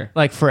 yeah, for sure.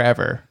 Like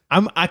forever.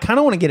 I kind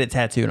of want to get it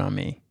tattooed on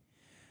me.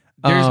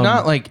 There's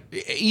not like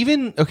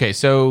even okay.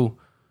 So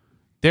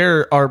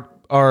there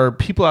are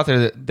people out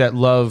there that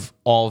love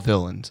all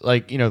villains.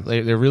 Like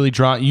they're really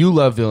drawn. You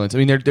love villains. I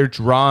mean, they're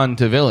drawn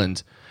to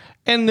villains.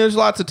 And there's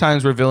lots of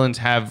times where villains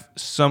have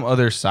some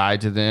other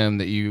side to them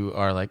that you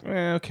are like,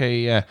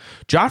 okay, yeah.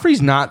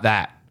 Joffrey's not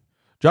that.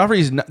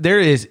 Joffrey's not,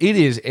 it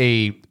is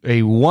a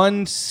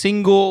one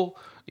single,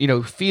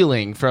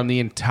 feeling from the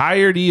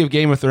entirety of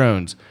Game of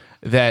Thrones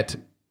that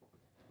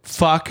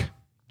fuck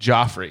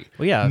Joffrey.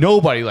 Well, yeah.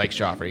 Nobody likes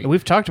Joffrey.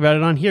 We've talked about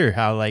it on here,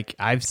 how like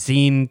I've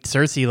seen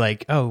Cersei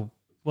like, oh,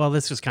 well,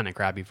 this was kind of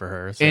crappy for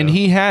her. So. And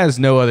he has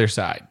no other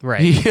side. Right.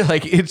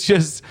 It's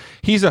just,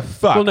 he's a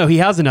fuck. Well, no, he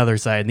has another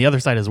side, and the other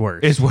side is worse.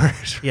 It's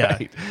worse. Yeah.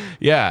 Right?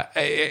 Yeah.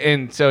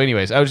 And so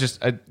anyways, I was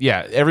just,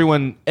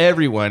 everyone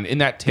in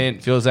that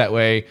tent feels that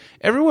way.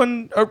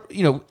 Everyone,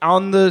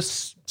 on the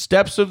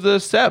steps of the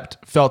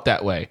Sept felt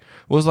that way.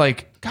 Was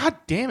like, God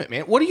damn it,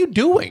 man. What are you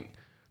doing?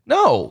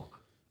 No.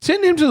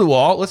 Send him to the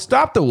wall. Let's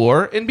stop the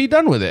war and be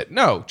done with it.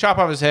 No. Chop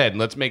off his head and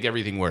let's make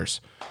everything worse.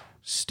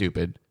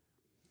 Stupid.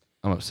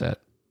 I'm upset.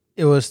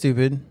 It was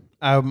stupid.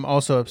 I'm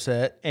also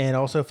upset, and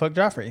also fuck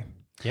Joffrey.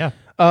 Yeah.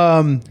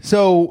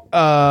 So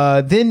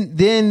then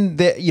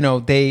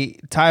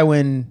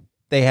Tywin,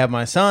 they have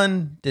my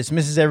son,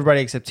 dismisses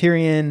everybody except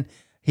Tyrion.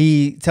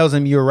 He tells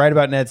him, "You're right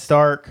about Ned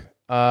Stark.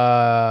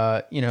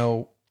 I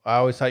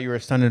always thought you were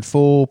a stunted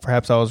fool.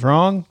 Perhaps I was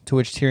wrong." To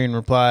which Tyrion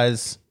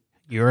replies,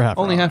 "You're half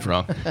only wrong." half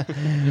wrong.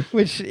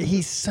 Which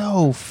he's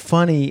so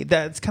funny.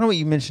 That's kind of what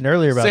you mentioned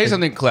earlier about Say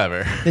something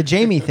clever. The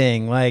Jaime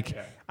thing. Like,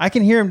 I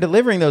can hear him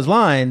delivering those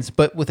lines,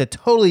 but with a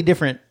totally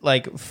different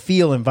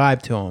feel and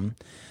vibe to him.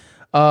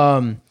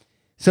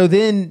 So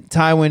then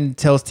Tywin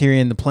tells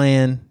Tyrion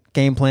the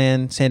game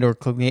plan. Gregor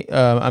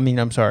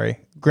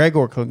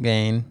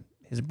Clegane,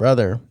 his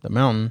brother, the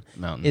Mountain,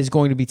 is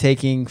going to be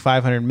taking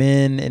 500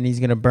 men, and he's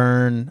going to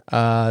burn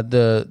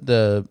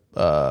the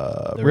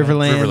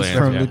Riverlands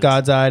from the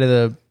God's Eye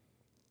to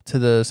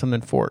the something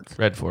Fork.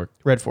 Red Fork.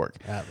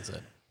 That was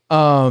it.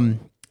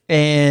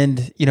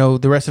 And,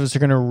 the rest of us are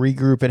going to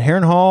regroup at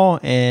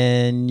Harrenhal,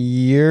 and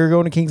you're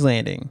going to King's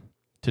Landing.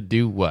 To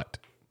do what?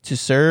 To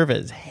serve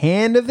as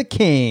Hand of the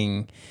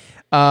King.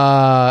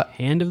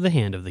 Hand of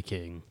the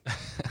King.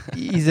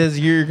 He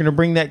says you're going to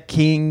bring that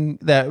king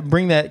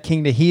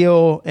to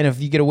heel, and if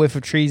you get a whiff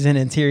of treason,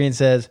 and Tyrion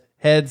says,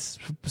 heads,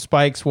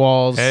 spikes,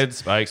 walls. Heads,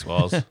 spikes,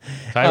 walls.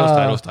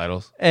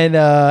 Titles.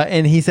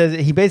 And he says,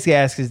 he basically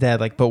asks his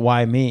dad, but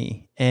why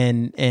me?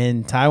 And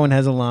Tywin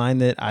has a line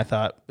that I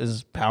thought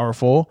was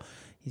powerful.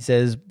 He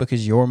says,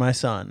 because you're my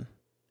son.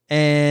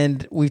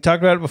 And we've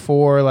talked about it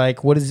before.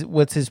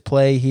 What's his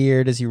play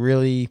here? Does he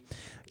really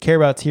care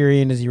about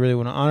Tyrion? Does he really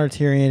want to honor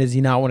Tyrion? Does he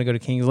not want to go to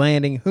King's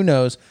Landing? Who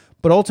knows?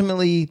 But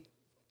ultimately,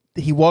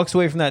 he walks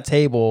away from that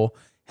table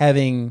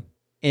having,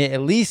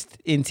 at least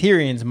in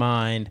Tyrion's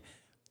mind,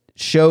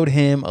 showed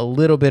him a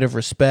little bit of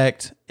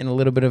respect and a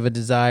little bit of a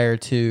desire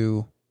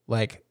to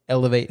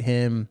elevate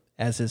him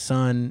as his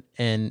son,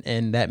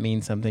 and that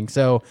means something.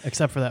 So,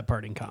 except for that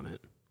parting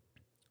comment.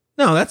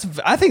 No,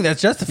 I think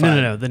that's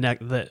justified. No. Don't take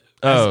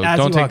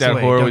that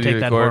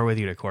whore with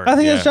you to court. I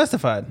think that's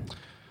justified.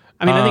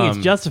 I mean, I think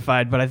it's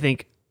justified, but I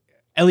think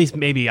at least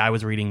maybe I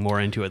was reading more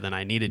into it than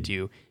I needed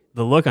to.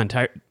 The look on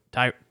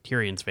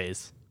Tyrion's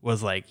face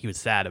was like he was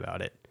sad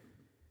about it,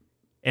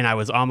 and I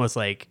was almost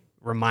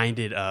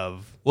reminded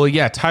of. Well,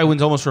 yeah,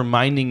 Tywin's almost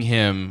reminding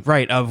him,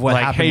 right, of what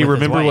happened. Hey,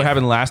 remember what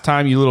happened last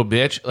time, you little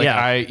bitch?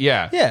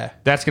 Yeah,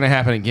 that's gonna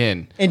happen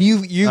again. And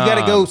you got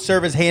to go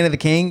serve as Hand of the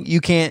King.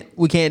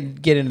 We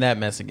can't get into that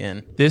mess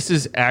again. This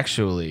is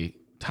actually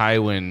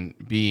Tywin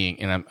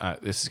being, and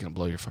this is gonna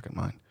blow your fucking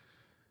mind.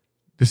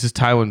 This is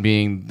Tywin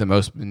being the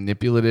most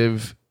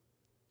manipulative,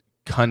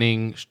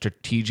 cunning,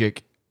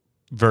 strategic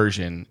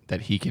version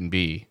that he can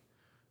be,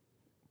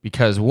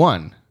 because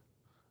one.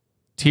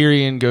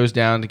 Tyrion goes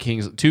down to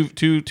King's...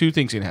 Two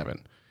things can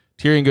happen.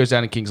 Tyrion goes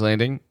down to King's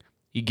Landing.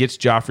 He gets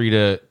Joffrey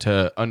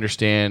to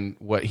understand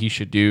what he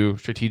should do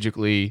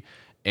strategically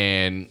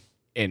and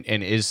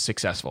is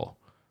successful.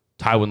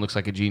 Tywin looks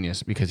like a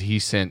genius because he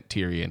sent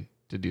Tyrion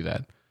to do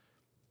that.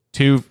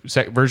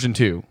 Version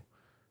 2.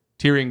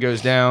 Tyrion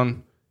goes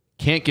down,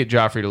 can't get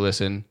Joffrey to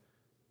listen.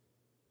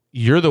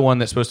 You're the one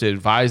that's supposed to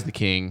advise the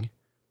king.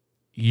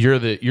 You're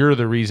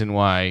the reason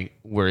why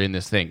we're in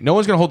this thing. No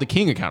one's going to hold the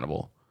king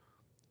accountable.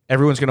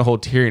 Everyone's going to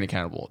hold Tyrion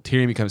accountable.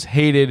 Tyrion becomes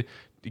hated,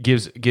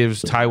 gives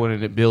Tywin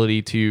an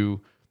ability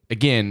to,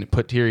 again,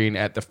 put Tyrion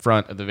at the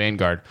front of the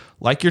vanguard.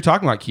 Like you're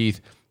talking about,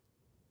 Keith,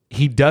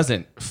 he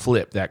doesn't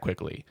flip that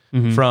quickly.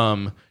 Mm-hmm.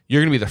 From,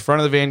 you're going to be the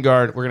front of the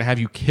vanguard, we're going to have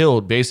you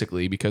killed,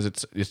 basically, because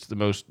it's the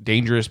most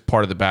dangerous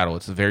part of the battle.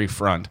 It's the very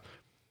front.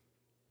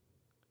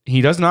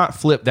 He does not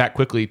flip that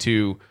quickly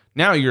to,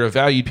 now you're a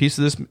valued piece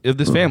of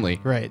this family.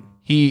 Right.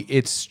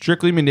 It's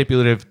strictly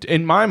manipulative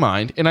in my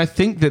mind, and I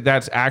think that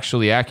that's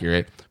actually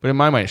accurate. But in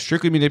my mind, it's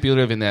strictly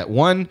manipulative in that,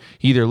 one,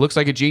 he either looks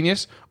like a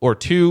genius, or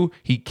two,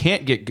 he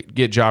can't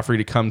get Joffrey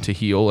to come to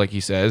heel, like he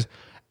says,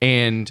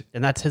 and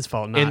that's his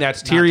fault. And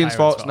that's Tyrion's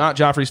fault. It's not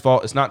Joffrey's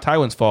fault. It's not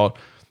Tywin's fault.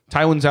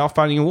 Tywin's out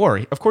fighting a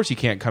war. Of course, he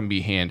can't come be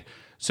Hand.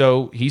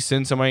 So he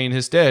sends somebody in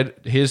his stead,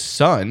 his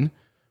son,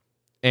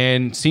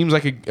 and seems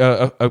like a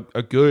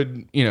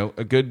good,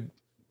 a good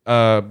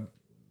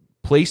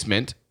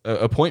placement,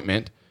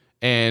 appointment.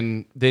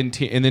 And then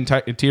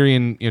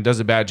Tyrion, does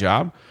a bad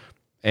job,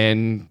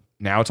 and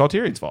now it's all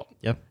Tyrion's fault.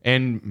 Yep.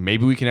 And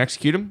maybe we can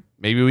execute him.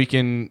 Maybe we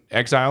can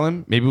exile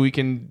him. Maybe we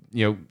can,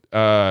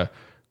 cut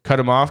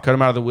him off, cut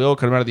him out of the will,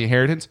 cut him out of the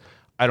inheritance.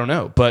 I don't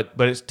know. But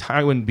it's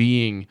Tywin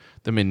being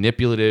the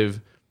manipulative,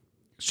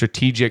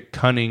 strategic,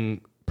 cunning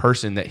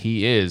person that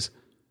he is.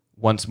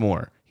 Once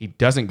more, he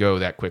doesn't go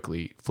that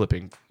quickly,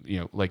 flipping.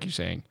 Like you're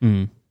saying.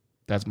 Mm.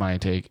 That's my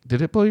take.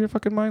 Did it blow your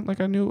fucking mind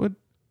like I knew it would?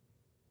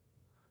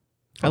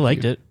 I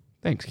liked it.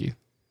 Thanks, Keith.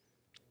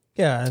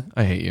 Yeah.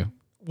 I hate you.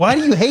 Why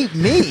do you hate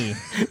me?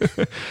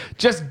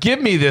 Just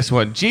give me this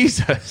one,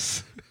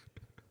 Jesus.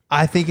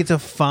 I think it's a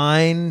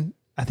fine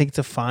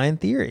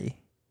theory.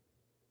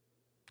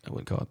 I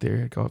wouldn't call it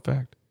theory. I'd call it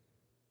fact.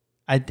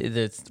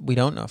 We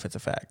don't know if it's a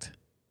fact.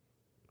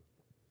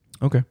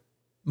 Okay.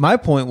 My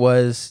point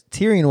was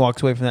Tyrion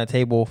walks away from that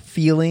table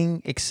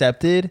feeling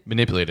accepted.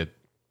 Manipulated.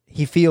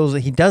 He feels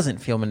that he doesn't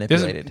feel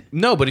manipulated.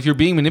 No, but if you're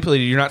being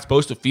manipulated, you're not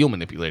supposed to feel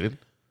manipulated.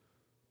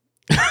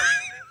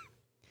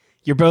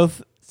 You're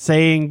both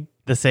saying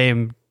the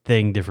same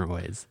thing different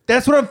ways.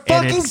 That's what I'm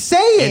fucking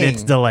saying. And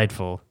it's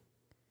delightful.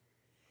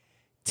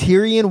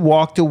 Tyrion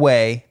walked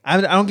away. I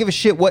don't give a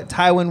shit what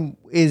Tywin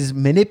is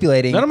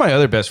manipulating. None of my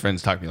other best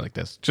friends talk to me like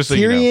this. Just so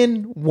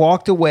Tyrion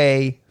walked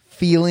away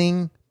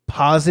feeling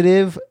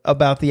positive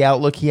about the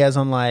outlook he has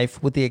on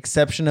life, with the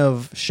exception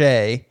of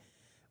Shay.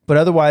 But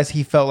otherwise,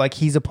 he felt like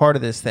he's a part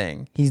of this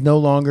thing. He's no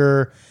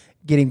longer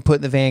getting put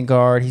in the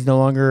vanguard. He's no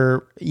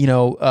longer,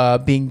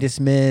 being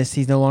dismissed.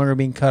 He's no longer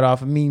being cut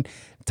off. I mean,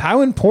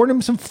 Tywin poured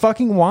him some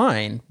fucking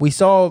wine. We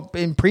saw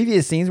in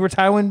previous scenes where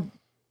Tywin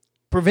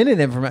prevented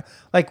him from,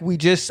 I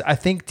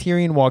think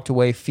Tyrion walked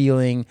away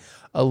feeling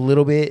a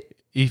little bit.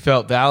 He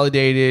felt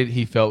validated.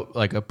 He felt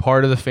like a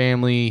part of the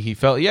family. He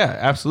felt, yeah,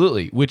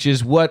 absolutely. Which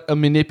is what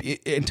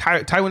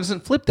Tywin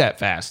doesn't flip that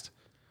fast.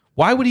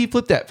 Why would he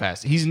flip that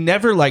fast? He's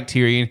never liked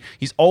Tyrion.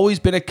 He's always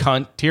been a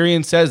cunt.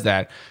 Tyrion says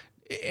that.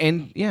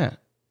 And yeah,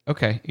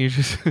 okay. You're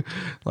just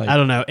like, I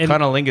don't know.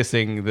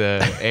 Cunnilingus-ing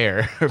the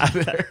air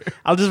over there.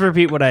 I'll just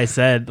repeat what I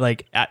said.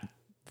 Like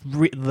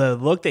the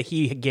look that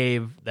he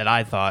gave that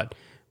I thought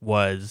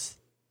was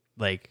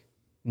like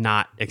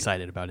not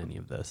excited about any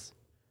of this.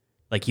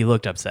 Like he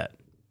looked upset.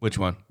 Which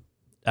one?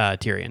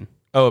 Tyrion.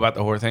 Oh, about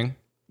the whore thing?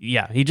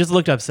 Yeah, he just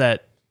looked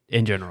upset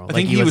in general. I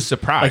think he was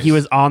surprised. Like he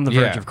was on the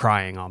verge of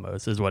crying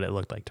almost, is what it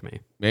looked like to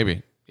me.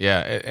 Maybe. Yeah.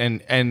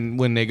 And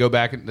when they go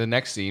back in the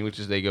next scene, which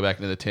is they go back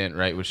into the tent,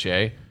 right, with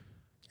Shay.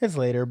 It's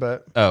later,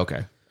 but... Oh,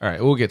 okay. All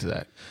right. We'll get to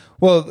that.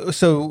 Well,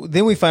 so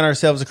then we find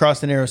ourselves across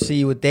the narrow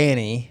sea with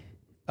Dany,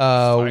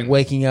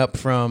 waking up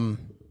from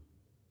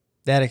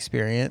that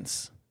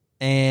experience,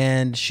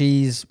 and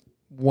she's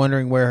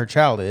wondering where her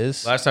child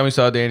is. Last time we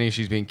saw Dany,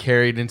 she's being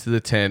carried into the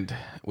tent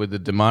with the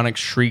demonic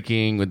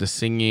shrieking, with the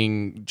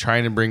singing,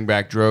 trying to bring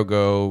back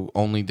Drogo,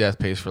 only death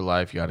pays for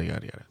life, yada,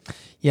 yada, yada.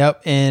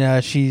 Yep,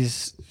 and she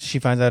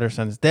finds out her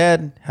son's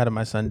dead. How did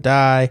my son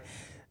die?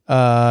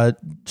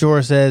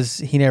 Jorah says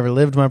he never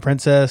lived, my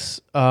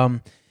princess.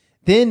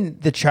 Then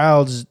the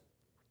child's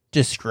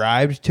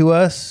described to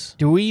us.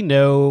 Do we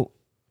know...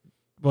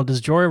 Well,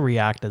 does Jorah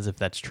react as if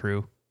that's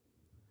true?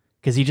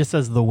 Because he just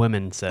says the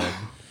women said...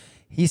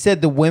 He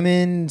said the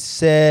women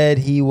said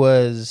he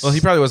was... Well, he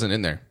probably wasn't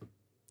in there.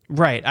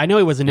 Right. I know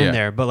he wasn't in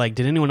there, but like,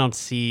 did anyone else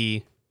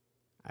see...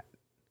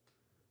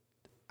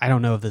 I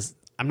don't know if this...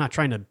 I'm not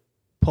trying to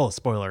pull a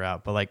spoiler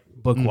out, but like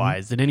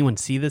book-wise, did anyone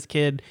see this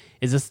kid?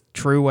 Is this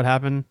true what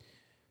happened?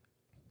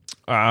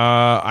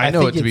 I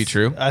know it to be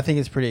true. I think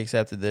it's pretty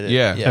accepted that it...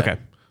 Yeah. Okay.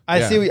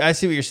 I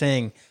see what you're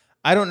saying.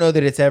 I don't know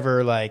that it's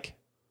ever like...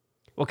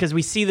 Well, because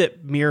we see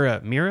that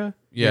Mira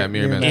Yeah,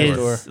 Mira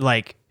is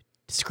like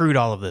screwed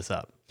all of this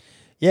up.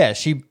 Yeah,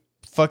 she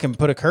fucking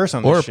put a curse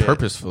on this or shit.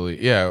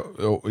 purposefully. Yeah.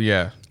 Oh,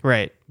 yeah.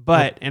 Right.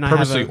 But, and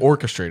purposely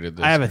orchestrated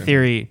this. I have a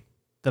theory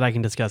that I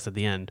can discuss at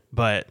the end,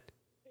 but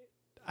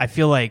I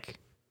feel like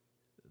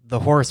the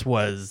horse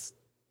was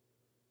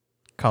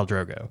Khal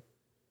Drogo.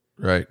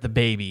 Right. The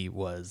baby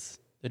was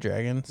The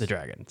dragons.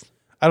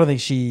 I don't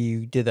think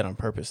she did that on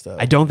purpose, though.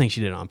 I don't think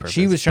she did it on purpose.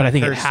 She was trying but I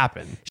think to it curse.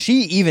 happened.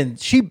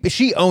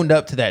 She owned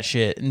up to that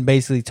shit and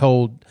basically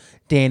told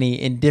Dany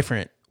in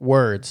different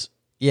words.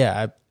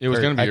 Yeah, It was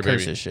going to be your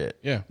cursed baby. this shit.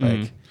 Yeah.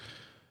 Like,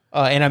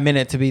 and I meant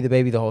it to be the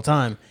baby the whole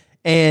time.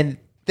 And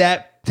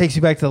that takes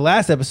me back to the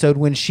last episode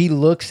when she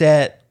looks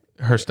at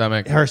Her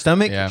stomach.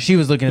 Yeah. She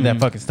was looking at that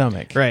fucking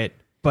stomach. Right.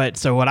 But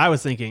so what I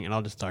was thinking, and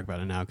I'll just talk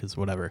about it now because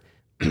whatever.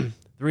 The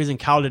reason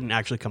Khal didn't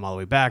actually come all the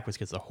way back was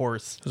because the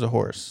horse It was a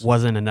horse.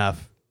 wasn't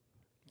enough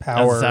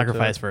Power as a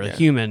sacrifice for a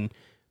human.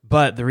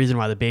 But the reason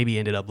why the baby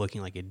ended up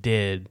looking like it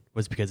did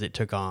was because it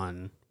took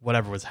on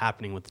whatever was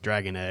happening with the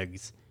dragon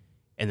eggs,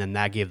 and then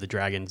that gave the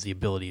dragons the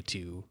ability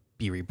to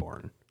be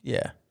reborn.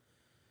 Yeah.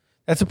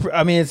 It's a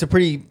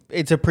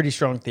pretty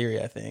strong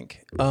theory, I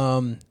think.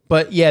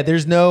 But yeah,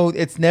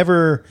 it's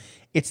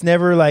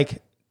never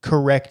like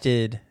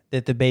corrected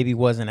that the baby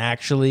wasn't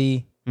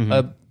actually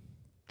a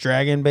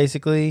dragon,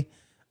 basically.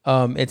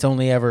 It's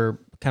only ever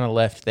kind of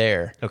left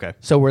there. Okay.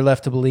 So we're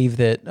left to believe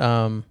that,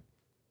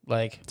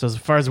 like, So as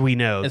far as we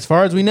know, that's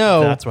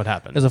what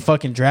happened. there's a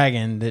fucking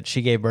dragon that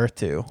she gave birth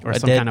to, Or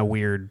some kind of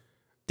weird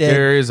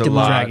There is a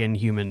lot. dragon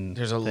human.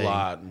 There's a thing.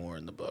 lot more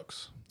in the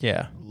books.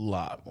 yeah. A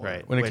lot more.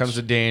 Right. When it Which- comes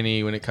to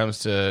Dany, when it comes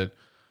to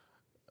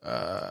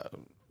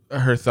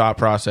her thought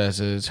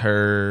processes,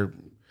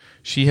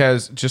 she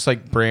has, just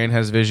like Bran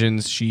has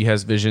visions, she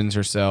has visions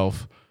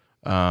herself.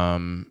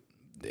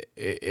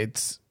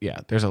 It's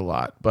there's a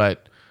lot,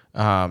 but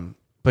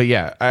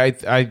yeah, I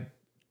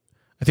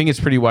think it's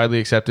pretty widely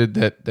accepted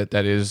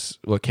that is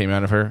what came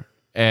out of her,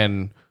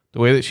 and the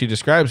way that she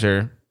describes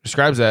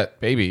that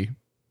baby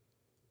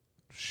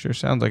sure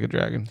sounds like a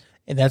dragon.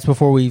 And that's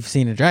before we've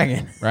seen a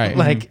dragon. Right.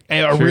 Like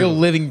a Sure. real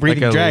living,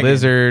 breathing Like a dragon.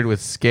 lizard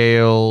with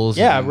scales.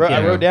 Yeah, and,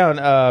 I wrote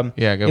down.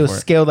 Yeah, go it was for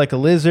it. scaled like a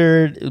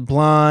lizard,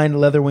 blind,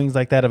 leather wings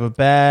like that of a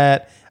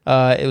bat.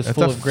 It was That's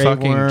full a of grey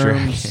fucking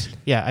worms.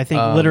 Yeah, I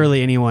think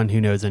literally anyone who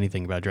knows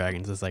anything about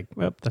dragons is like,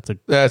 well, that's a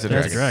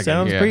dragon.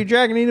 Sounds Yeah. pretty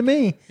dragony to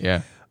me.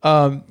 Yeah.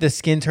 The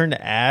skin turned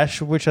to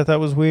ash, which I thought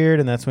was weird,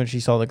 and that's when she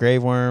saw the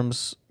grave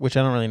worms, which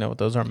I don't really know what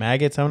those are.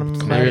 Maggots? I'm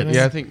gonna imagine.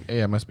 Yeah, I think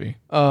it must be.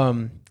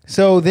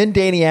 So then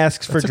Dany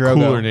asks That's for a Drogo.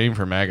 cooler name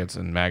for maggots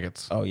than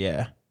maggots. Oh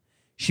yeah,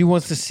 she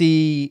wants to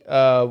see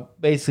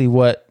basically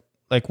what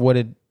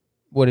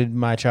did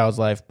my child's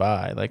life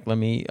buy? Like,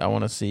 I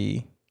want to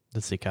see. the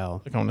sea cow.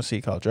 I want to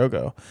see Khal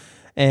Drogo.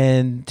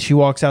 And she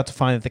walks out to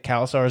find that the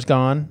Khalasar is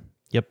gone.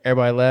 Yep.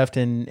 Everybody left,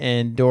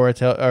 and Dora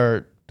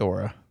the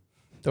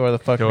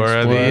fucking Dora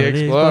Explorer. the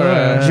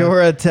Explorer.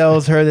 Jorah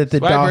tells her that the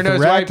Swiper, no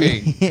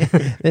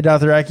Dothraki, the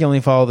Dothraki only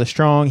follow the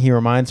strong. He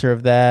reminds her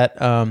of that.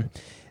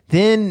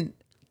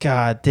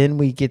 Then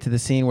we get to the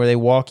scene where they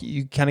walk.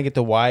 You kind of get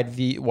the wide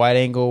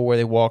angle where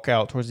they walk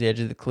out towards the edge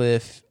of the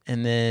cliff,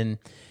 and then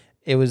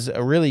it was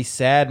a really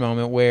sad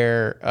moment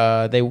where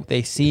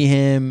they see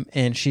him,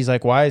 and she's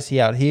like, "Why is he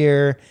out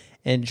here?"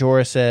 And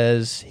Jorah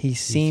says, "He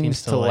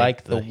seems to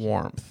like the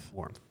warmth."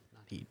 Warmth,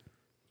 not heat.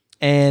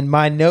 And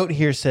my note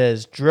here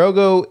says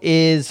Drogo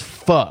is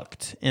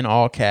fucked in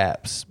all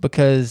caps,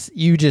 because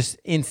you just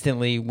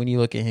instantly, when you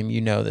look at him, you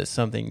know that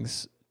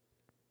something's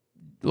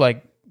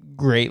like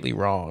greatly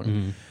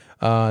wrong.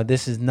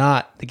 This is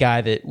not the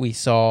guy that we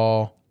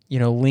saw,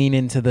 lean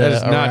into the That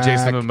is not Iraq,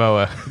 Jason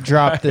Momoa.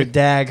 drop the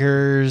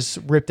daggers,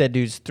 rip that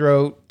dude's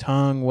throat,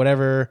 tongue,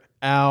 whatever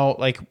out.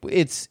 Like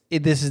this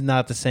is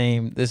not the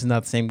same. This is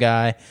not the same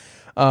guy.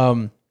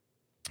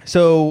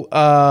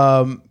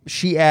 So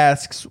she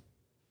asks,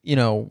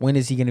 when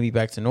is he going to be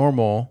back to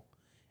normal?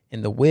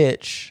 And the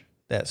witch,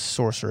 that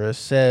sorceress,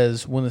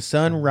 says, when the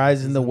sun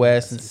rises in the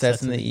west and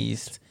sets in the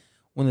east,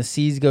 when the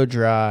seas go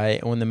dry,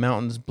 and when the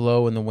mountains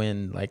blow in the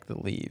wind like the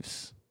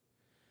leaves.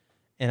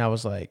 And I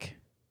was like,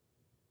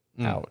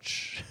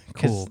 ouch.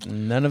 Because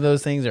none of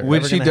those things are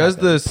When ever she gonna does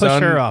happen. the Push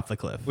sun, her off the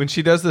cliff. when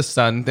she does the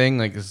sun thing,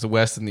 like it's the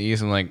west and the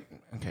east, I'm like,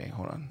 okay,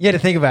 hold on. You had to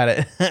think about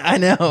it. I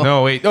know.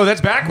 No, wait. Oh, that's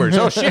backwards.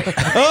 Oh shit.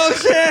 Oh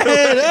shit!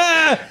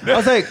 Ah! I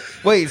was like,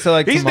 wait, so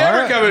like He's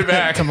tomorrow? never coming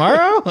back.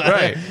 Tomorrow?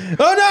 Right.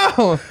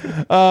 Oh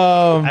no!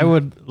 I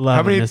would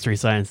love many- a Mystery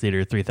Science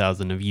Theater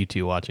 3000 of you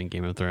two watching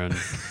Game of Thrones,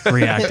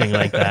 reacting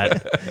like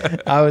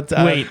that. I would.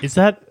 Wait, is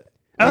that?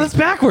 Oh, that's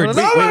backwards.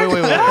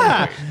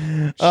 Wait.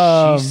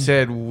 She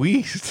said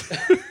we.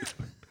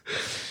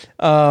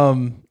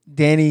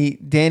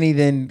 Dany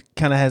then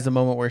kind of has a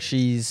moment where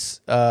she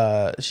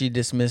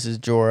dismisses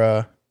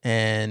Jorah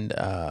and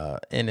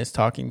is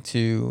talking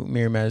to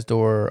Mir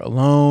Maz-Dor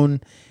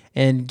alone,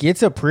 and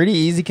gets a pretty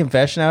easy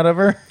confession out of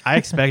her. I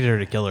expected her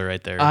to kill her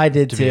right there. I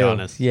did to too. be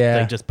honest. Yeah.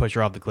 Like just push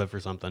her off the cliff or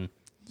something.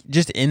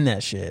 Just in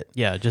that shit.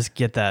 Yeah, just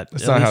get that.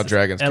 That's at not how least-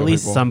 dragons At kill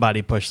least people.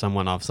 somebody push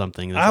someone off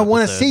something. this I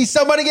want to episode. see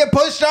somebody get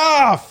pushed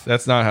off.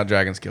 That's not how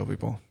dragons kill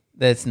people.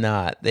 That's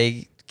not.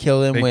 They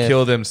kill them They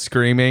kill them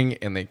screaming,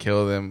 and they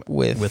kill them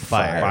with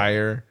fire.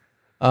 fire.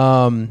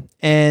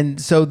 And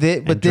so, but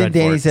then dread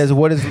Dany forts. says,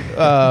 "What is,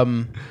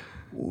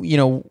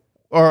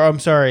 or I'm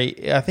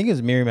sorry, I think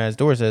it's Mir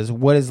Maz-Dor says,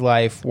 what is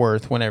life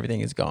worth when everything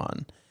is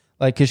gone?"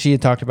 Like, because she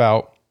had talked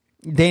about,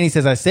 Dany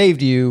says, "I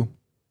saved you.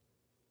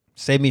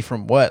 Save me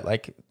from what?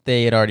 Like,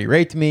 they had already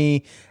raped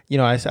me.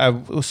 I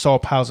saw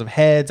piles of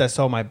heads. I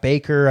saw my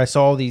baker. I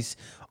saw all these.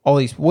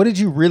 What did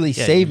you really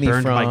Yeah, save you me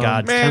burned from? my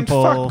God's Man,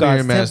 temple. fuck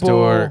God's Mir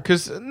Maz-Dor.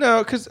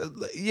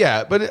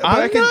 But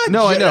I can. I'm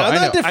No, I know.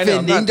 not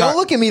defending. Don't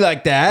look at me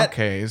like that.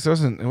 Okay, it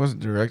wasn't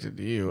directed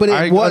to you. But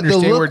I the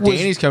understand where look was-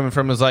 Dany's coming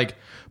from. Is like,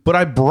 but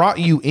I brought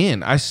you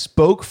in. I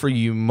spoke for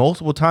you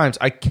multiple times.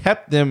 I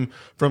kept them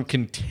from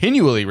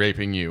continually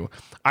raping you.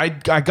 I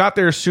got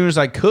there as soon as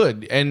I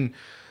could, and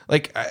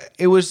like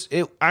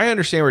I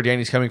understand where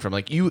Dany's coming from.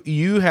 Like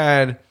you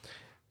had,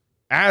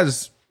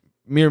 as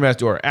Mir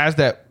Maz-Dor, as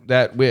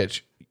that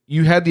witch,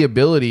 you had the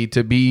ability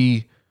to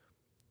be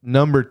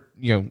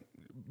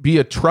be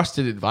a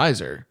trusted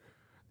advisor.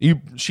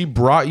 She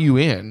brought you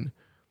in,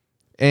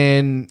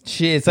 and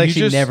It's like you she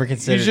just- never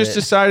considered You just it.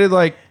 decided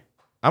like,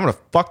 I'm gonna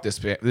fuck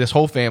this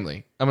whole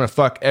family. I'm gonna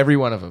fuck every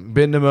one of them,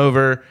 bend them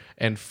over,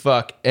 and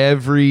fuck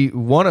every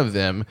one of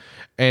them,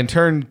 and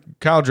turn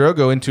Khal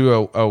Drogo into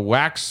a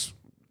wax,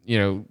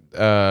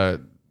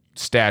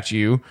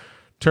 statue.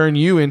 Turn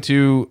you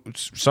into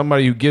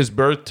somebody who gives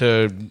birth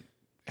to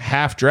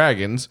half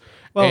dragons,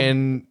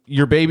 and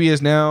your baby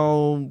is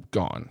now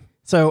gone.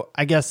 So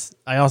I guess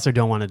I also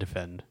don't want to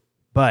defend,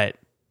 but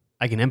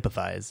I can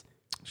empathize.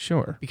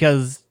 Sure.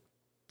 Because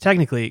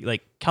technically,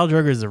 like, Khal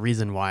Drogo is the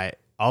reason why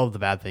all of the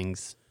bad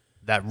things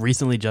that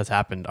recently just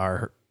happened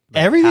are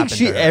everything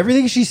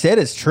she said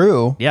is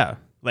true. Yeah.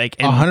 Like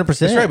 100%.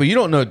 That's right, but you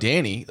don't know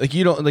Danny. Like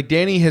you don't like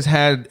Danny has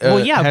had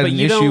had an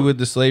issue with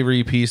the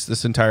slavery piece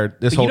this whole time.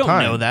 You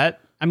don't know that.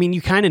 I mean,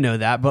 you kind of know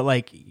that, but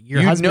like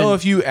your husband. You know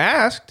if you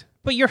asked.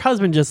 But your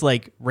husband just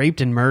like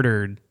raped and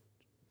murdered.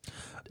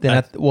 Then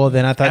I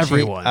thought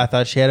everyone. I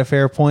thought she had a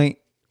fair point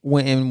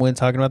when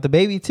talking about the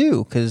baby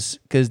too, because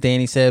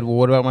Danny said, "Well,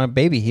 what about my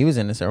baby? He was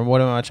innocent. Or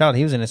what about my child?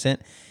 He was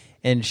innocent."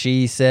 And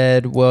she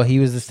said, "Well, he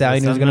was the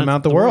stallion who was going to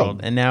mount the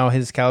world, and now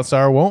his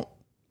Khalasar won't.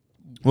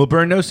 We'll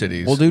burn no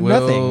cities. We'll do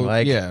nothing.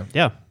 Like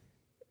yeah,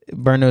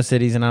 burn no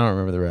cities, and I don't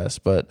remember the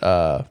rest. But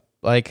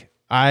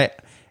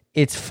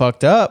it's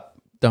fucked up.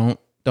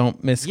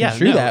 Don't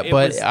misconstrue that.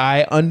 But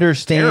I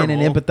understand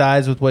and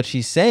empathize with what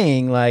she's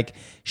saying. Like,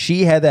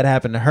 she had that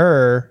happen to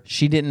her.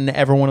 She didn't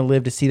ever want to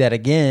live to see that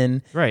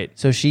again. Right.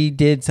 So she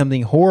did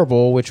something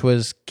horrible, which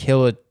was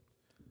kill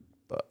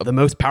the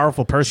most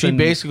powerful person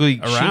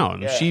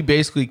around. She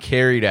basically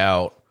carried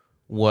out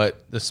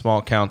what the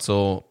small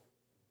council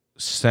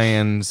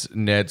sans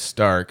Ned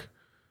Stark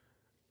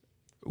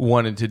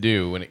wanted to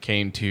do when it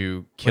came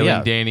to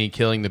killing Danny,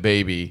 killing the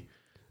baby.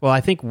 Well, I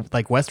think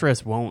like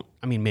Westeros won't.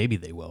 I mean, maybe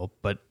they will,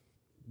 but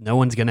no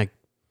one's gonna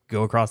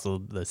go across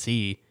the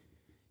sea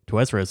to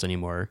Westeros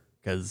anymore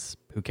because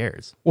who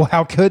cares? Well,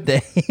 how could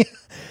they?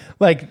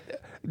 Like,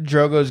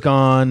 Drogo's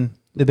gone,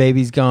 the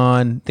baby's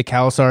gone, the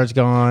Khalasar's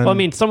gone. Well, I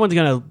mean, someone's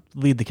gonna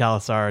lead the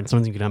Khalasar, and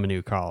someone's gonna become a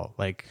new Khal.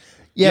 Like,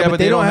 yeah, but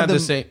they don't have the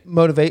same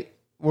motivate.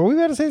 Were we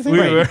about to say the same?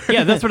 Right.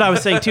 Yeah, that's what I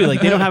was saying too.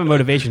 Like, they don't have a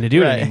motivation to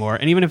do it anymore.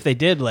 And even if they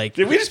did, like,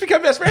 did we just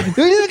become best friends?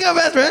 We just become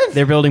best friends.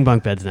 They're building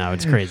bunk beds now.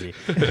 It's crazy.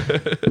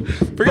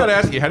 Forgot to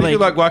ask you, how do you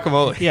feel about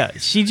guacamole? Yeah,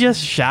 she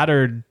just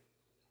shattered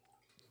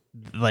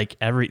like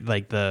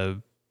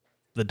the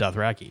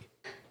Dothraki.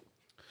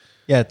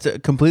 Yeah, it's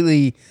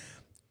completely,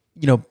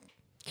 because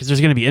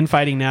there's going to be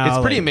infighting now.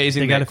 It's pretty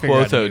amazing that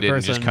Quotho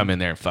didn't just come in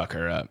there and fuck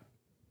her up.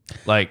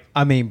 Like,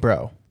 I mean,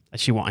 bro,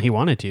 he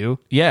wanted to.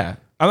 Yeah.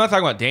 I'm not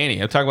talking about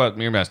Danny. I'm talking about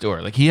Mir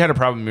Mastor. Like, he had a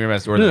problem with Mir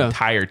Mastor the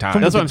entire time.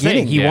 That's what I'm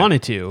saying. He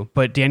wanted to,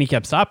 but Danny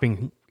kept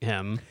stopping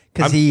him.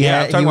 Because he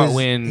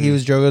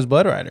was Drogo's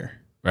blood rider.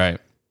 Right.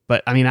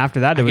 But, I mean, after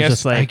that, it was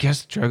just like... I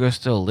guess Drogo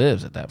still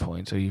lives at that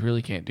point, so you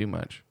really can't do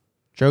much.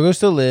 Drogo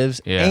still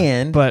lives,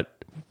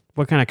 But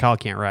what kind of Khal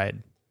can't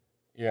ride?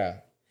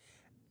 Yeah.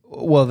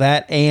 Well,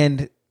 that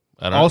and...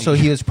 Also,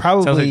 he was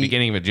probably sounds like the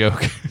beginning of a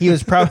joke. he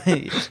was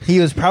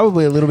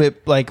probably a little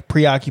bit like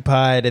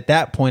preoccupied at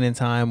that point in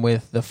time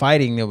with the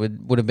fighting that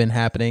would have been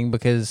happening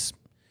because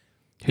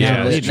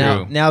now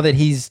that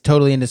he's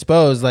totally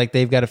indisposed, like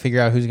they've got to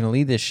figure out who's going to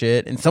lead this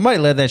shit, and somebody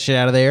led that shit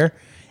out of there,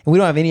 and we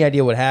don't have any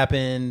idea what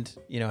happened.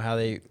 How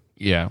they?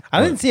 Yeah,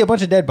 I didn't see a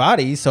bunch of dead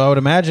bodies, so I would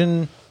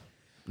imagine.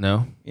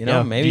 No,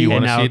 maybe. Do you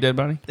want to see a dead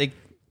body? They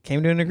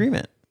came to an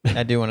agreement.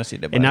 I do want to see a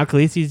dead body. And now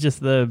Khaleesi's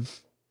just the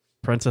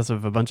princess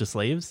of a bunch of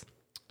slaves.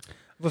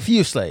 A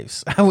few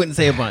slaves. I wouldn't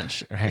say a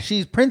bunch. Right.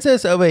 She's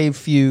princess of a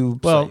few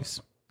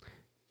slaves.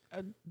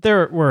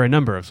 There were a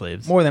number of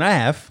slaves. More than I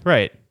have.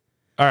 Right.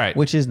 All right.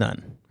 Which is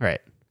none. Right.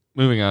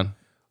 Moving on.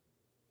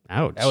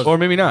 Ouch. Or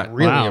maybe not.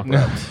 Really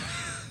abrupt.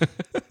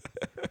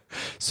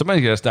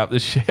 Somebody's got to stop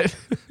this shit.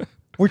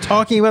 We're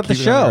talking about the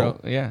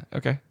show. Yeah.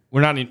 Okay.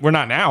 We're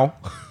not now.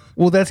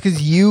 Well, that's because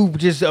you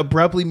just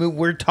abruptly moved.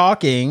 We're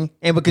talking,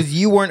 and because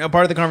you weren't a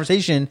part of the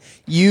conversation,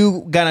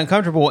 you got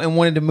uncomfortable and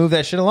wanted to move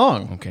that shit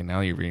along. Okay, now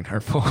you're being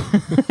hurtful.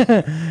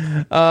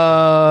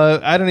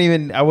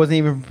 I wasn't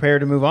even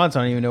prepared to move on,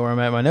 so I don't even know where I'm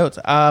at in my notes.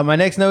 My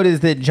next note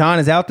is that John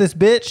is out this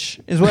bitch,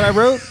 is what I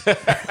wrote.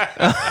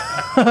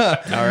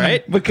 All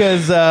right.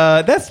 Because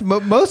that's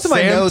most of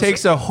my Sam notes.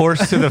 takes a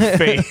horse to the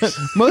face.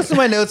 Most of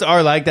my notes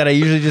are like that. I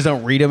usually just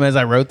don't read them as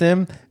I wrote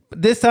them.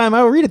 This time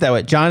I will read it that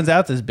way. John's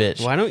out this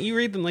bitch. Why don't you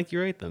read them like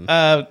you write them?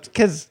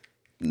 Because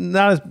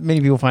not as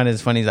many people find it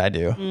as funny as I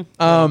do.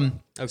 Okay.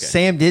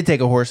 Sam did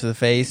take a horse to the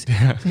face.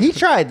 He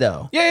tried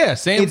though. Yeah.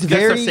 Sam's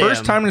the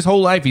first time in his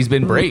whole life he's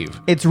been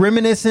brave. It's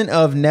reminiscent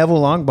of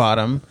Neville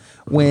Longbottom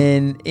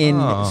when in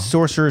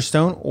Sorcerer's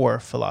Stone or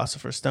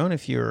Philosopher's Stone,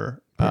 if you're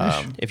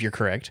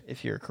correct,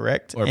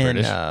 or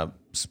British,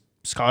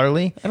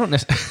 scholarly. I don't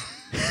necessarily.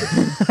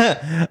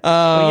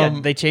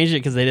 They changed it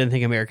because they didn't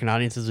think American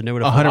audiences would know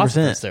what a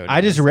 100%. Stone is. I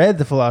just read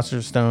the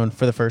Philosopher's Stone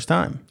for the first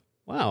time.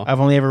 Wow.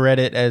 I've only ever read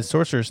it as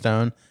Sorcerer's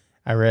Stone.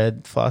 I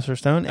read Philosopher's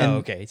Stone. And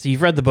okay. So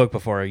you've read the book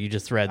before. You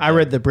just read. I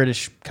read the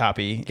British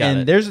copy,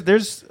 and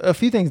there's a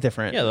few things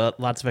different. Yeah,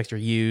 lots of extra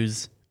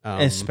U's.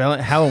 And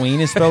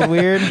Halloween is spelled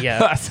weird. Yeah.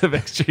 Lots of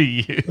extra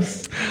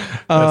use.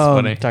 That's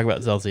funny. Talk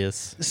about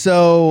Celsius.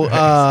 So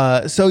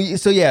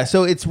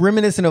it's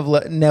reminiscent of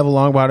Neville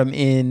Longbottom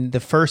in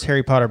the first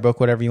Harry Potter book,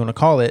 whatever you want to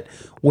call it,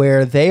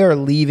 where they are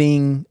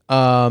leaving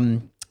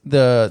the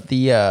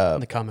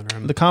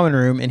common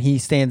room, and he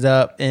stands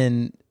up,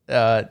 and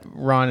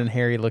Ron and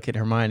Harry look at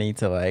Hermione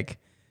to like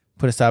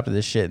put a stop to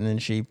this shit, and then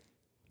she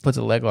puts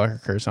a leg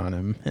locker curse on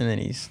him, and then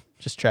he's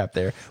just trapped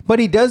there. But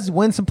he does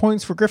win some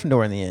points for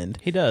Gryffindor in the end.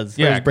 He does.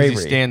 Yeah, his 'cause bravery.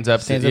 he stands up,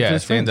 Stands up to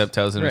his friends.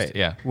 tells him, Right.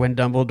 yeah. When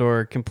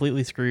Dumbledore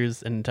completely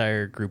screws an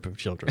entire group of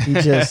children. He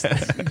just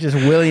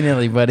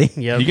willy-nilly, buddy.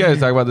 Yep. You guys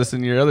talk about this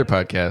in your other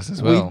podcast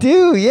as well. We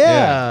do, yeah.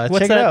 Yeah.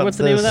 What's Check that- it out. what's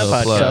the name of that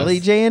podcast? Sully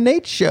J and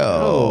Nate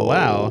Show. Oh,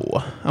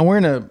 wow. I'm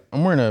wearing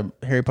a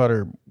Harry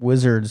Potter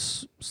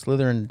Wizards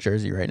Slytherin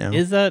jersey right now.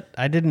 Is that?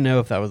 I didn't know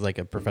if that was like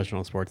a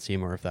professional sports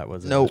team or if that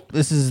was. Nope.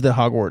 This is the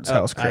Hogwarts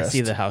house crest. I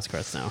see the house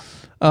crest now.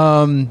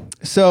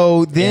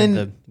 So then And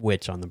the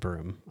witch on the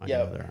broom on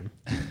the other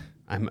arm.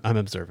 I'm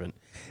observant.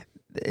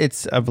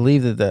 I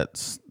believe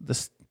that's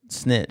the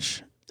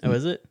snitch. Oh,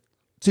 is it?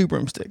 2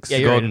 broomsticks. Yeah,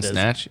 you're right, Golden it is.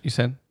 Snatch, you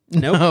said?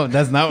 Nope. No,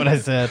 that's not what I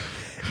said.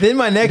 Then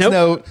my next Nope.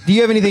 note. Do you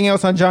have anything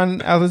else on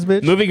John Allen's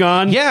bitch? Moving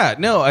on. Yeah,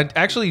 no, I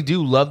actually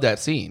do love that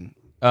scene.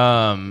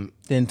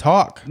 Then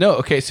talk. No,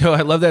 okay, so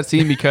I love that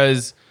scene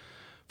because,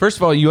 first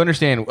of all, you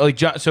understand, like,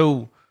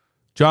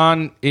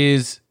 John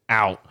is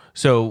out.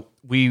 So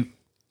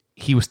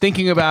he was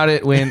thinking about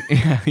it when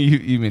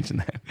you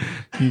mentioned that.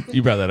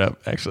 You brought that up,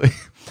 actually.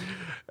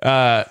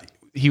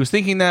 He was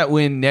thinking that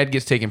when Ned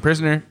gets taken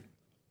prisoner.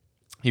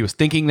 He was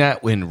thinking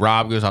that when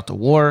Rob goes off to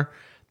war,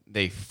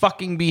 they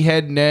fucking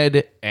behead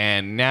Ned,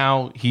 and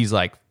now he's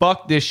like,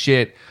 fuck this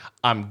shit.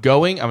 I'm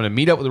going to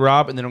meet up with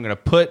Rob, and then I'm going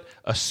to put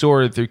a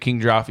sword through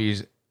King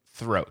Joffrey's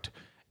throat.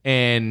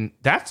 And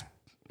that's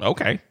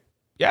okay.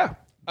 Yeah.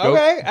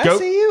 Okay, I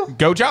see you.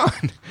 Go, John.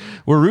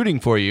 We're rooting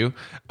for you.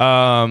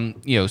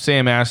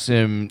 Sam asked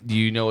him, do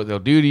you know what they'll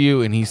do to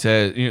you? And he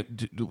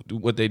said,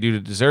 what they do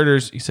to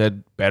deserters. He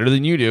said, better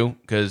than you do,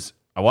 because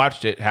I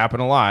watched it happen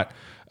a lot.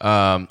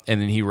 And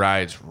then he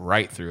rides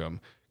right through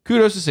him.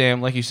 Kudos to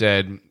Sam, like you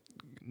said,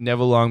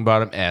 Neville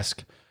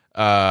Longbottom-esque.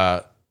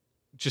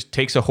 Just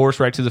takes a horse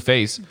right to the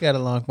face. Got a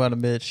long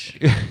bottom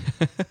bitch.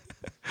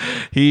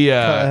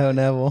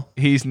 Neville.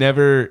 He's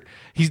never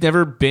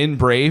been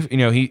brave.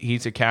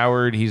 He's a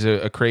coward. He's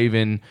a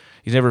craven.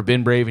 He's never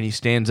been brave, and he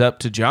stands up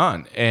to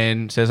John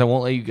and says, I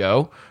won't let you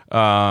go.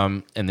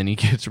 And then he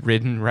gets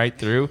ridden right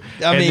through.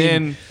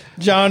 Then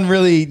John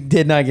really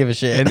did not give a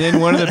shit. And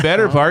then one of the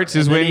better parts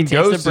is when he takes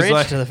Ghost the is branch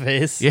like, to the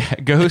face. yeah,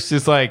 Ghost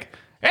is like,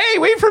 hey,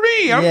 wait for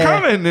me. I'm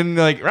coming. And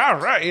like,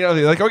 right.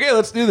 They're like, okay,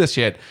 let's do this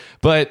shit.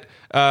 But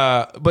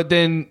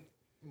then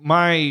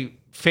my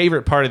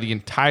favorite part of the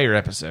entire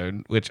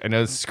episode, which I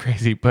know this is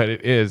crazy, but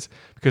it is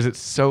because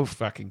it's so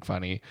fucking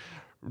funny.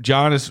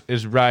 John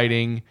is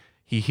riding.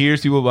 He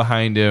hears people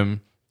behind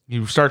him.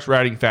 He starts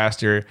riding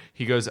faster.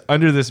 He goes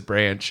under this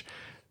branch,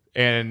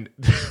 and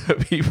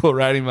the people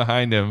riding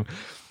behind him,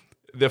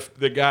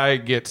 the guy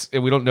gets,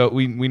 and we don't know,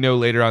 we know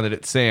later on that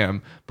it's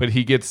Sam, but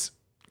he gets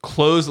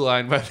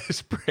clotheslined by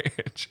this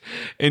branch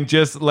and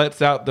just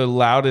lets out the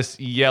loudest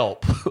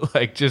yelp,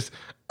 like just,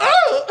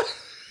 oh!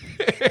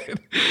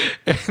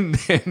 and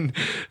then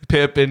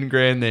Pip and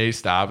Grin, they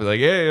stop and like,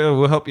 hey,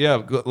 we'll help you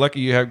out.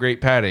 Lucky you have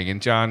great padding.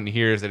 And John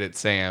hears that it's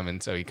Sam,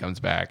 and so he comes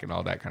back and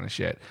all that kind of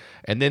shit.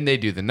 And then they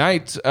do the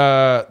Knights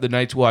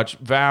watch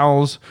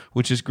vows,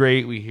 which is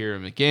great. We hear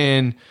him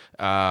again.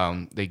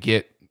 They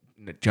get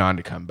John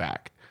to come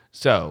back.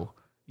 So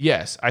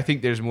yes, I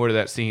think there's more to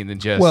that scene than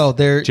just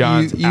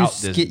John's out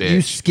this bitch.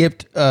 You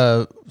skipped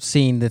a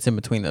scene that's in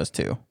between those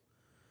two.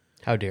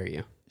 How dare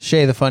you?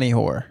 Shay the funny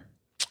whore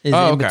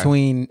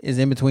is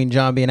in between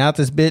John being out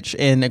this bitch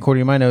and,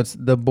 according to my notes,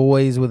 the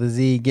boys with a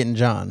Z getting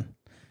John.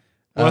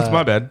 Well, that's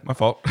my bad. My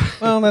fault.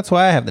 Well, that's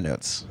why I have the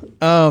notes.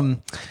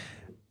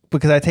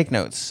 Because I take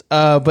notes.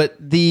 So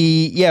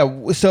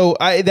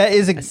that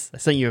is I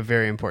sent you a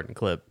very important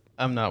clip.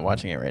 I'm not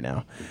watching it right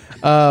now.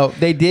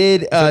 They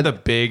did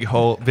the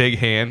big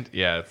hand.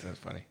 Yeah, that's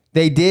funny.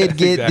 They did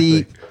get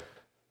Exactly.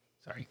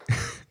 Sorry.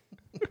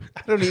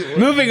 I don't even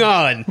Moving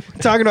on.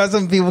 talking about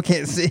something people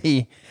can't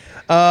see.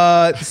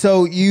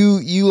 So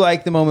you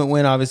like the moment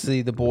when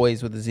obviously the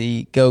boys with the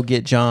Z go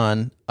get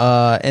John.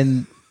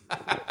 And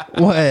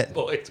what?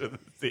 Boys with a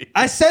Z.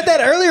 I said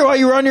that earlier while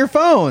you were on your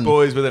phone.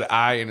 Boys with an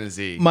I and a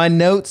Z. My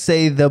notes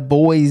say the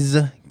boys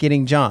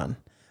getting John.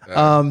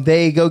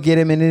 They go get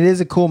him, and it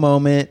is a cool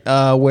moment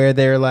where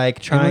they're like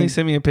trying. Emily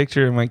sent me a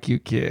picture of my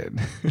cute kid.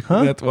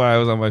 That's why I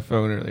was on my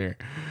phone earlier.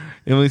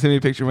 Emily sent me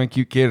a picture of my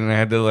cute kid, and I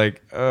had to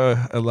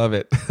I love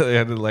it. I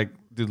had to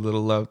do the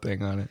little love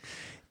thing on it.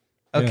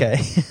 Okay.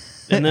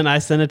 And then I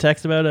sent a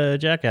text about a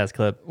Jackass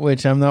clip.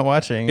 Which I'm not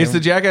watching. It's the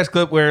Jackass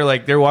clip where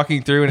they're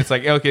walking through, and it's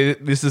like, okay,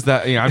 this is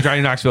the I'm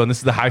Johnny Knoxville, and this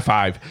is the high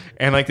five,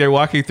 and they're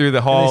walking through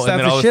the hall, And they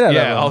and slap then the shit out of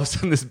them. all of a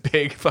sudden this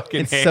big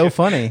fucking. It's hand. so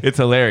funny. It's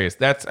hilarious.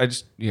 That's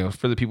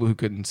for the people who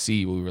couldn't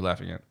see what we were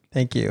laughing at.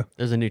 Thank you.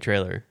 There's a new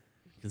trailer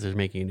because they're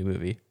making a new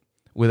movie.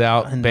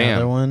 without Another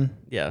Bam one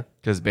Yeah.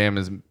 because Bam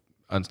is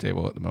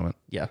unstable at the moment.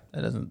 Yeah.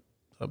 that doesn't.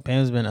 So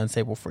Bam's been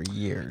unstable for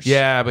years.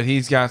 Yeah, but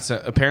he's got some,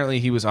 apparently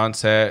he was on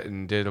set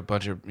and did a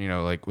bunch of,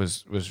 like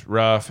was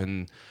rough,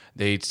 and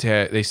they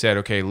said,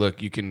 okay,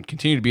 look, you can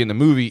continue to be in the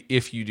movie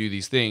if you do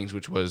these things,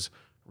 which was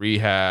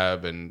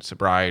rehab and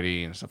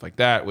sobriety and stuff like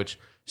that, which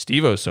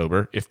Steve-O's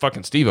sober. If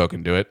fucking Steve-O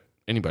can do it,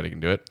 anybody can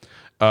do it.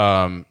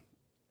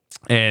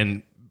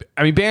 And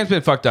I mean, Bam's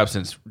been fucked up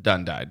since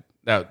Dunn died.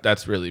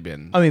 That's really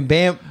been. I mean,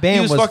 Bam He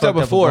was fucked up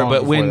before,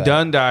 but when that.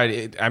 Dunn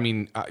died,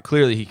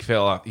 clearly he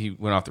fell off. He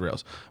went off the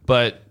rails.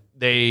 But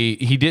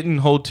he didn't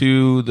hold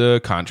to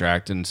the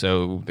contract, and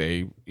so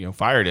they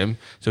fired him.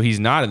 So he's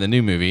not in the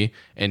new movie,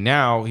 and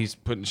now he's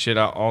putting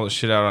all the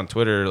shit out on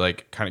Twitter,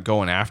 like kind of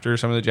going after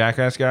some of the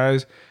Jackass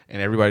guys,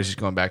 and everybody's just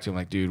going back to him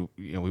like, dude,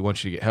 we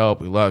want you to get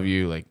help. We love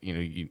you, like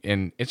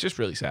and it's just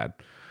really sad.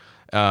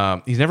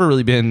 He's never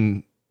really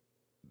been.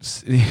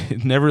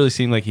 It never really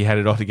seemed like he had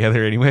it all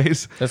together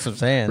anyways. That's what I'm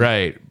saying.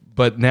 Right.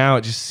 But now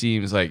it just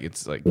seems like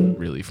it's like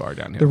really far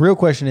downhill. The real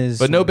question is,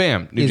 but no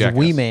Bam. New is Jackass.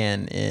 Wee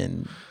Man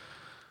in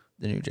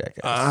the new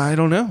Jackass? I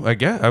don't know. I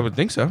guess I would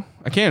think so.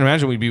 I can't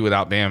imagine we'd be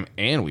without Bam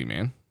and Wee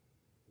Man.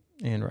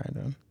 And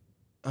Ryan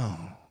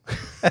Dunn.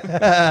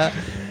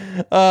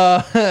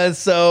 Oh.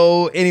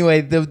 So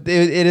anyway, it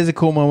is a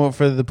cool moment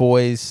for the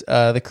boys,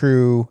 the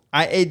crew.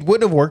 It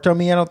wouldn't have worked on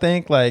me, I don't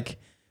think. Like,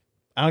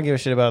 I don't give a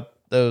shit about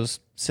those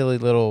silly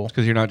little.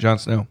 Because you're not Jon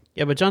Snow.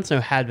 Yeah, but Jon Snow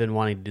had been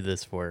wanting to do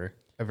this for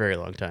a very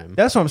long time.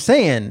 That's what I'm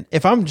saying.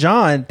 If I'm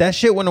John, that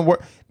shit wouldn't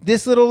work.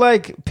 This little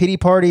like pity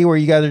party where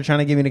you guys are trying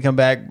to get me to come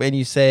back, and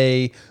you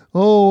say,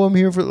 "Oh, I'm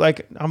here for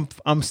like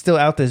I'm still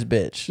out this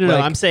bitch." No,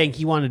 Like, I'm saying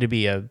he wanted to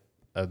be a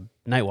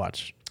Night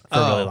Watch for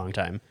a really long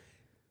time.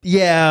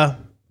 yeah,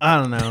 I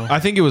don't know. I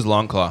think it was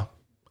Longclaw.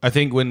 I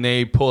think when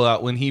they pull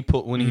out when he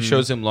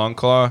shows him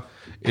Longclaw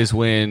is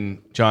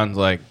when John's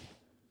like,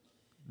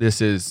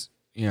 "This is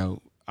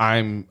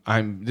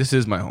this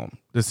is my home.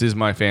 This is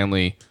my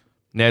family.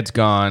 Ned's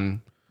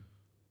gone.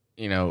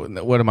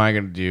 What am I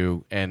going to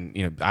do?"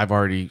 And I've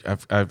already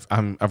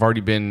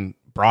been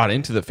brought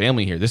into the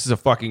family here. This is a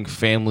fucking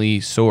family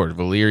sword,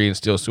 Valyrian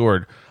steel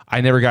sword. I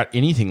never got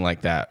anything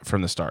like that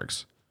from the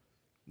Starks.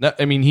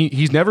 I mean,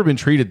 he's never been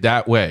treated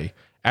that way,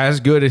 as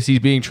good as he's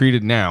being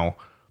treated now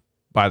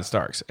by the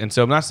Starks. And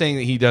so I'm not saying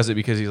that he does it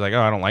because he's like,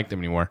 oh, I don't like them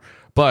anymore.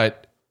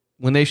 But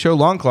when they show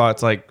Longclaw,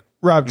 it's like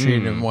Rob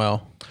treated him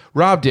well.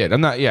 Rob did.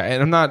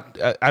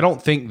 I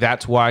don't think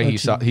that's why he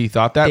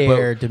thought that.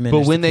 dare But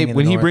diminish when the King of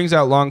the he North. brings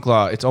out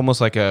Longclaw, it's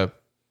almost like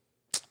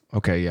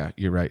okay, yeah,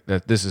 you're right.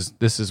 That this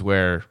is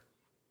where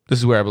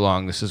I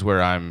belong. This is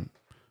where I'm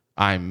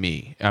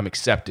me. I'm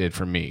accepted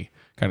for me,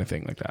 kind of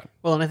thing like that.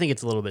 Well, and I think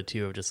it's a little bit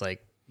too of just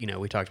like,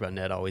 we talked about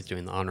Ned always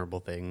doing the honorable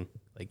thing.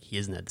 Like, he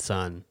is Ned's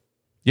son.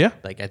 Yeah.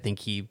 Like, I think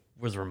he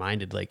was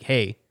reminded, like,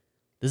 hey,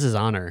 this is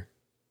honor.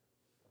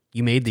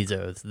 You made these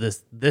oaths.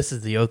 This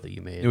is the oath that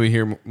you made. We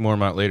hear more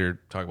about later.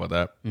 Talk about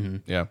that. Mm-hmm.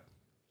 Yeah.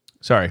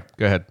 Sorry.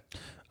 Go ahead.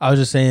 I was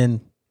just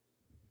saying,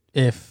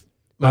 if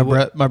my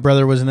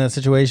brother was in that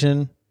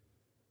situation,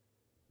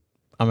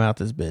 I'm out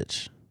this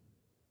bitch.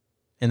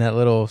 In that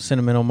little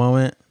sentimental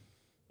moment,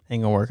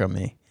 ain't gonna work on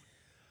me.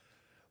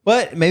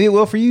 But maybe it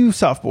will for you,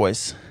 soft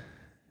boys.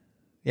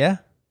 Yeah.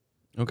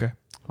 Okay.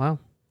 Wow.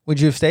 Would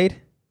you have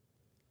stayed?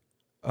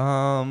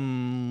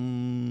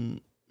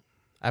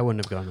 I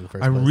wouldn't have gone in the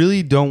first I place.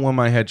 really don't want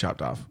my head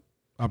chopped off.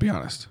 I'll be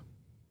honest.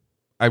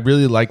 I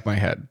really like my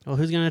head. Well,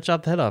 who's going to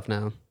chop the head off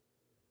now?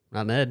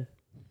 Not Ned.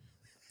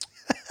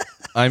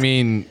 I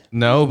mean,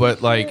 no,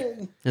 but like,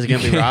 Is it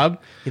going to be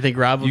Rob? You think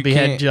Rob You would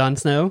behead can't- Jon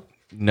Snow?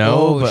 no,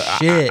 Oh, but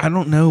shit. I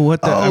don't know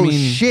what that. Oh I mean,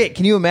 shit!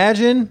 Can you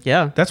imagine?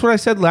 Yeah. that's what I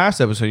said last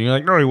episode. You're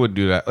like, no, he wouldn't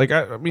do that. Like,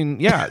 I mean,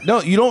 yeah, no,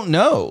 you don't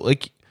know.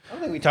 Like, I don't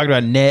think we talked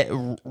about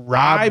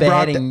Rob I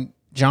brought beheading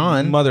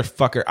John.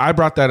 motherfucker, I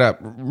brought that up.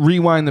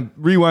 Rewind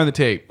the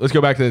tape. Let's go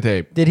back to the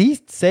tape. Did he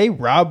say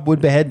Rob would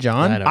behead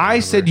John? I don't I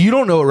remember. said you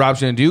don't know what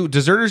Rob's gonna do.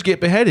 Deserters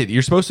get beheaded.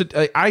 You're supposed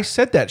to. I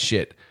said that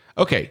shit.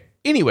 Okay.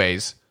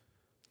 Anyways,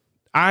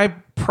 I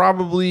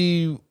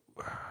probably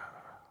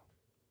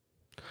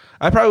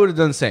would have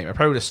done the same. I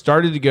probably would have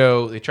started to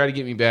go. They try to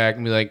get me back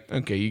and be like,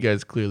 okay, you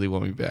guys clearly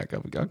want me back.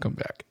 I'll come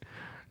back.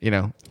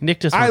 Nick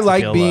just I wants to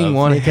like feel being love.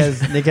 wanted.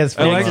 Nick has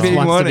I like just being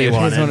wants to be wanted. I just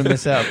want to wanted.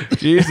 miss out.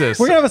 Jesus.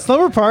 We're gonna have a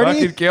slumber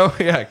party.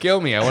 Fucking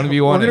kill me. I want to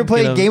be We're wanted. gonna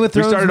play know, Game of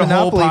We Thrones started a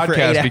whole Monopoly for 8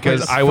 podcast hours.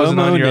 because I wasn't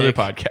FOMO on your Nick.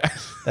 other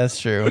podcast. That's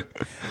true.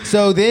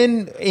 So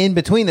then, in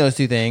between those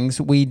two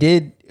things, we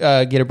did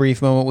get a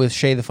brief moment with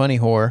Shay the Funny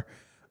Whore.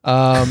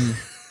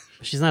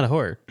 She's not a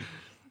whore.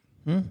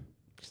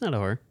 She's not a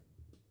whore.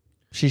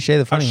 She's Shay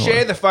the Funny Whore.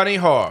 Shay the funny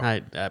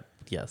whore.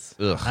 Yes.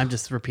 Ugh. I'm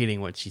just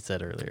repeating what she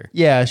said earlier.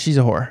 Yeah, she's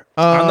a whore.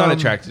 I'm not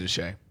attracted to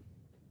Shay.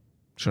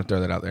 Just want to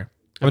throw that out there.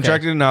 I'm Okay.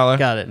 attracted to Nala.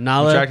 Got it.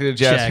 Nala. Attracted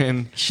to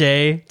Jasmine. Check.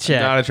 Shay.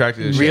 Check. Not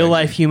attracted to Shay. Real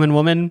life human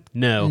woman?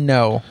 No.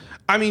 No.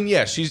 I mean,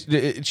 yeah, she's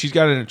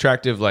got an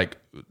attractive like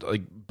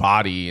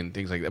body and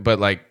things like that.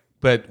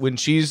 But when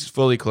she's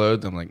fully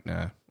clothed, I'm like,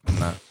 nah,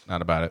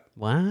 Not about it.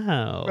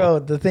 Wow. Bro,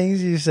 the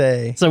things you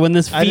say. So when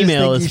this I just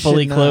female think you is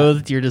fully should not.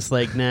 clothed, you're just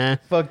like, nah.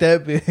 Fuck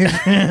that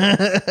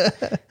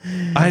bitch.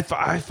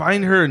 I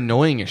find her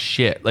annoying as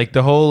shit. Like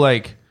the whole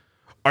like,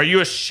 are you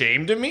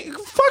ashamed of me?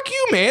 Fuck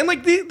you, man.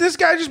 Like this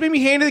guy just made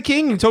me hand to the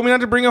king and told me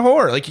not to bring a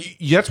whore. Like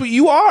that's what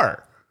you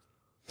are.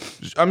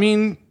 I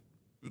mean,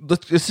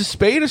 it's a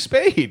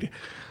spade.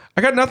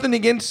 I got nothing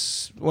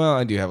against. Well,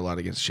 I do have a lot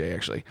against Shay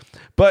actually,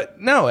 but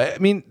no, I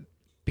mean.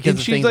 Because And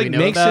of she's things we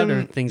know about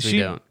or things we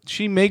don't?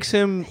 She makes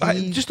him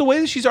just the way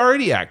that she's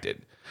already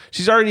acted.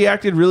 She's already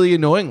acted really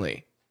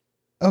annoyingly.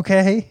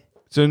 Okay.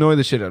 So annoy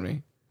the shit out of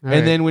me. All and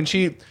right. then when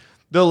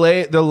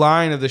the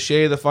line of the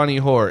Shay the funny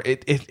whore,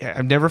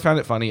 I've never found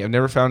it funny. I've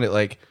never found it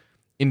like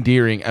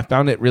endearing. I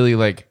found it really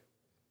like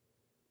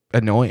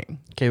annoying.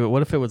 Okay, but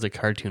what if it was a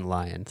cartoon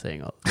lion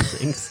saying all these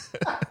things?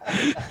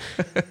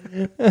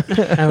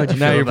 How would you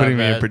Now feel you're about putting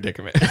me in a that?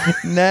 predicament.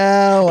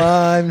 Now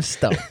I'm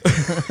stumped.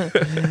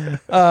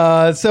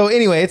 So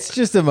anyway, it's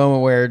just a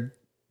moment where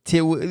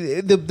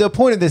the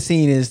point of the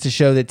scene is to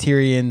show that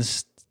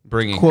Tyrion's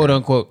Bringing quote her.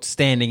 unquote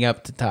standing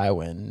up to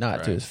Tywin, not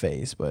Right. to his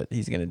face, but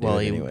he's going to do Well,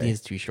 it anyway. he's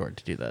too short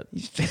to do that.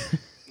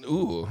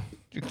 Ooh,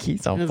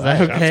 He's on Is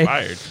fire. that okay?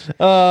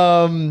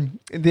 fired.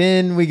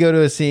 Then we go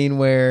to a scene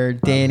where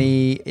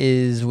Dany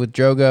is with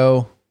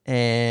Drogo,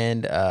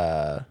 and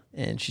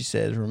she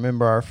says,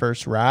 "Remember our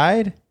first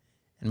ride?"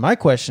 And my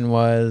question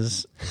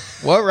was,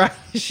 what ride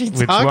is she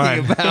Which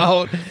talking one?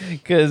 about?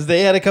 Because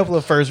they had a couple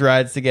of first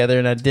rides together,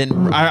 and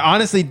I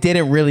honestly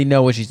didn't really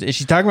know what is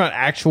she talking about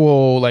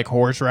actual like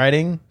horse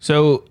riding?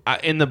 So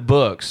in the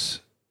books,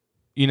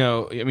 you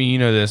know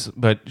this,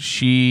 but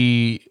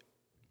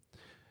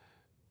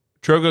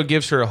Drogo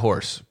gives her a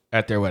horse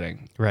at their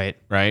wedding, Right.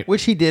 right?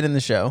 Which he did in the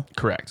show.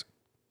 Correct.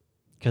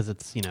 Because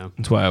it's,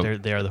 That's why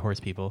they are the horse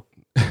people.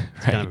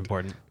 It's kind of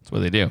important. that's what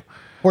they do.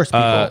 Horse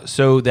people.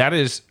 So that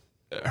is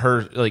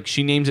her, like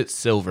she names it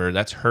Silver.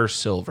 That's her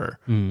Silver.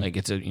 Like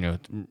it's a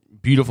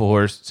beautiful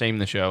horse. Same in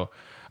the show.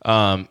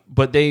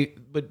 But they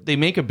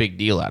make a big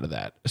deal out of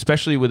that,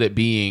 especially with it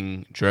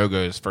being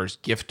Drogo's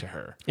first gift to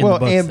her. In the well,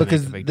 books, and they make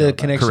because a big deal the about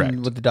it. connection Correct.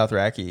 with the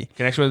Dothraki.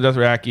 Connection with the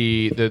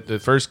Dothraki, the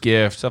first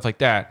gift, stuff like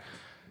that.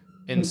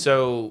 And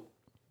so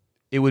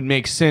it would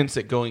make sense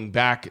that going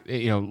back,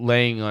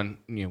 laying on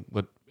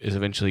what is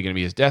eventually going to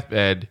be his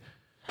deathbed,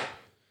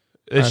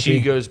 that she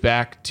goes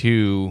back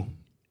to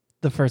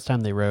The first time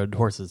they rode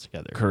horses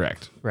together.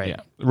 correct, Right. Yeah,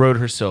 rode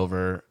her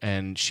Silver,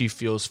 and she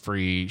feels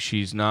free.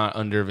 She's not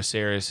under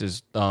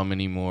Viserys' thumb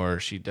anymore.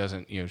 She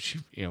doesn't,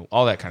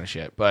 all that kind of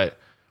shit. But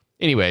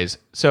anyways,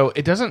 so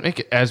it doesn't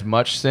make as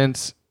much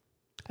sense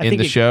in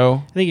the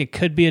show. I think it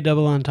could be a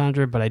double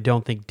entendre, but I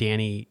don't think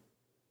Dany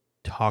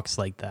talks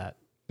like that.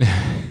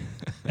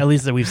 At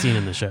least that we've seen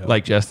in the show.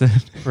 Like Justin.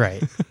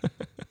 right.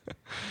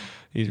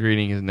 He's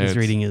reading his notes.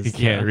 reading He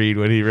can't read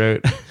what he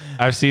wrote.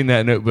 I've seen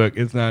that notebook.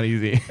 It's not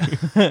easy.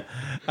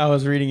 I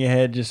was reading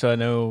ahead just so I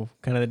know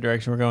kind of the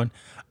direction we're going.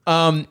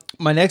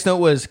 My next note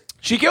was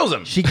She kills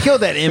him. she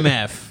killed that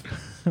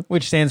MF,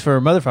 which stands for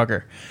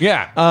motherfucker.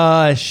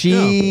 Yeah.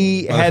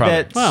 She had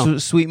that Wow.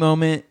 sweet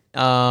moment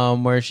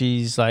where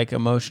she's like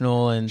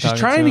emotional and She's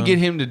trying to get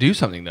him to do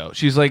something though.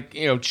 She's like,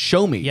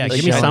 show me. Yeah, Like,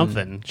 give me show-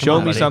 something. Show Come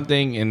on, me buddy.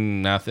 something,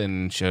 and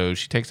nothing shows.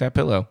 She takes that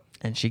pillow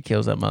and she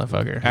kills that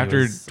motherfucker. after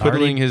was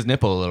twiddling already- his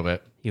nipple a little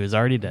bit. He was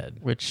already dead.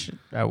 Which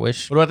I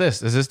wish. What about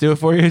this? Does this do it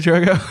for you,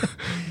 Drogo?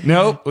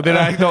 Nope. Then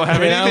I don't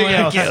have anything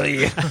else. Kill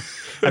you.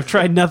 I've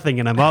tried nothing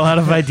and I'm all out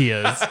of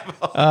ideas.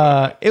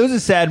 It was a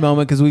sad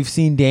moment because we've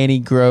seen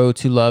Dany grow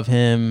to love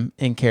him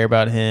and care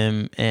about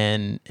him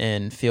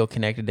and feel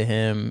connected to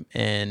him,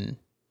 and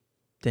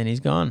then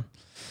he's gone.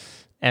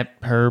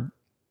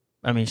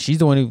 She's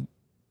the one who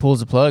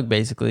pulls the plug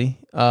basically.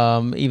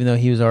 Even though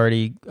he was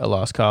already a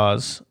lost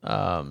cause.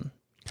 Kind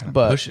of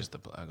But- pushes the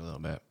plug a little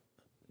bit.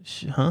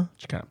 Huh?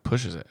 She kind of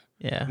pushes it.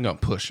 Yeah. No,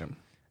 push him.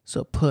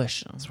 So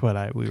push him. That's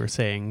what we were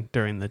saying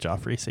during the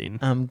Joffrey scene.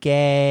 I'm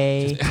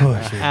gay.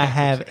 push it. I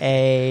have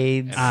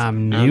AIDS.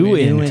 I'm new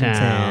in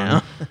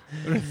town. town.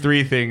 What are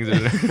 3 things?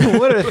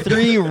 What are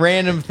 3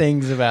 random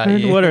things about And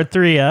you? what are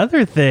 3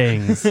 other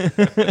things?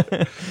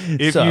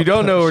 If So you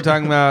don't know what we're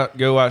talking about,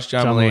 go watch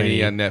John John Mulaney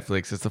Mulaney. on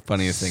Netflix. It's the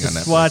funniest thing on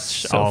Netflix. Watch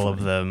So all funny.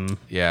 of them.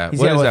 Yeah. He's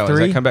What got is what, that one? Is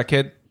 3? that Comeback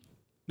Kid?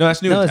 No,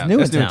 that's New No, in it's Town. New in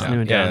That's Town. New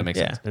in Yeah, Town. that makes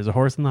Yeah. sense. There's a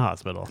horse in the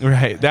hospital.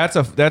 Right. That's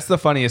the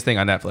funniest thing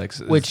on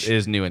Netflix. Which-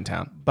 is New in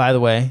Town. By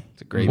the way,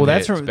 It's a great. well, bit.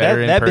 that's It's from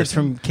better in that bit's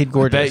person. from Kid I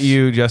Gorgeous. bet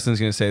you Justin's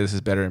going to say this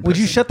is better in person. Would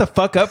you shut the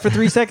fuck up for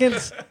 3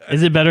 seconds?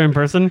 Is it better in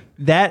person?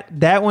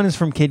 That one is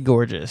from Kid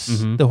Gorgeous.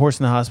 Mm-hmm. The horse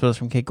in the hospital is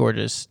from Kid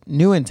Gorgeous.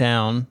 New in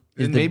Town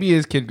is And maybe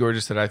is Kid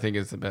Gorgeous that I think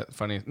is the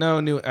funniest. No,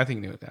 I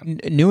think New in Town.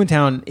 New in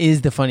Town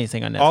is the funniest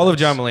thing on Netflix. All of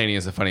John Mulaney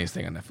is the funniest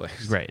thing on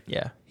Netflix. Right.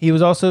 Yeah, he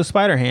was also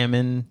Spider-Ham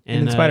in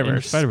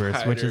Spider-Verse.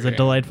 Spider-Verse, which is a Spider-Ham.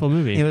 delightful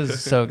movie. It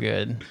was so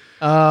good.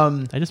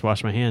 I just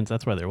washed my hands.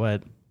 That's why they're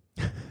wet.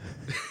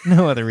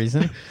 No other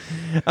reason.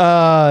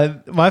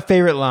 My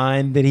favorite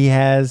line that he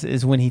has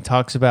is when he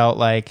talks about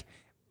like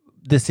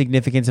the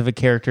significance of a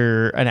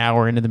character an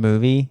hour into the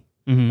movie.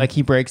 Like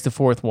he breaks the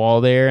fourth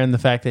wall there, and the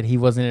fact that he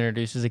wasn't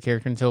introduced as a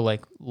character until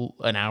like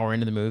an hour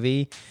into the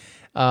movie.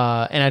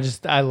 And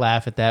I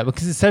laugh at that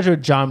because it's such a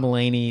John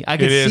Mulaney. I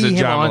could see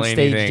him on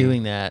stage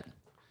doing that.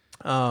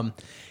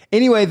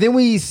 Anyway, then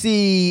we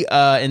see,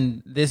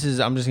 and this is,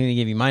 I'm just going to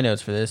give you my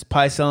notes for this.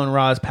 Pycelle and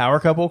Roz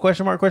power couple,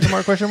 question mark. Wait, say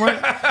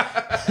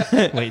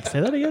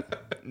that again?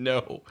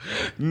 No.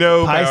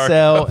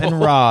 Pycelle and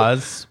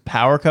Roz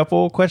power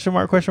couple, question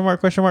mark. It's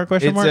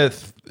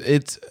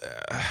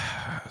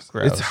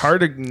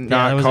hard to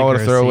not call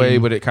it a throwaway,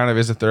 scene. but it kind of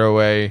is a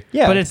throwaway.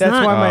 Yeah, but it's that's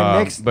not. why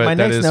my next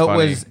note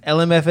funny. was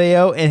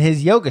LMFAO and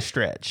his yoga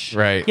stretch.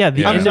 Right. Yeah,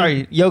 I'm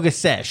sorry, yoga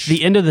sesh.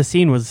 The end of the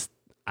scene was,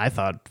 I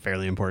thought,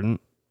 fairly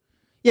important.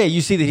 Yeah,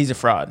 you see that he's a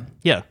fraud,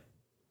 Yeah.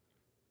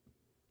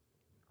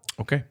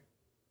 Okay.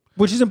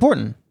 which is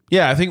important.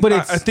 Yeah, I think. But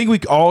I think we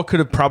all could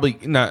have probably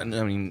not.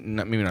 I mean,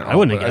 maybe not. I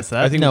wouldn't have but guessed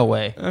that. I think No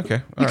way.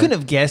 Okay. You couldn't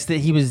have guessed that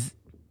he was.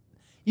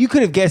 You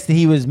could have guessed that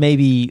he was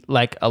maybe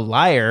like a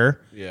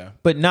liar, Yeah.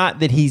 but not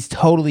that he's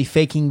totally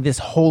faking this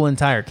whole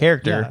entire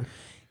character.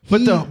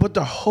 Yeah. But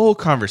the whole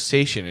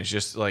conversation is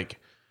just like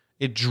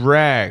it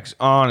drags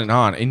on,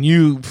 and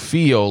you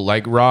feel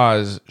like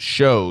Roz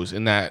shows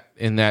in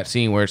that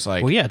scene where it's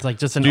like, Well, yeah, it's like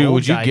just an dude, old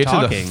would you guy get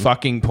talking. to the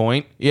fucking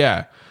point?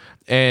 Yeah.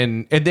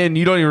 And then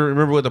you don't even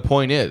remember what the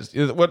point is.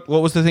 What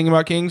was the thing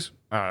about Kings?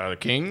 The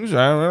Kings?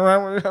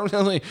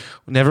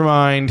 Never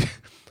mind.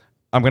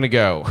 I'm gonna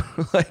go.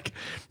 Like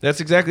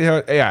that's exactly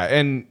how.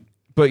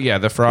 But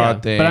the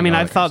fraud thing. But I mean, all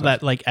I that kind thought of that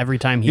stuff. like every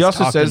time he's also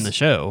talked says- in the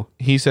show.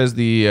 He says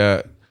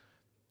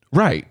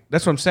right.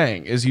 That's what I'm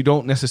saying. Is you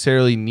don't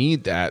necessarily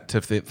need that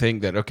to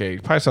think that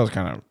Pycelle's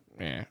kind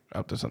of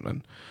up to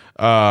something.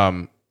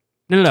 No.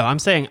 I'm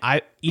saying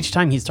each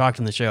time he's talked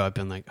in the show, I've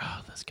been like,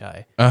 oh, this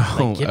guy.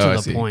 Like, get I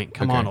to see. the point.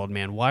 Come Okay. on, old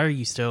man. Why are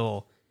you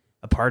still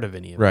a part of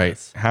any of Right.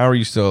 this? How are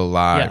you still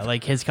alive? Yeah,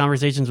 like his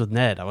conversations with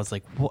Ned. I was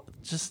like, what?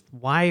 Just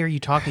why are you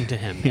talking to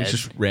him, Ned? He's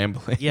just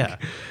rambling. Yeah.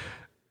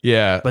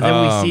 Yeah. But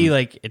then we see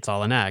like it's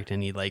all an act,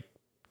 and he like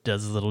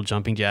does his little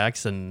jumping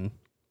jacks and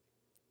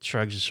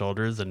shrugs his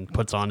shoulders and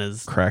puts on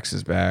his cracks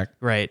his back.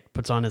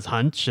 puts on his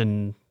hunch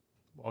and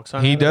Walks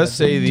on He out does of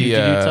say Dudes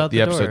out the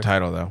the episode door.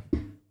 title though.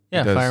 yeah,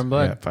 He does- Fire and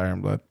Blood. Yeah, Fire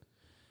and Blood.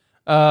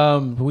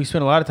 We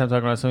spent a lot of time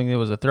talking about something that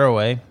was a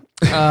throwaway.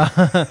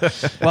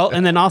 well,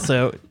 and then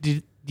also,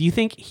 do you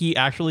think he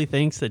actually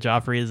thinks that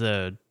Joffrey is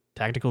a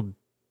tactical,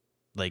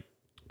 like,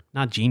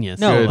 not genius?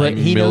 No, Good but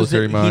he knows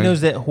military that mind. he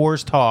knows that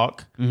whores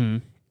talk, Mm-hmm.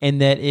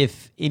 and that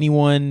if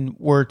anyone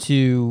were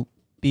to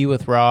be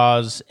with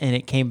Roz and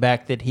it came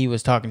back that he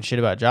was talking shit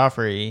about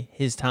Joffrey,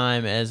 his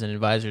time as an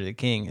advisor to the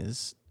king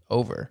is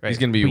over. He's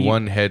gonna be But you-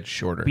 one head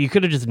shorter. But you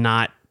could have just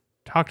not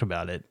talked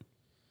about it.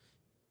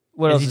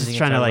 What Is else he is just he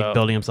trying to gonna like talk about?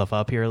 building himself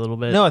up here a little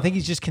bit? No, I think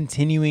he's just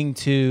continuing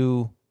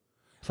to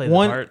Play the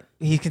part.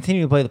 He's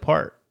continuing to play the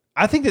part.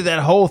 I think that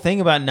whole thing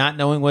about not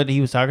knowing what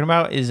he was talking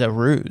about is a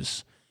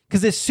ruse.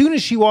 Because as soon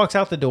as she walks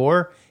out the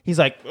door, he's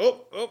like,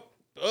 "Oh,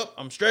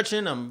 I'm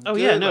stretching. I'm Oh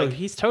good." yeah, no, Like,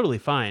 he's totally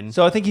fine.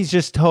 so I think he's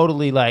just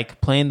totally like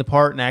playing the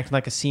part and acting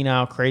like a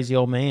senile, crazy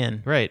old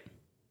man. Right,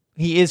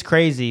 He is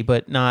crazy,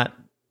 but not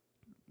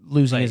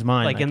losing his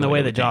mind. like in the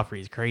way that Joffrey.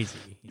 Joffrey's crazy.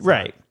 He's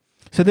Right.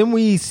 So then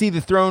we see the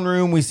throne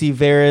room. We see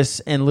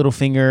Varys and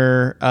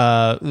Littlefinger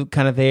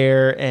kind of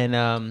there.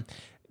 And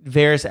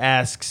Varys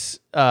asks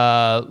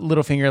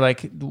Littlefinger,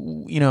 like,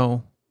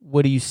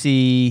 what do you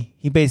see?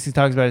 He basically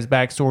talks about his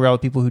backstory, all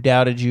the people who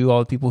doubted you, all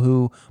the people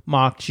who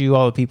mocked you,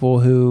 all the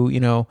people who,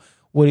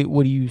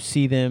 what do you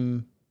see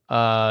them,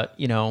 All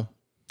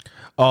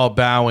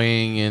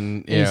bowing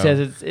and he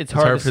says it's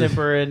hard to for the-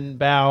 simper and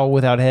bow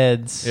without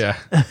heads.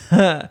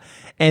 Yeah.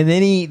 And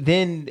then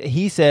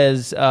he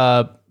says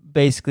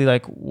basically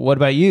like, what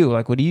about you?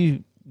 Like, what do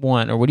you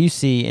want or what do you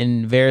see?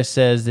 And Varys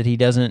says that he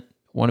doesn't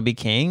want to be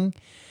king.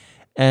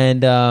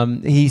 And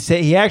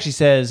he actually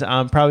says,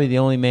 I'm probably the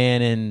only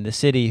man in the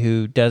city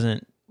who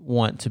doesn't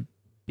want to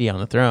be on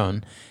the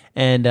throne.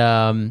 And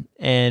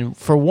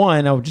for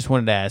one, I just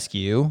wanted to ask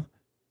you,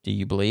 do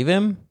you believe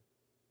him?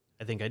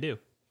 I think I do.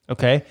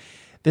 Okay.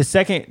 The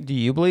second, do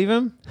you believe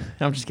him?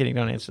 I'm just kidding.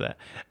 Don't answer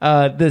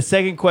that. The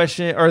second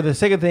question, or the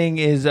second thing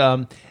is,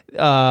 then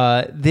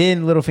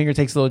Littlefinger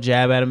takes a little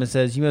jab at him and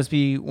says, "You must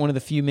be one of the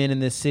few men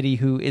in this city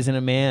who isn't a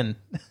man."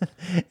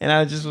 And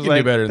I just was You can do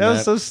like, better that than was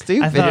that. so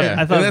stupid. I thought Yeah.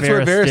 I thought And that's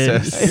what Varys Varys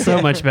did says.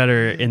 so much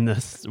better in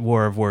this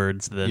war of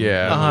words than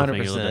Yeah.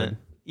 Littlefinger 100%. did.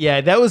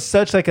 Yeah, that was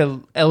such like a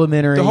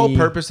elementary. The whole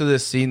purpose of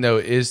this scene though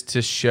is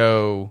to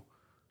show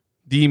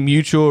the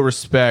mutual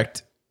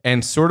respect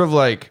and sort of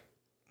like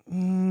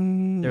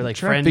They're like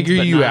trying friends, to figure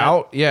but you not-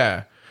 out.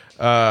 Yeah.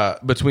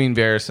 Between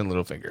Varys and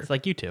Littlefinger. It's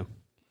like you two.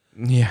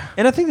 Yeah.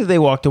 And I think that they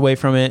walked away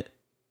from it.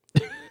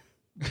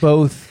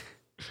 Both.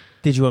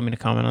 Did you want me to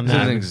comment on This is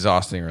that? an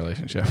exhausting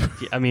relationship.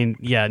 I mean,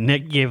 yeah.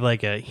 Nick gave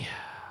like a,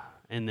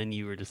 and then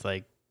you were just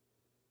like,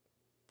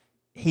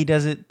 He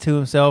does it to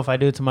himself. I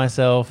do it to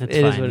myself. It's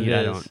It is fine. what it Yeah, I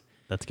is. don't-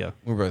 Let's go.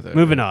 We're both over.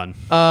 Moving on.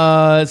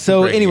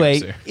 So Breaking anyway,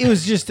 up, sir. it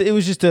was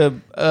just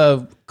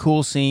a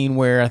cool scene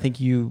where I think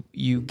you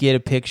get a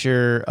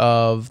picture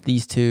of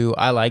these two.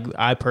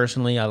 I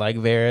personally like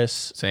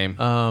Varys. Same.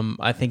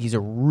 I think he's a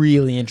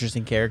really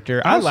interesting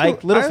character. I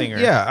like Littlefinger.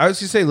 I was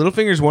gonna say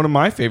Littlefinger is one of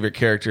my favorite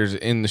characters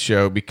in the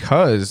show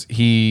because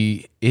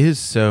he is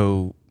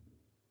so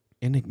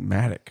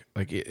enigmatic.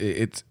 Like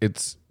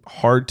it's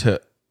hard to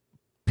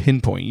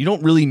pinpoint. You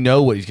don't really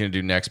know what he's gonna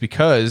do next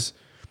because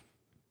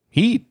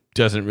he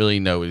doesn't really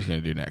know what he's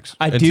gonna do next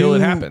until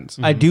it happens.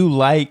 I do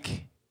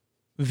like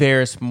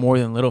Varys more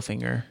than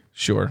Littlefinger.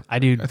 Sure, I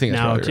do I think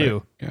that's now probably too.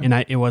 right. Yeah.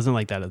 And it wasn't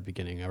like that at the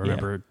beginning. I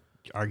remember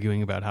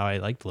arguing about how I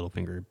liked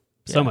Littlefinger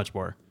so much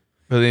more.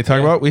 But they talk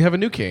about we have a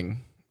new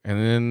king, and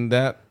then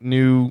that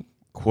new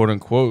quote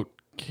unquote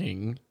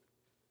king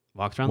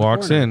Walks around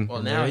walks the corner. in.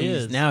 Well, There he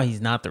is. now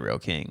he's not the real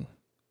king.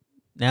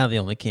 Now the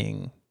only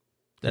king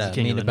Is that the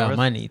king I of need the about north?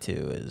 money to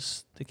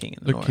is the king in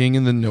the The north. king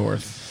in the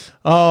north.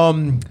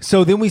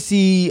 So then we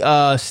see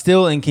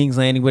still in King's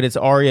Landing, but it's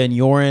Arya and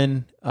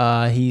Yoren.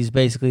 He's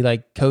basically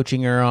like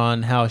coaching her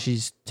on how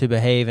she's to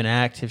behave and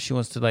act if she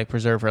wants to like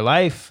preserve her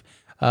life.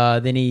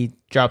 Then he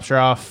drops her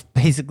off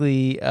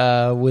basically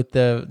with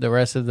the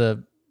rest of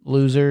the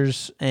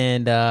losers,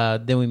 and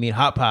then we meet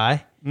Hot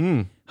Pie.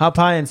 Hot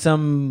Pie and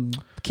some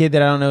kid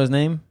that I don't know his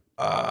name.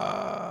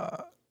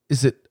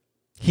 Is it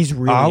He's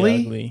really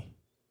Ollie? ugly.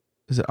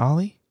 is it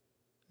Ollie?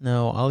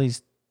 No,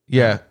 Ollie's.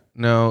 Yeah,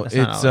 no, That's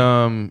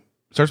not it's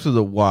starts with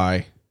a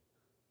Y.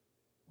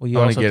 Well, you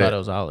I'm gonna also get thought it. it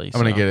was Ollie. I'm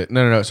gonna get it.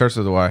 No, it starts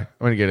with a Y. I'm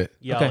gonna get it.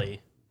 Yali.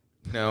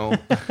 No.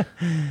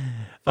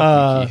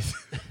 Uh,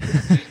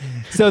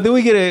 so then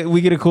we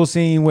get a cool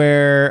scene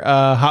where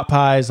Hot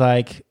Pie's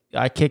like,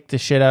 I kicked the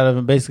shit out of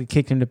him, basically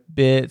kicked him to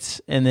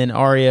bits, and then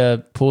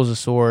Arya pulls a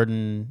sword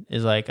and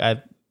is like,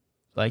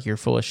 you're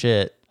full of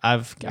shit.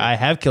 I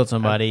have killed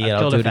somebody. I've I'll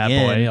killed do a it fat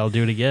again. boy. I'll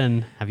do it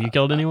again. Have you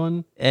killed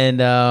anyone?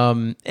 And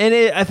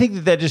I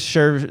think that just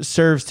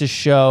serves to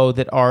show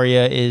that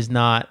Arya is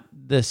not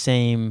the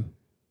same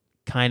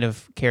kind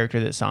of character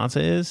that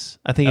Sansa is.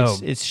 I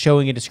think it's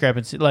showing a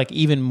discrepancy, like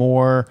even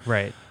more.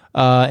 Right.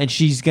 And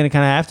she's going to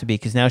kind of have to be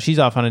because now she's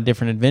off on a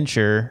different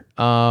adventure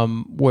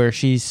where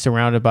she's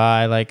surrounded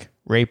by like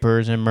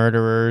rapers and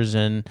murderers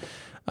and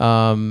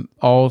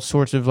all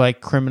sorts of like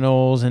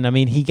criminals. And I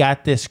mean, he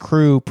got this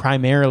crew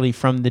primarily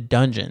from the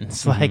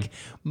dungeons. Like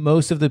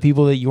most of the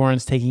people that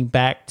Yoren's taking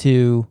back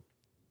to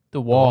the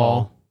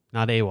wall.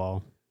 Not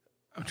AWOL.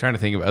 I'm trying to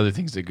think of other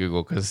things to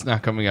Google because it's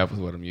not coming up with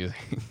what I'm using.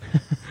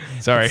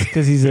 Sorry.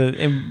 Because he's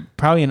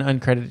probably an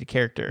uncredited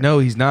character. No,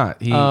 he's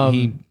not.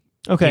 He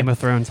Okay. Game of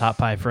Thrones hot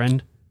pie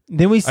friend.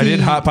 Then we see I did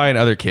Hot Pie and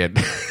Other Kid.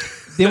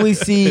 Then we It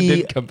see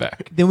didn't come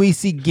back. Then we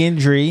see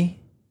Gendry,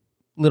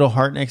 little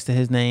heart next to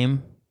his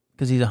name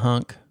because he's a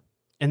hunk.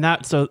 And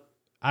that, so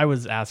I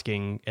was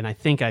asking, and I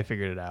think I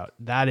figured it out.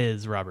 That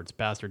is Robert's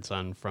bastard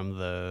son from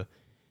the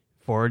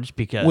Forge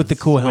because With the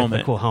cool helmet.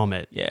 the cool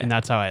helmet. Yeah. And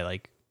that's how I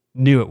like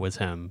knew it was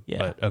him. Yeah.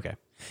 But okay.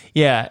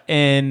 Yeah,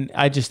 and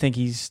I just think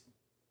he's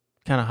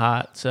kind of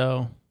hot,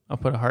 so I'll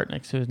put a heart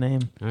next to his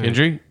name. All right.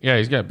 Gendry? Yeah,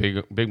 he's got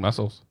big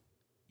muscles.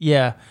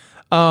 Yeah.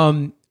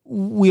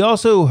 We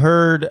also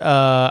heard,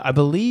 I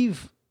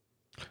believe,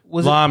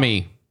 was it?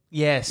 Lami.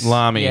 Yes.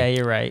 Lami. Yeah,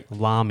 you're right.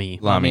 Lami.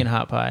 Lami and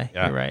Hot Pie.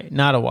 Yeah. You're right.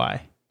 Not a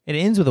Y. It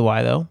ends with a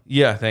Y though.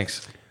 Yeah,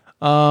 thanks.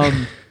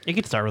 It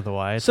could start with a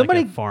Y. It's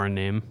Somebody- like a foreign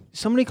name.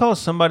 Somebody calls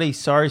somebody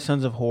sorry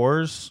sons of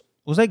whores.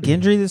 Was that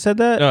Gendry that said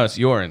that? No, it's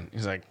Yoren.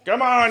 He's like,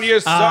 come on, you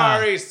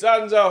sorry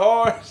sons of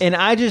whores. And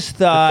I just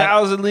thought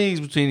 1,000 leagues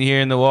between here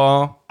and the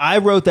wall. I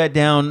wrote that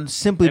down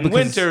simply And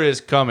because winter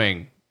is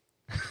coming.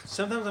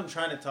 sometimes I'm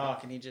trying to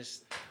talk and he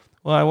just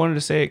Well, I wanted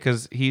to say it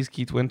because he's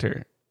Keith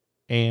Winter.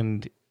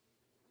 And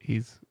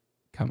he's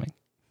coming.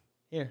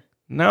 here.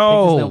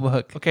 No. Take this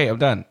notebook. Okay, I'm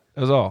done.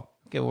 That was all.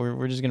 Okay,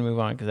 we're just gonna move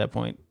on because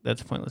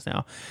that's pointless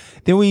now.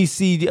 Then we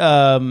see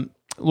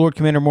Lord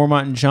Commander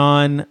Mormont and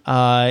John.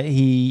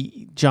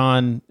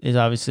 John is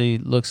obviously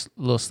looks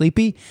a little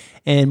sleepy,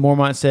 and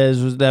Mormont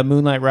says, "Was that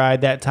moonlight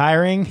ride that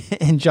tiring?"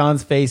 And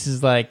John's face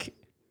is like,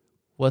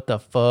 "What the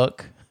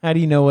fuck? How do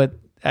you know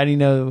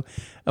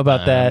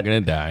about that?" I'm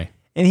gonna die.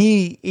 And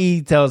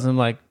he tells him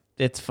like,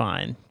 "It's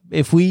fine.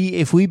 If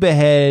we took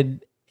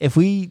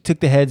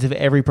the heads of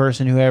every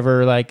person who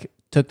ever like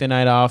took the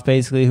night off,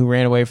 basically who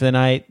ran away for the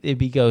night, it'd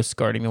be Ghost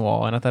guarding the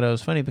wall." And I thought it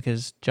was funny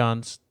because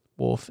John's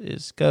wolf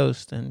is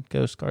Ghost, and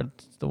Ghost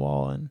guards the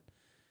wall, and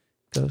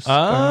Ghost.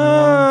 guarding the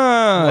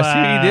wall. I see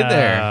what you did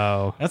there.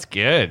 Wow. That's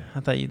good. I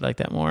thought you'd like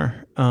that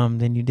more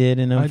than you did,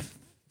 and I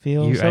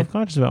feel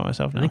self-conscious about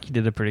myself I now. think you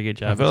did a pretty good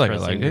job. I feel like I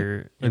expressing liked it.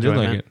 your I did like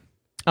enjoyment. it.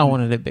 I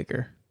wanted it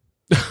bigger.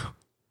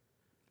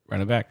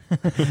 Run it back.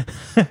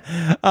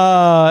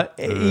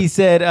 He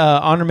said,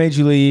 "Honor made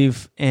you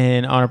leave,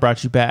 and honor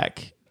brought you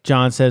back."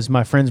 John says,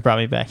 "My friends brought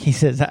me back." He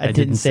says, "I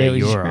didn't say it was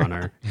your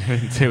honor.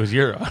 It was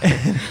your honor.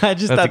 I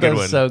just That's a thought good that was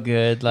one. so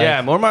good. Like,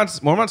 Yeah,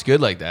 Mormont's good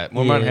like that.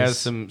 Mormont is. has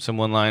some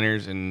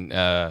one-liners, and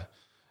I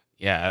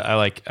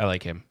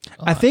like him.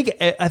 I think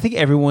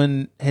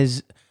everyone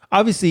has.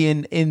 obviously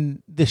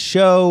in the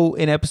show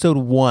in episode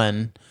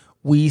 1,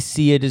 we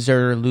see a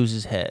deserter lose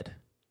his head.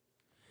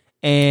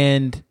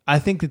 And I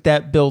think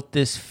that built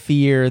this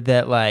fear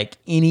that like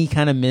any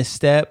kind of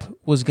misstep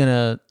was going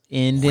to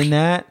end in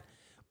that.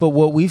 But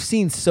what we've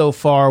seen so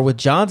far with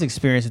John's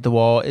experience at the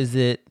wall is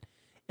that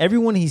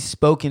everyone he's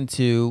spoken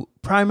to,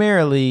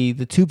 primarily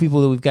the 2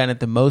 people that we've gotten it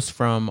the most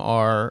from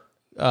are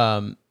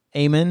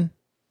Aemon,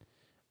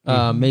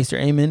 Maester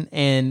Aemon,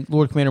 and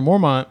Lord Commander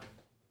Mormont,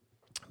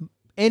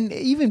 and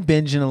even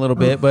Benjen a little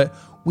bit, but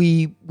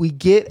we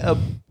get a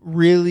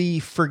really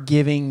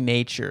forgiving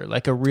nature,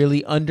 like a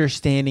really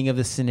understanding of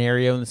the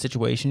scenario and the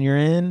situation you're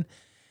in.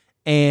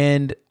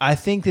 And I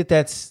think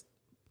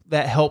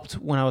that helped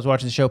when I was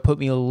watching the show, put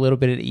me a little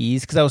bit at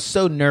ease, because I was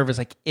so nervous.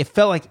 Like it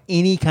felt like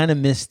any kind of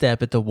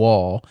misstep at the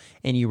wall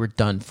and you were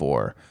done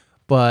for.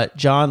 But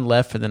John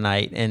left for the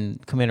night,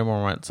 and Commander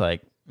Mormont's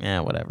like,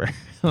 whatever.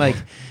 Like,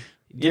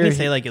 didn't he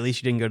say like at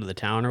least you didn't go to the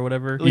town or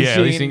whatever? at least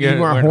you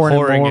weren't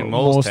whoring in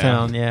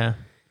Molestown. Yeah.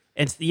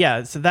 And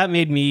so that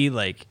made me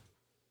like,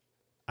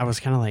 I was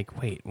kind of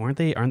like, wait, aren't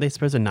they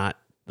supposed to not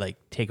like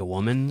take a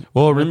woman?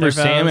 Well, remember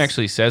Sam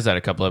actually says that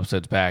a couple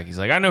episodes back. He's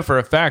like, I know for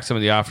a fact some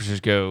of the officers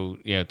go,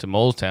 to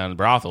Molestown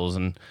brothels,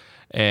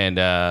 and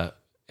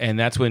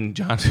that's when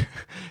John,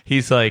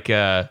 he's like,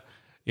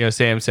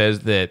 Sam says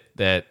that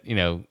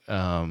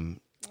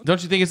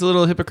don't you think it's a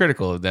little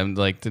hypocritical of them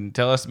like to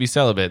tell us to be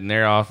celibate and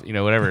they're off,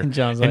 whatever. And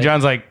John's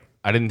like,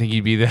 I didn't think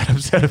you'd be that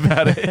upset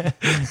about it.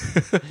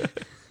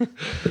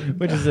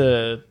 Which is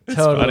a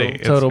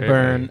total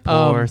burn.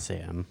 Poor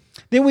Sam.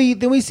 Then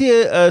we see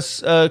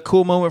a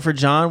cool moment for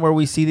John where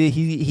we see that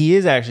he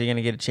is actually going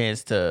to get a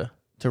chance to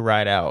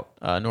ride out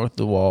north of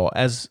the wall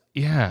as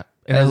a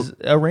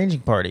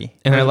ranging party.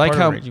 And I like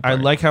how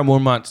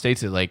Mormont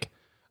states it. Like,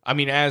 I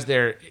mean,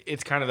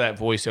 it's kind of that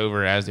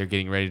voiceover as they're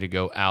getting ready to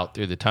go out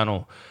through the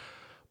tunnel.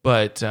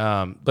 But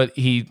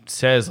he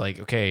says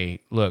like, okay,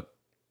 look,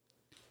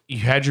 you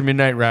had your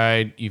midnight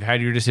ride, you've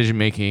had your decision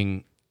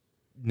making.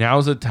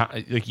 Now's the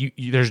time. Like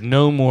there's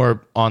no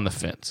more on the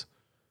fence.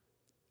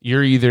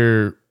 You're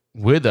either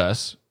with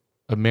us,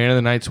 a man of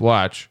the night's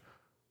watch,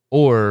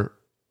 or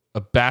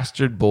a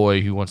bastard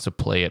boy who wants to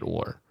play at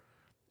war.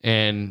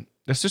 And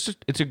that's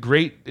just it's a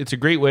great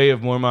way of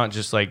Mormont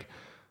just like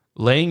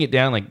laying it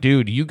down. Like,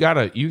 dude, you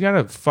gotta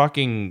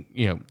fucking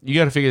you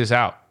gotta figure this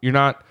out.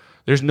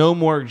 There's no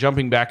more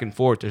jumping back and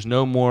forth. There's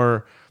no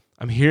more.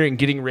 I'm hearing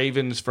getting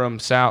ravens from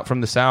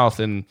the south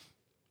and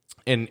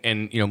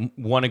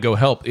want to go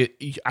help.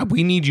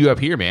 We need you up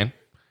here, man.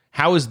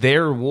 How is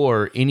their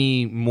war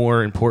any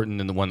more important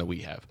than the one that we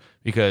have?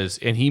 Because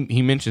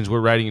he mentions we're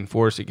riding in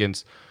force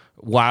against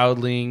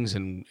wildlings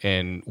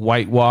and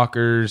White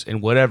Walkers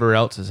and whatever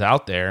else is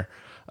out there.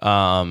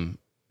 And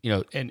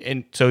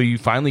so you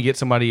finally get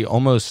somebody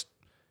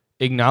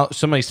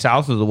somebody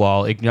south of the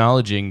wall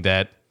acknowledging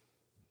that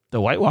the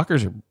White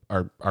Walkers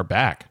are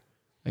back.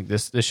 Like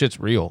this shit's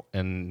real,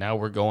 and now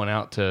we're going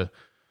out to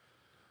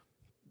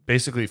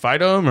basically fight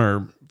them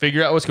or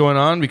figure out what's going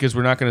on because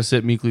we're not going to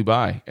sit meekly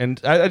by. And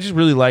I just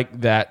really like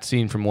that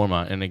scene from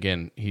Mormont. And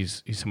again,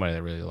 he's somebody that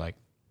I really like.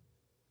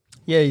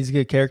 Yeah, he's a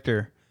good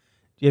character.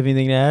 Do you have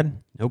anything to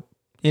add? Nope.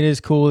 It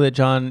is cool that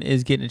John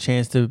is getting a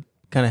chance to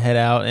kind of head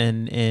out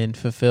and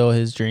fulfill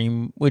his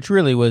dream, which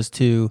really was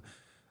to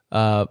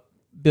build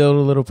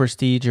a little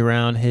prestige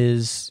around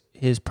his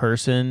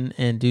person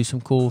and do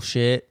some cool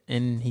shit.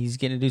 And he's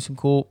getting to do some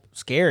cool,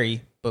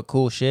 scary, but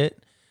cool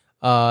shit.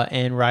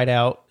 And ride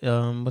out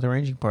with a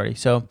ranging party.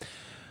 So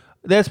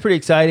that's pretty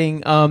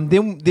exciting.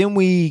 Then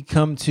we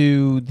come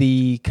to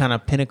the kind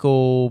of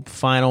pinnacle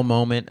final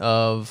moment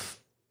of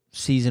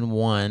season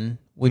 1,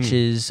 which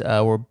is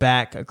we're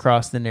back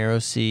across the Narrow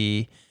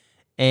Sea,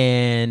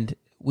 and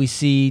we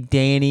see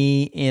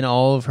Dany in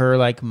all of her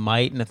like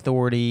might and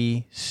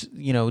authority,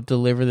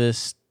 deliver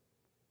this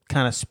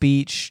kind of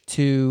speech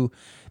to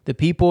the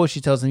people. She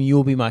tells them, "You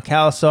will be my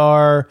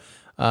Khalasar.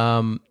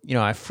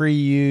 I free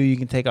you. You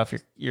can take off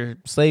your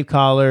slave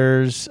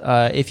collars.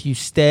 If you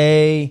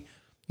stay,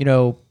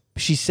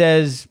 she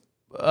says,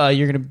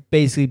 you're going to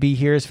basically be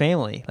here as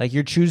family. Like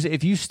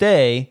if you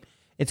stay,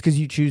 it's because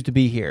you choose to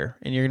be here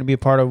and you're going to be a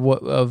part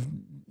of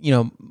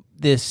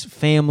this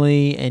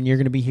family and you're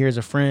going to be here as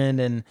a friend.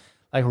 And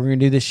like, we're going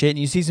to do this shit. And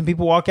you see some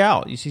people walk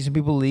out. You see some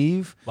people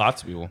leave.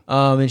 Lots of people.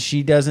 And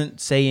she doesn't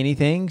say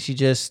anything. She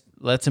just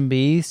lets him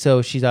be.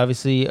 So she's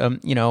obviously,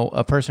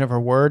 a person of her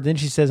word. Then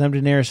she says, I'm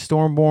Daenerys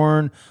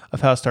Stormborn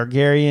of House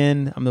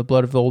Targaryen. I'm the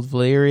blood of old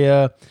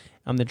Valyria.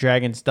 I'm the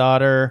dragon's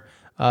daughter.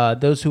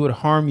 Those who would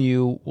harm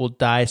you will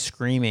die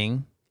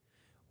screaming,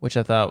 which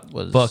I thought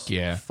was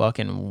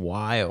fucking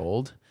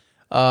wild.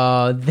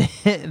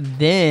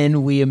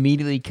 Then we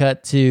immediately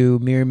cut to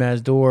Mirri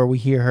Maz Dor. We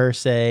hear her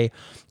say,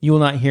 you will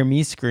not hear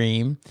me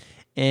scream.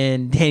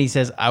 And Dany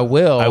says, I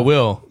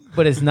will.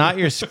 But it's not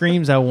your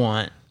screams I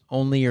want,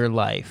 only your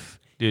life.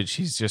 Dude,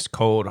 she's just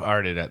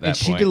cold-hearted at that point.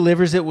 She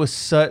delivers it with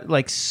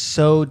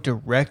so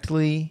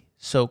directly,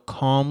 so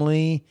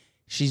calmly.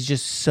 She's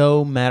just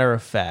so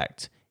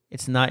matter-of-fact.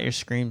 It's not your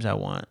screams I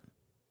want.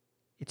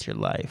 It's your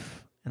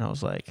life. And I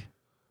was like,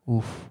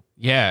 Oof.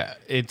 Yeah,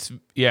 it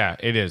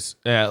is.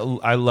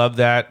 I love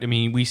that. I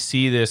mean, we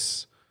see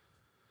this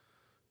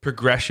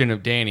progression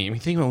of Dany. I mean,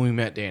 think about when we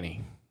met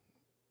Dany.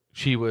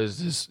 She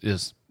was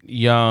this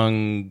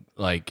young,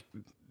 like,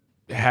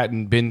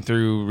 hadn't been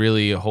through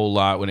really a whole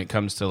lot when it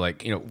comes to,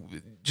 like, you know,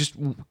 just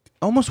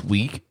almost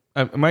weak.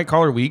 I might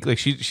call her weak. Like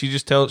she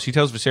tells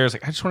Viserys,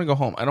 like, I just want to go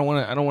home. I don't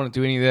want to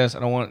do any of this. I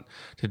don't want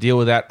to deal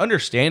with that.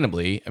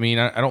 Understandably, I mean,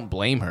 I don't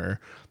blame her,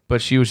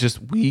 but she was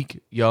just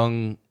weak,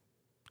 young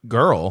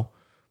girl,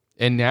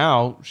 and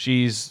now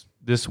she's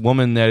this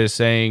woman that is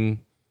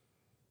saying,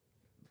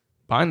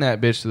 bind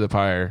that bitch to the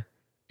pyre,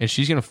 and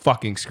she's gonna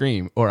fucking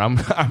scream, or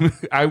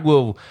I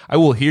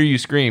will hear you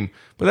scream.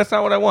 But that's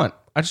not what I want.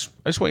 I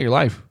just want your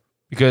life,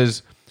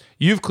 because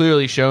you've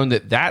clearly shown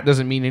that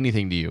doesn't mean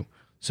anything to you.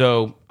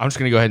 So I'm just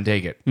going to go ahead and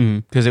take it,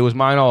 because it was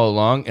mine all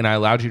along, and I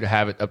allowed you to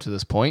have it up to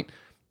this point,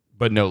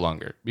 but no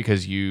longer,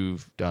 because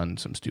you've done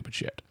some stupid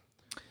shit.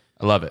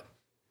 I love it.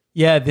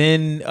 Yeah,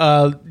 then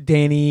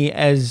Dany,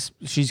 as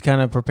she's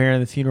kind of preparing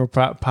the funeral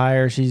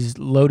pyre, she's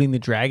loading the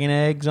dragon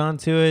eggs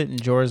onto it,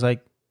 and Jorah's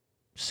like,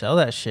 sell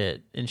that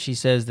shit. And she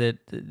says that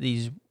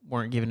these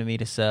weren't given to me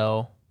to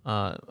sell.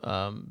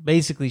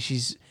 Basically,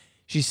 she's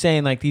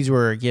saying, like, these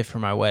were a gift for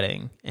my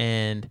wedding,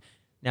 and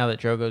now that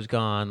Drogo's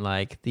gone,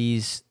 like,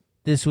 this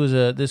was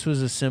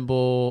a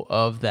symbol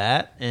of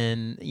that,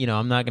 and, you know,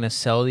 I'm not going to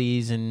sell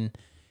these and,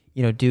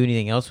 you know, do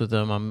anything else with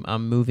them.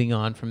 I'm moving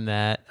on from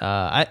that.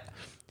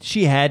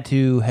 She had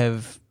to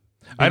have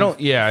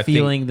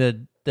feeling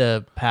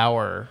the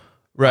power.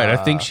 Right. I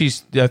think she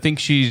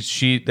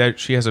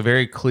has a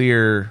very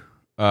clear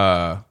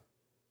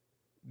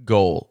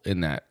goal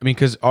in that. I mean,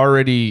 because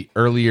already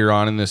earlier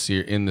on in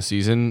the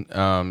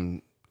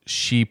season,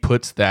 she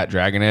puts that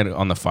dragon egg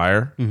on the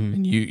fire,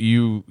 and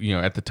you know,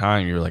 at the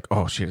time you were like,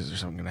 oh shit, is there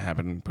something gonna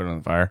happen? Put it on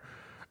the fire.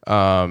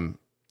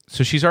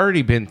 So she's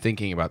already been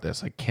thinking about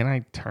this. Like, can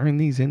I turn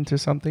these into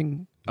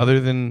something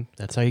other than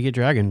That's how you get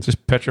dragons.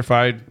 just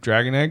petrified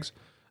dragon eggs?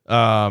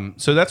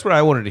 So that's what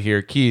I wanted to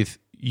hear. Keith,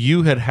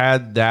 you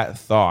had that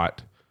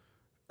thought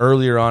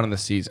earlier on in the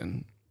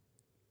season.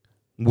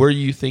 Were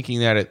you thinking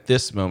that at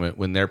this moment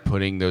when they're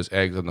putting those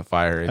eggs on the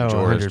fire and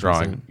Jorah's 100%.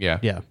 drawing? Yeah.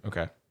 Yeah.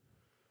 Okay.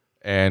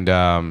 And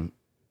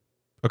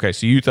okay,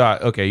 so you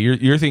thought, okay,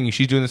 you're thinking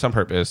she's doing this on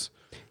purpose.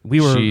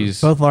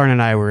 Both Lauren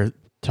and I were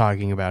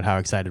talking about how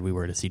excited we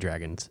were to see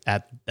dragons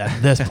at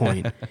this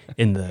point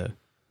in the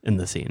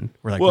scene.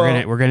 We're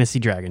like, we're gonna see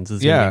dragons. This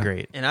is gonna be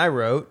great. And I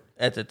wrote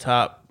at the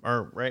top,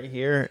 or right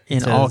here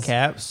in all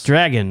caps,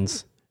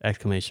 dragons!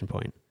 Exclamation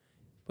point.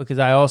 because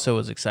I also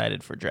was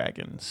excited for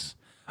dragons.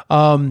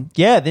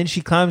 Then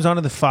she climbs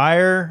onto the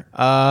fire.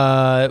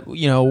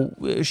 You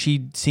know,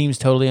 she seems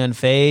totally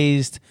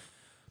unfazed.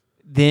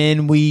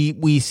 Then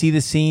we see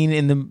the scene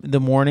in the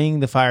morning.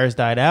 The fire's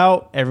died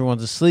out.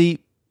 Everyone's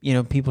asleep. You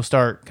know, people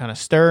start kind of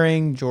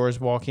stirring. Jorah's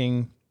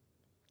walking.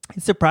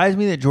 It surprised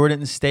me that Jorah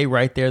didn't stay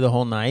right there the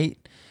whole night.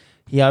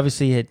 He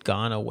obviously had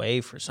gone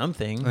away for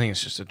something. I think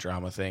it's just a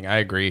drama thing. I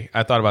agree.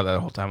 I thought about that the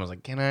whole time. I was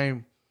like,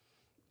 can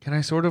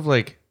I sort of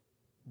like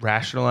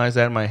rationalize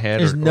that in my head?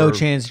 There's no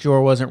chance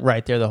Jorah wasn't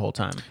right there the whole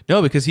time.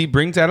 No, because he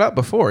brings that up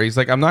before. He's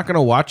like, I'm not going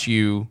to watch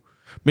you.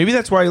 Maybe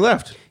that's why he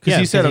left. Because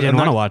he said, he didn't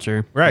want to watch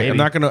her. Right.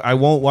 Maybe. I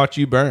won't watch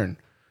you burn.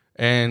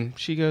 And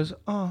she goes,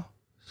 oh,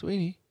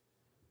 sweetie,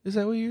 is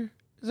that what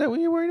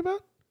you're worried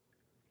about?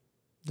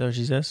 Is that what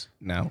she says?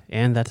 No.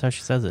 And that's how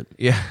she says it.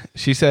 Yeah.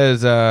 She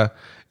says,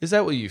 is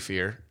that what you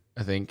fear?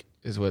 I think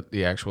is what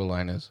the actual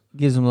line is.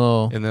 Gives him a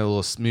little... And then a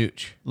little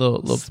smooch.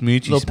 Little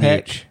smoochy little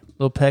peck. smooch.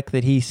 Little peck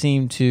that he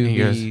seemed to And he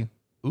be...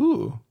 goes,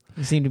 ooh.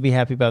 He seemed to be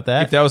happy about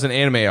that. If that was an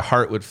anime, a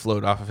heart would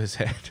float off of his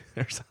head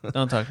or something.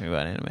 Don't talk to me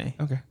about anime.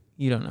 Okay.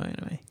 You don't know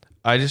anime.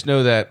 I just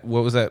know that,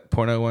 what was that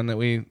porno one that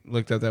we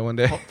looked at that one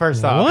day?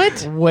 First off,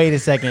 What? Wait a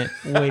second.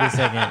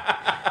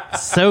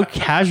 So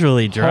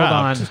casually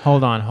dropped.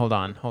 Hold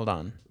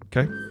on.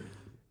 Okay.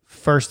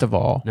 First of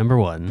all, Number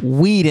one.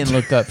 we didn't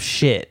look up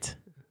shit.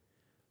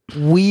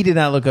 We did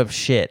not look up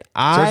shit.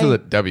 Starts with a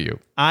W.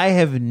 I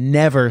have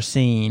never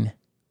seen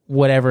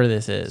whatever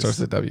this is. Starts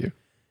with a W.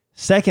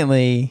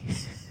 Secondly,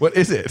 What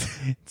is it?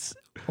 it's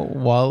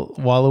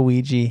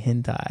Waluigi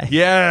hentai.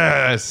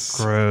 Yes.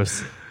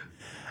 Gross.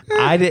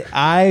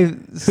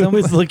 Who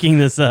was looking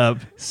this up?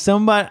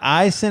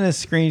 I sent a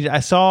screenshot.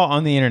 I saw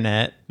on the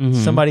internet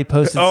somebody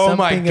posted Oh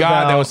something my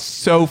god, that was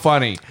so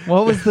funny.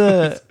 what was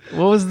the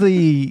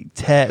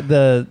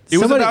It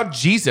was about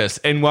Jesus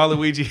and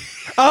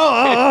Waluigi.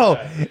 Oh!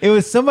 It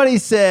was somebody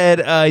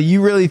said,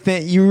 you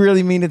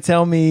really mean to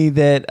tell me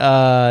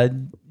that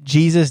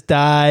Jesus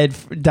died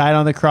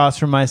on the cross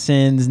for my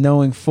sins,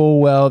 knowing full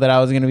well that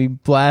I was going to be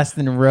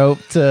blasting rope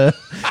to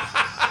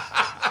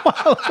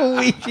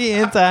Waluigi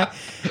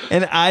hentai.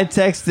 And I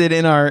texted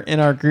in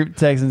our group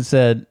text and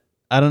said,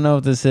 I don't know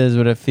what this is,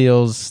 but it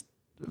feels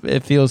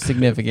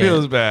significant.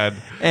 Feels bad.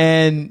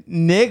 And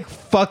Nick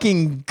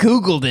fucking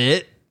Googled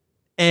it,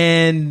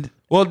 and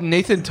Well,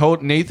 Nathan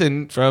told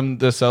Nathan from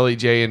the Sully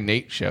J and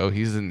Nate show.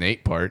 He's the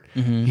Nate part.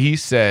 Mm-hmm. He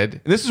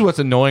said, and this is what's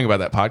annoying about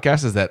that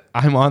podcast is that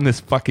I'm on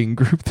this fucking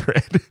group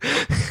thread.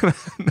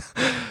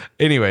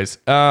 Anyways,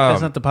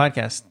 That's not the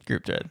podcast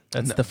group thread.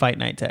 That's the fight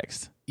night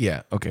text.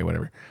 yeah, okay,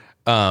 whatever.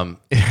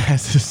 It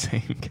has the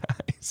same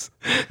guys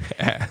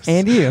as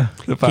And you?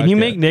 the Can you podcast.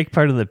 make Nick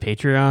part of the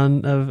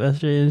Patreon of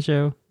SJN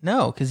show?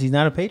 No, because he's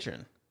not a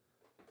patron.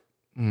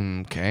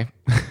 Okay,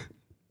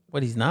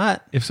 What, he's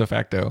not? ipso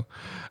facto.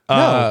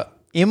 No.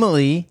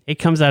 Emily. It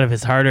comes out of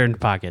his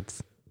hard-earned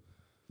pockets.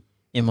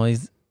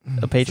 Emily's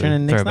a patron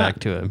and Nick's Throw back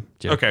not. to a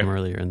joke Okay. from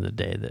earlier in the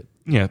day that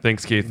Yeah,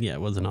 thanks, Keith.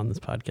 wasn't on this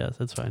podcast.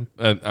 That's fine.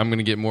 I'm going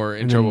to get more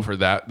in trouble for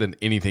that than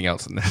anything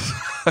else in this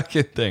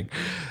fucking thing.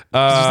 It's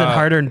just in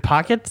hard-earned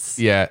pockets.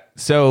 Yeah.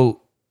 So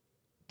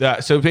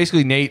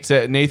basically,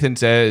 Nathan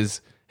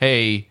says,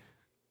 "Hey,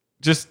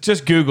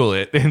 just Google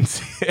it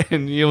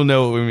and you'll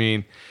know what we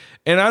mean."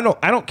 And I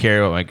don't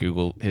care about my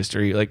Google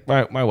history. Like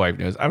my wife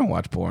knows I don't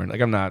watch porn.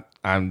 Like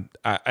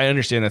I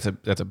understand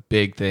that's a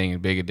big thing, a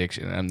big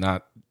addiction. And I'm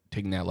not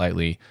taking that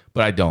lightly,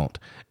 but I don't.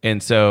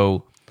 And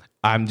so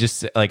I'm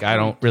just like, I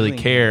don't really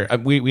care.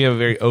 We have a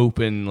very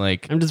open,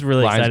 like, I'm just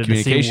really lines of excited to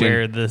see communication.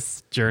 where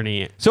this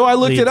journey. So I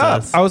looked it leads up.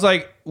 us. I was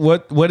like,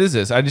 what is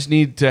this? I just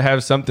need to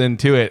have something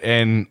to it.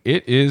 And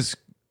it is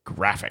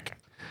graphic.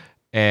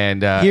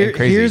 And, and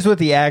crazy. Here's what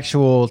the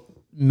actual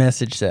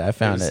message said. I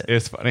found it.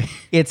 It's funny.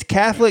 It's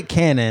Catholic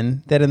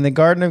canon that in the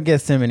Garden of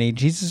Gethsemane,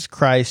 Jesus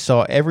Christ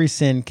saw every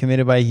sin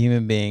committed by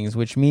human beings,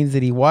 which means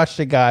that he watched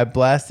a guy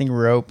blasting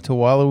rope to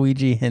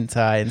Waluigi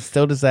hentai and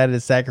still decided to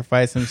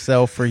sacrifice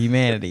himself for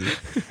humanity.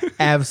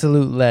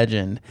 Absolute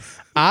legend.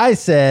 I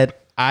said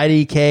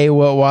IDK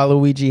what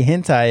Waluigi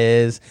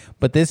hentai is,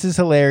 but this is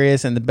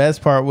hilarious, and the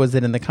best part was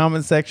that in the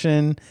comment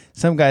section,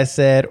 some guy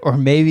said, or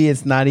maybe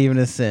it's not even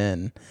a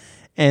sin.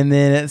 And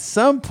then at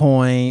some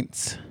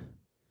point,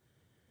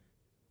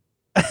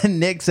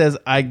 Nick says,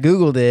 I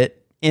Googled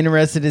it,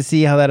 interested to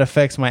see how that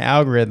affects my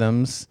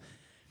algorithms.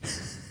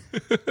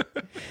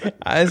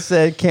 I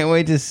said, can't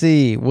wait to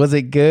see. Was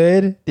it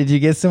good? Did you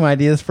get some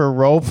ideas for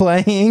role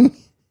playing?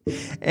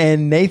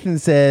 And Nathan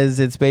says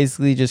it's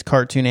basically just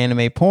cartoon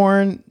anime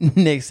porn.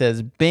 Nick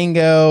says,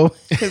 bingo.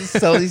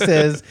 Sully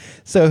says,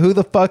 so who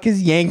the fuck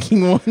is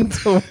yanking one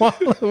to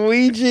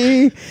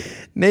Waluigi?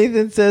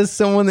 Nathan says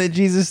someone that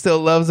Jesus still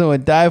loves and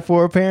would die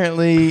for,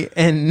 apparently.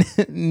 And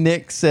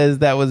Nick says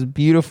that was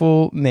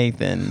beautiful,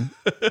 Nathan.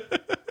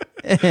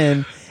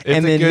 And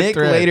then Nick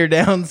thread. later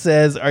down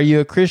says, are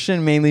you a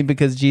Christian mainly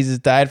because Jesus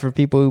died for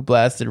people who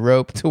blasted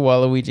rope to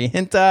Waluigi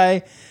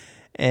hentai?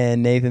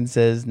 And Nathan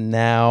says,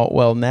 now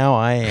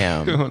I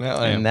am. Now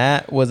I am. And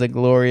that was a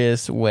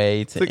glorious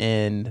way to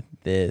end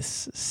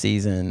this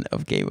season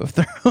of Game of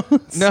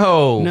Thrones.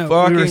 No, No,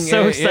 fucking, we were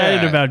so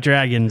excited yeah. about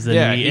dragons, and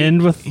Yeah, we he-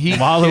 end with he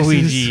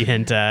Waluigi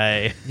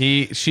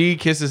hentai. She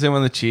kisses him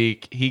on the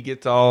cheek. He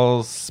gets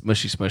all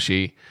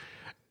smushy.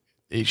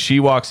 She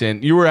walks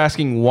in. You were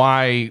asking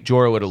why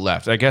Jorah would have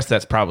left. I guess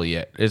that's probably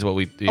it. Is what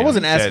we. I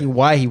wasn't asking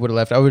why he would have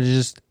left. I was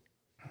just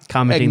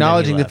Commenting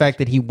acknowledging that he the fact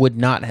that he would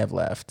not have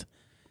left.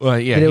 Well,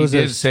 yeah, But it he was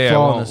a did say I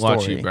flaw in won't the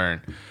watch story. you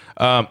burn.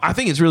 I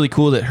think it's really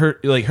cool that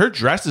her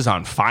dress is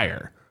on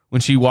fire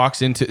when she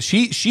walks into.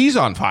 She's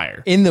on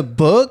fire. In the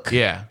book,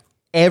 Yeah.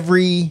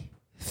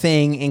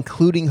 everything,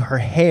 including her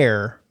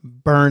hair,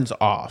 burns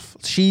off.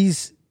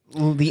 She's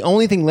the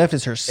only thing left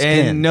is her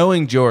skin. And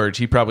knowing George,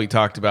 he probably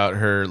talked about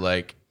her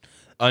like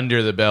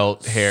under the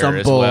belt hair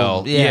as Supple,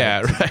 well.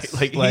 yeah. Yeah,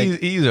 right. Like,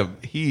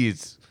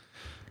 he's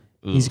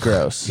He's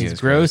gross. He is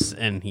He's gross,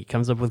 and he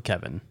comes up with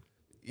Kevin.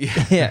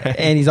 Yeah,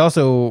 and he's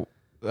also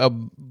a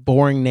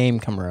boring name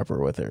comer upper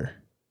with her.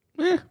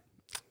 There's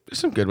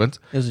some good ones.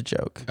 It was a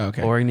joke.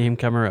 Okay. Boring name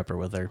comer upper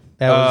with her.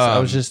 That was I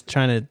was just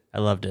trying to. I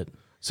loved it.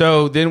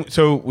 So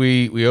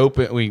we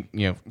open,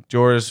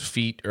 Jorah's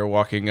feet are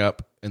walking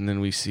up, and then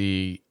we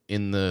see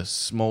in the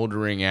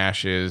smoldering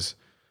ashes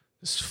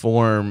this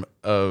form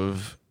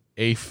of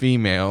a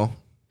female,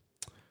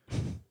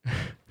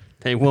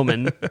 A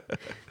woman.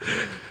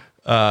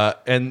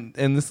 and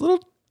this little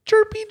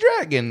chirpy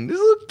dragon, this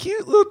little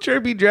cute little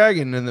chirpy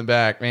dragon in the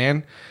back,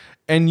 man.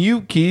 And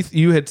you, Keith,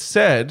 you had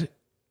said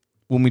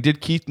when we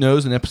did Keith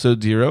Knows in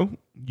episode 0,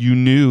 you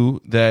knew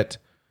that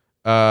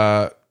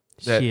that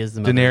She is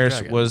the mother of Daenerys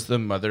dragons. was the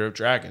mother of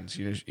dragons.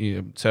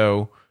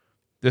 So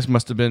this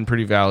must have been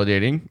pretty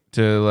validating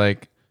to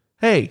like,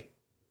 hey,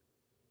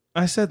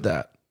 I said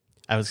that.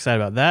 I was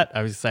excited about that.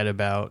 I was excited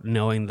about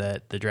knowing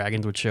that the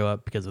dragons would show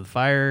up because of the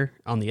fire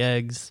on the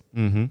eggs.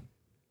 Mm-hmm.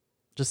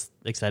 Just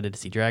excited to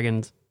see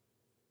dragons.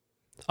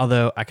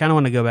 Although I kind of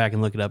want to go back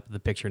and look it up the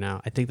picture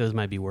now. I think those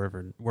might be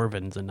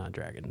Wervins and not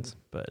dragons,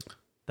 but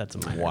that's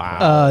a minor.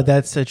 Wow.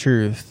 That's the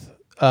truth.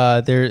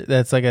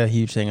 That's like a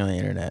huge thing on the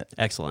internet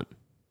Excellent.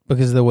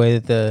 because of the way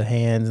that the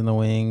hands and the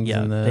wings.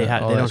 Yeah, and they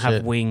all don't that have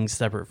shit. wings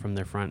separate from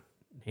their front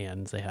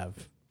hands. They have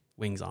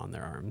wings on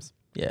their arms.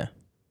 Yeah,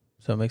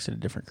 so it makes it a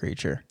different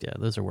creature. Yeah,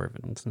 those are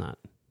Wervins, not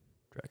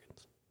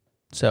dragons.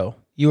 So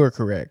you are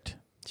correct.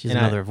 She's And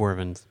the mother of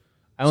Wervins.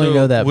 I only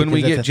know that when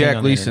we because get that's a thing Jack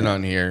on the Leeson internet.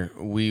 on here,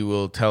 we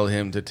will tell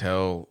him to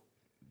tell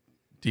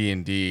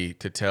D&D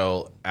to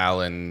tell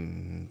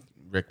Alan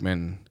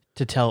Rickman.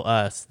 To tell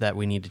us that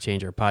we need to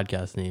change our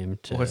podcast name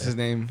to What's his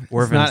name?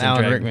 Wervins It's not and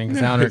Alan Dragons. Rickman.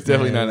 'Cause No, Alan it's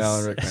definitely Rickman not is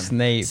Alan Rickman.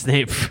 Snape.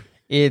 Snape.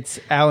 It's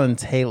Alan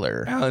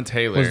Taylor. Alan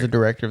Taylor. Was the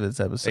director of this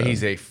episode.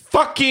 He's a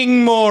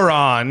fucking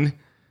moron.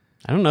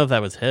 I don't know if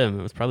that was him.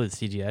 It was probably the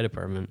CGI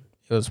department.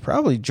 It was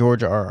probably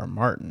George R.R.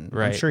 Martin. I'm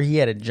Right. sure he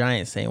had a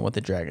giant saying what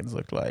the dragons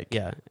looked like.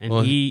 Yeah, and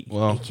Well, he's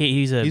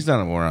He's not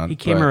a moron. he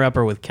came but- her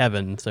upper with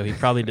Kevin, so he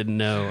probably didn't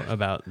know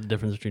about the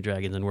difference between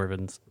dragons and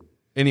Wervins.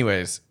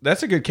 Anyways,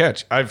 that's a good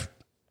catch. I've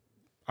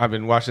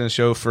been watching the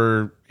show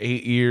for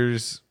 8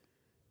 years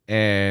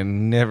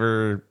and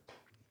never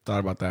thought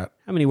about that.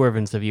 How many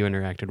Wervins have you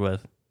interacted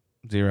with?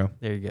 0.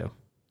 There you go.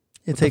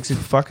 It takes The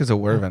fuck is a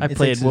Wervin? I It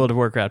played takes a- World of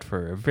Warcraft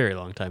for a very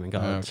long time in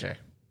college. Okay,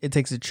 it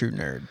takes a true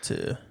nerd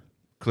to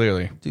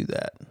clearly. do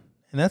that,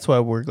 and that's why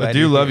we're glad. I do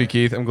you're love here. you,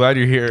 Keith. I'm glad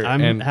you're here.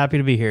 I'm and happy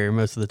to be here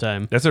most of the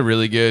time. that's a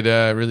really good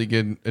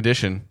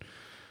addition,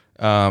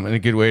 and a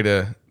good way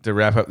to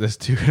wrap up this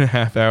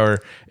 2.5 hour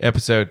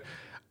episode.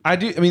 I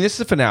mean, this is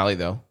the finale,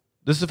 though.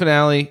 This is the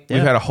finale. Yeah.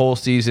 We've had a whole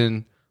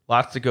season,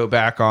 lots to go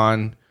back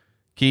on.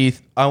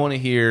 Keith, I want to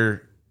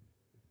hear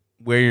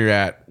where you're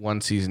at one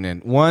season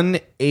in,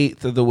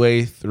 1/8 of the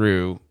way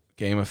through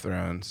Game of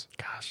Thrones.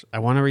 Gosh, I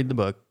want to read the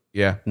book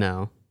Yeah.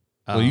 now.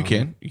 Well, you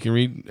can. You can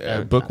read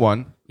uh, book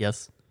 1.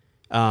 Yes.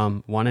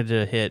 Wanted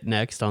to hit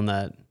next on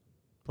that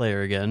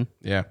player again.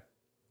 Yeah.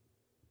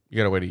 You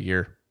got to wait a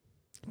year.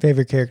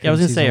 Favorite character. Yeah, I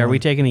was in gonna say, season are we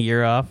one? taking a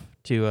year off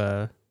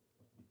to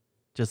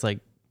just like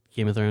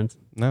Game of Thrones?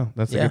 No,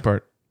 that's the Yeah. good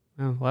part.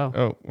 Oh wow.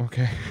 Oh,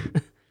 okay.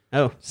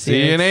 Oh, See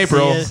you in next-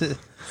 April.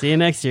 see you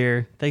next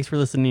year. Thanks for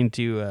listening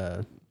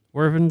to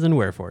Wervins and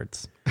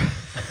Wereforts.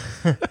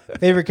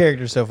 Favorite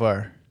character so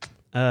far.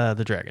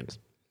 The dragons.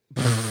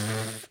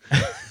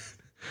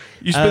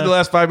 You spent the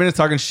last 5 minutes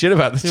talking shit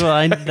about this.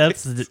 Well,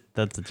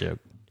 that's a joke.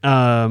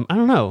 I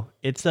don't know.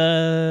 It's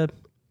a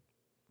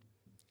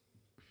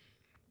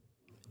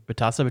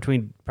toss-up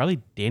between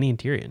probably Dany and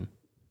Tyrion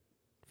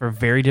for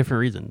very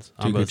different reasons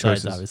on Two both good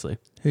sides, choices. obviously.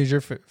 Who's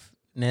your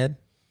Ned?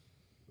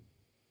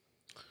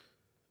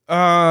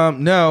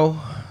 No.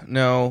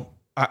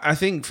 I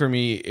think for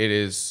me it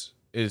is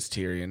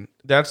Tyrion.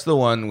 That's the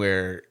one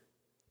where,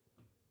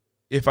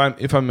 if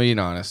I'm being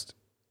honest,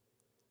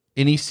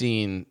 any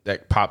scene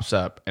that pops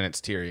up and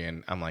it's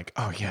Tyrion, I'm like,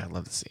 oh yeah, I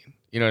love the scene.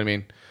 You know what I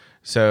mean?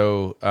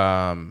 So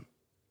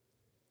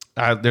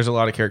there's a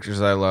lot of characters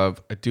that I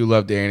love. I do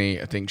love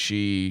Dany. I think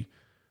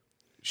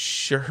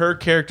her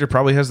character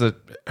probably has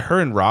her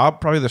and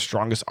Rob probably the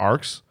strongest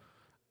arcs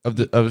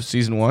of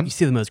season 1. You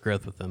see the most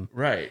growth with them.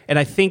 Right. And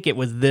I think it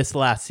was this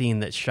last scene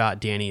that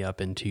shot Dany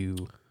up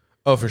into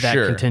Oh, for that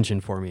sure. contention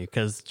for me,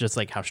 because just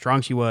like how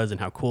strong she was and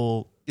how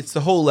cool. It's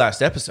the whole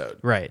last episode.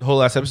 Right. The whole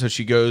last episode,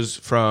 she goes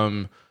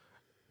from,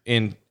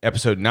 in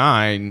episode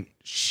 9,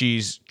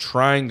 she's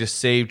trying to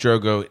save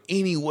Drogo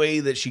any way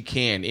that she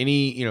can,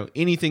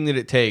 anything that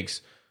it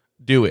takes,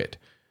 do it.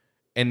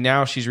 And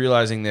now she's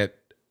realizing that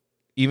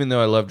even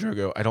though I love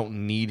Drogo, I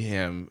don't need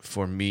him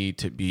for me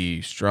to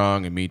be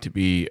strong and me to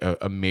be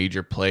a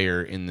major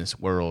player in this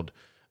world.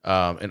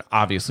 And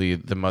obviously,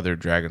 the mother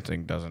dragon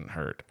thing doesn't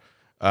hurt.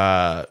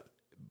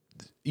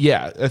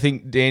 Yeah, I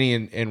think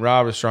Dany and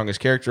Rob are the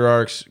strongest character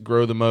arcs,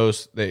 grow the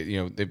most.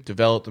 They've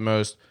developed the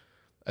most.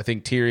 I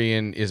think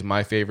Tyrion is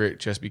my favorite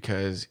just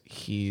because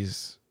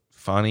he's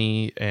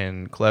funny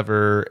and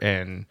clever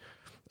and,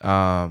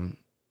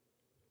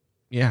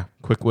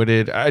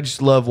 quick-witted. I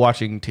just love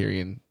watching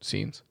Tyrion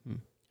scenes.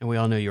 And we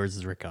all know yours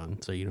is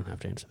Rickon, so you don't have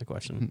to answer the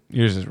question.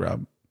 Yours is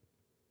Rob.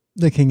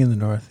 The King of the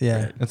North.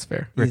 Yeah. Right. That's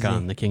fair.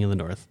 Rickon, the King of the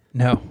North.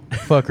 No.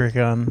 Fuck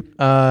Rickon.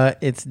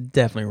 It's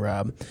definitely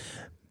Rob.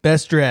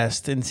 Best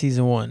dressed in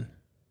season 1.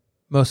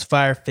 Most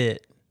fire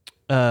fit.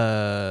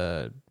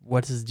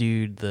 What's his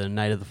dude? The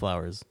Knight of the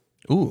Flowers.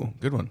 Ooh,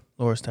 good one.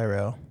 Loras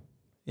Tyrell.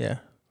 Yeah.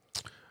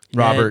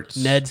 Robert's.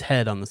 Ned's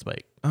head on the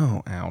spike.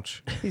 Oh,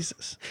 ouch.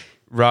 Jesus.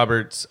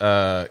 Robert's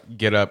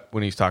get up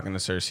when he's talking to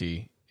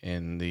Cersei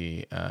in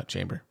the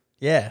chamber.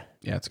 Yeah.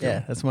 Yeah, it's good.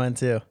 Yeah. That's mine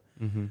too.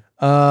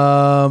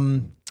 Mm-hmm.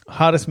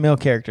 Hottest male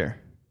character.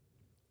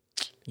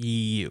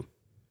 You.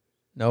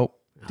 Nope.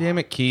 Damn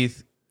it,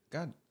 Keith.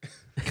 God.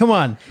 Come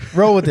on.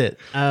 Roll with it.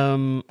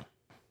 I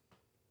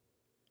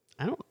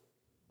don't.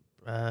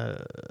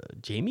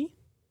 Jamie.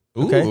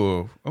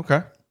 Ooh.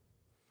 Okay.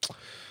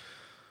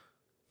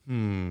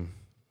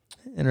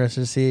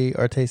 Interested to see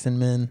our taste in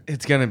men.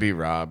 It's gonna be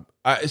Rob.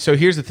 So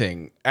here's the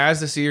thing: as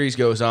the series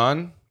goes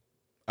on,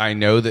 I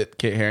know that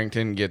Kit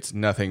Harington gets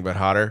nothing but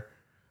hotter,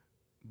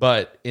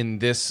 but in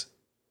this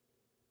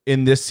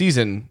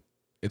season,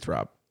 it's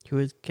Rob. Who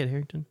is Kit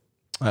Harington?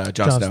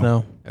 Jon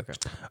Snow. Okay.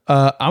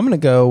 I'm gonna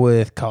go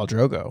with Khal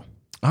Drogo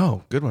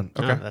Oh, good one.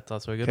 Okay. Oh, that's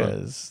also a good one.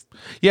 because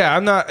Yeah,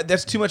 I'm not.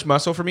 That's too much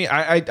muscle for me.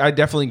 I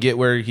definitely get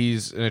where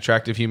he's an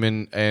attractive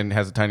human and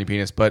has a tiny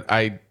penis, but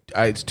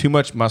it's too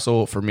much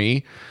muscle for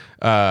me.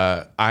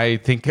 I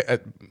think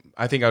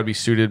I would be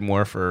suited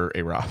more for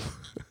a Rob.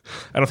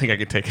 I don't think I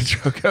could take a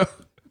Drogo.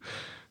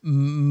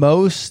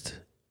 most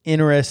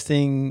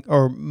interesting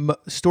or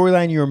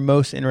storyline you're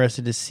most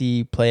interested to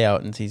see play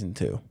out in season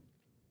 2?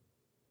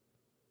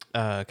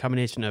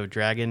 Combination of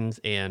dragons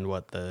and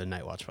what the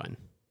Night Watch find.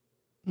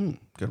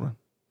 Good one.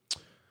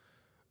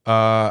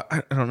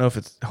 I don't know if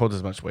it holds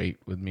as much weight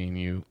with me and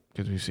you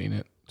because we've seen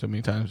it so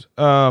many times.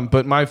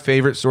 But my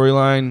favorite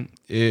storyline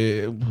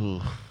is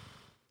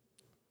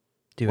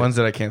ones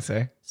that I can't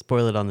say.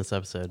 Spoil it on this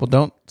episode. Well,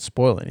 don't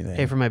spoil anything.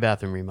 Pay for my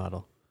bathroom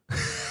remodel.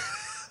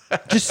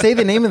 Just say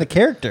the name of the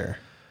character.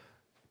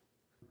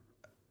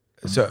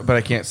 So, but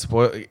I can't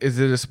spoil. Is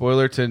it a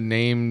spoiler to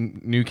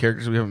name new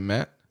characters we haven't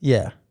met?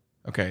 Yeah.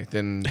 Okay,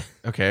 then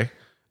okay.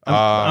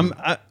 I'm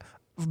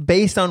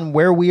based on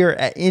where we are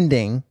at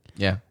ending.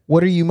 Yeah.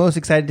 What are you most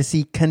excited to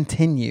see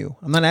continue?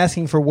 I'm not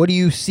asking for what do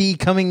you see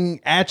coming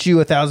at you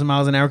 1,000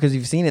 miles an hour because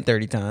you've seen it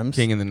 30 times.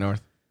 King in the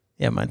North.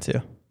 Yeah, mine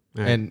too.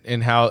 Right.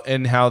 And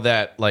how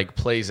that like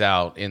plays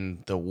out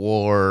in the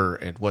war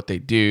and what they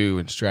do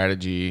and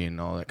strategy and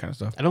all that kind of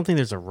stuff. I don't think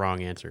there's a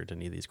wrong answer to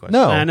any of these questions.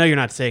 No. And I know you're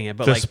not saying it,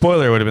 but The like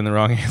spoiler would have been the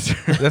wrong answer.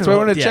 That's why I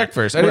wanted to Yeah. check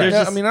first. Well, I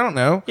there's mean, I don't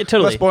know. Yeah, totally.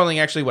 I'm not spoiling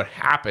actually what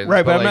happens.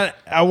 Right, but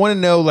I want to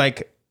know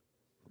like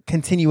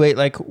continuate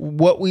like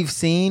what we've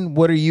seen.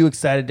 What are you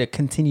excited to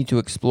continue to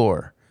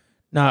explore?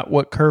 Not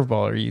what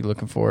curveball are you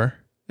looking for?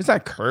 it's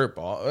not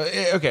curveball.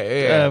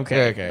 Okay.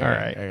 Okay. All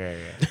right. Okay.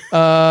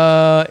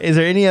 Is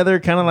there any other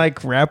kind of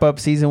like wrap up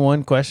season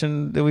 1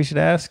 question that we should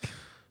ask?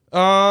 No,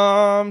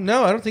 I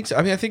don't think so.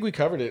 I mean, I think we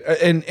covered it,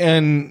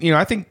 and you know,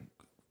 I think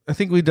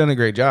we've done a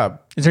great job.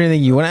 Is there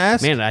anything you want to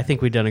ask? man, I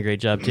think we've done a great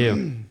job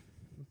too.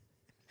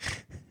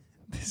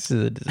 This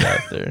is a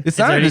disaster. It's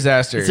not a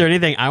disaster. Is there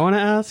anything I want to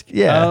ask?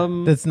 Yeah,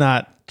 that's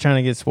not trying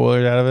to get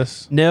spoilers out of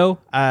us. No.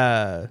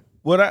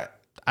 What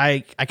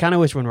I kind of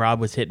wish when Rob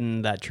was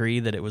hitting that tree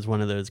that it was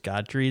one of those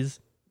god trees.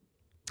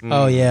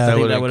 Oh yeah, that I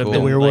think would've that would have cool.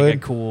 been Weirwood? like a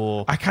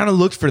cool. I kind of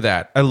looked for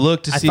that. I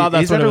looked to I see. thought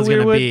that's is what that it a was going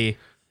to Weirwood? be.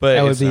 But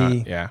that would it's be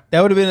not. Yeah.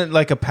 That would have been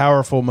like a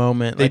powerful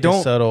moment. They like don't-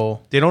 a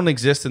subtle. They don't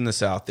exist in the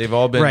South. They've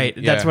all been Right.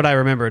 That's what I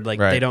remembered. Like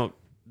Right.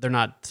 they're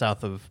not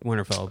south of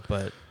Winterfell,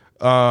 but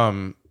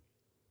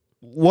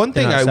One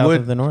They're thing not I south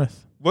would of the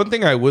north. One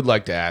thing I would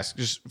like to ask,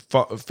 just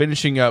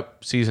finishing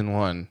up season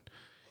 1,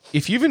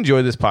 if you've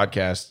enjoyed this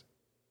podcast,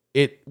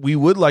 we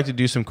would like to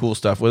do some cool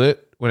stuff with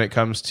it when it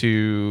comes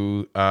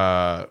to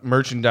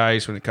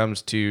merchandise, when it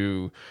comes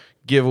to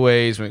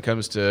giveaways, when it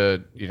comes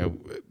to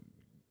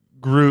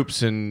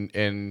groups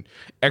and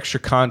extra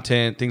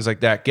content, things like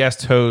that,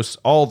 guest hosts,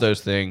 all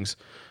those things.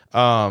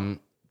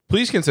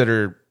 Please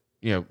consider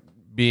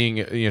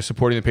being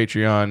supporting the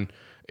Patreon.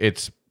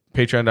 It's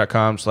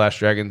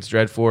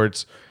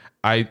patreon.com/dragonsdreadforts.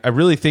 I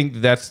really think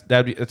that's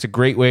a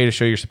great way to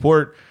show your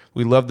support.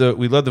 We love the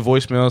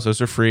voicemails; those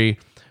are free,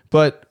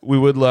 but we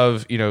would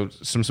love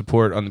some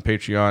support on the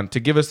Patreon to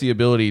give us the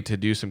ability to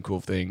do some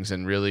cool things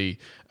and really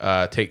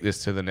take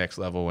this to the next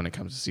level when it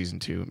comes to season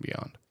 2 and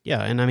beyond.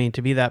 yeah. And I mean,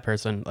 to be that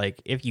person,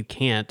 like if you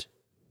can't,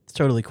 it's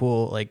totally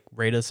cool. Like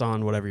rate us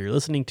on whatever you're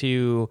listening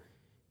to,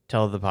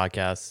 tell the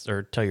podcast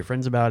or tell your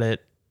friends about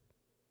it.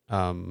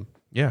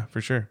 Yeah, for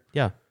sure.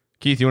 Yeah.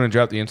 Keith, you want to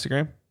drop the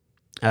Instagram?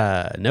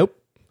 Nope.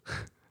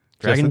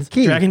 Dragons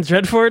Keith.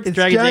 Dreadforts. It's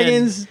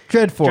Dragons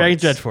Dreadforts.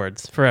 Dragons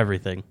Dreadforts for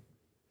everything.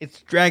 It's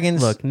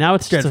Dragons. Look, now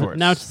it's just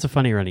Dreadforts. a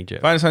funny running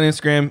joke. Find us on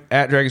Instagram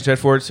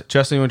 @DragonsDreadforts.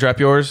 Justin, you want to drop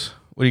yours?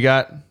 What do you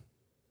got?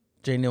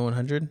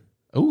 JNeil100.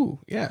 Ooh,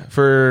 yeah.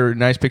 For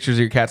nice pictures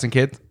of your cats and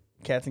kids.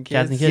 Cats and Kids.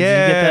 Cats and kids. Did you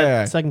Yeah. get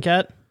that second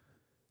cat?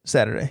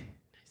 Saturday.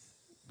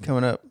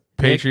 Coming up.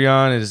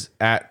 Patreon is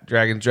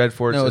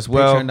 @DragonsDreadforts No, as it's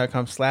well.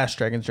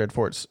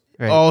 patreon.com/DragonsDreadforts.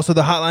 Right. Also,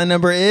 the hotline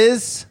number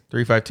is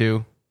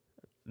 352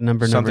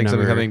 Number.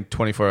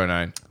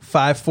 2409.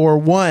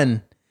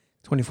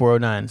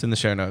 541-2409. It's in the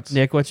show notes.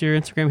 Nick, what's your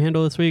Instagram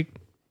handle this week?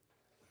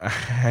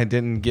 I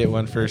didn't get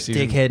one for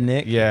season. Dickhead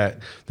Nick. Yeah,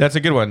 that's a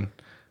good one.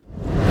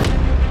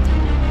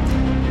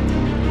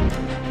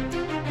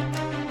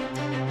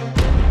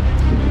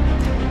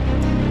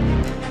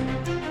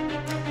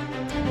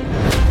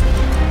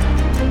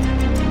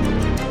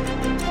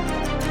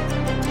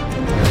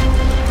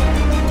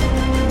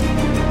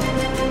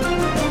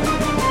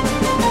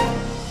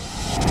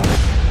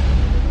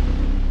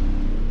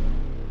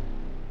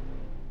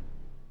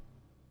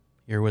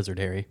 You're a wizard,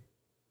 Harry.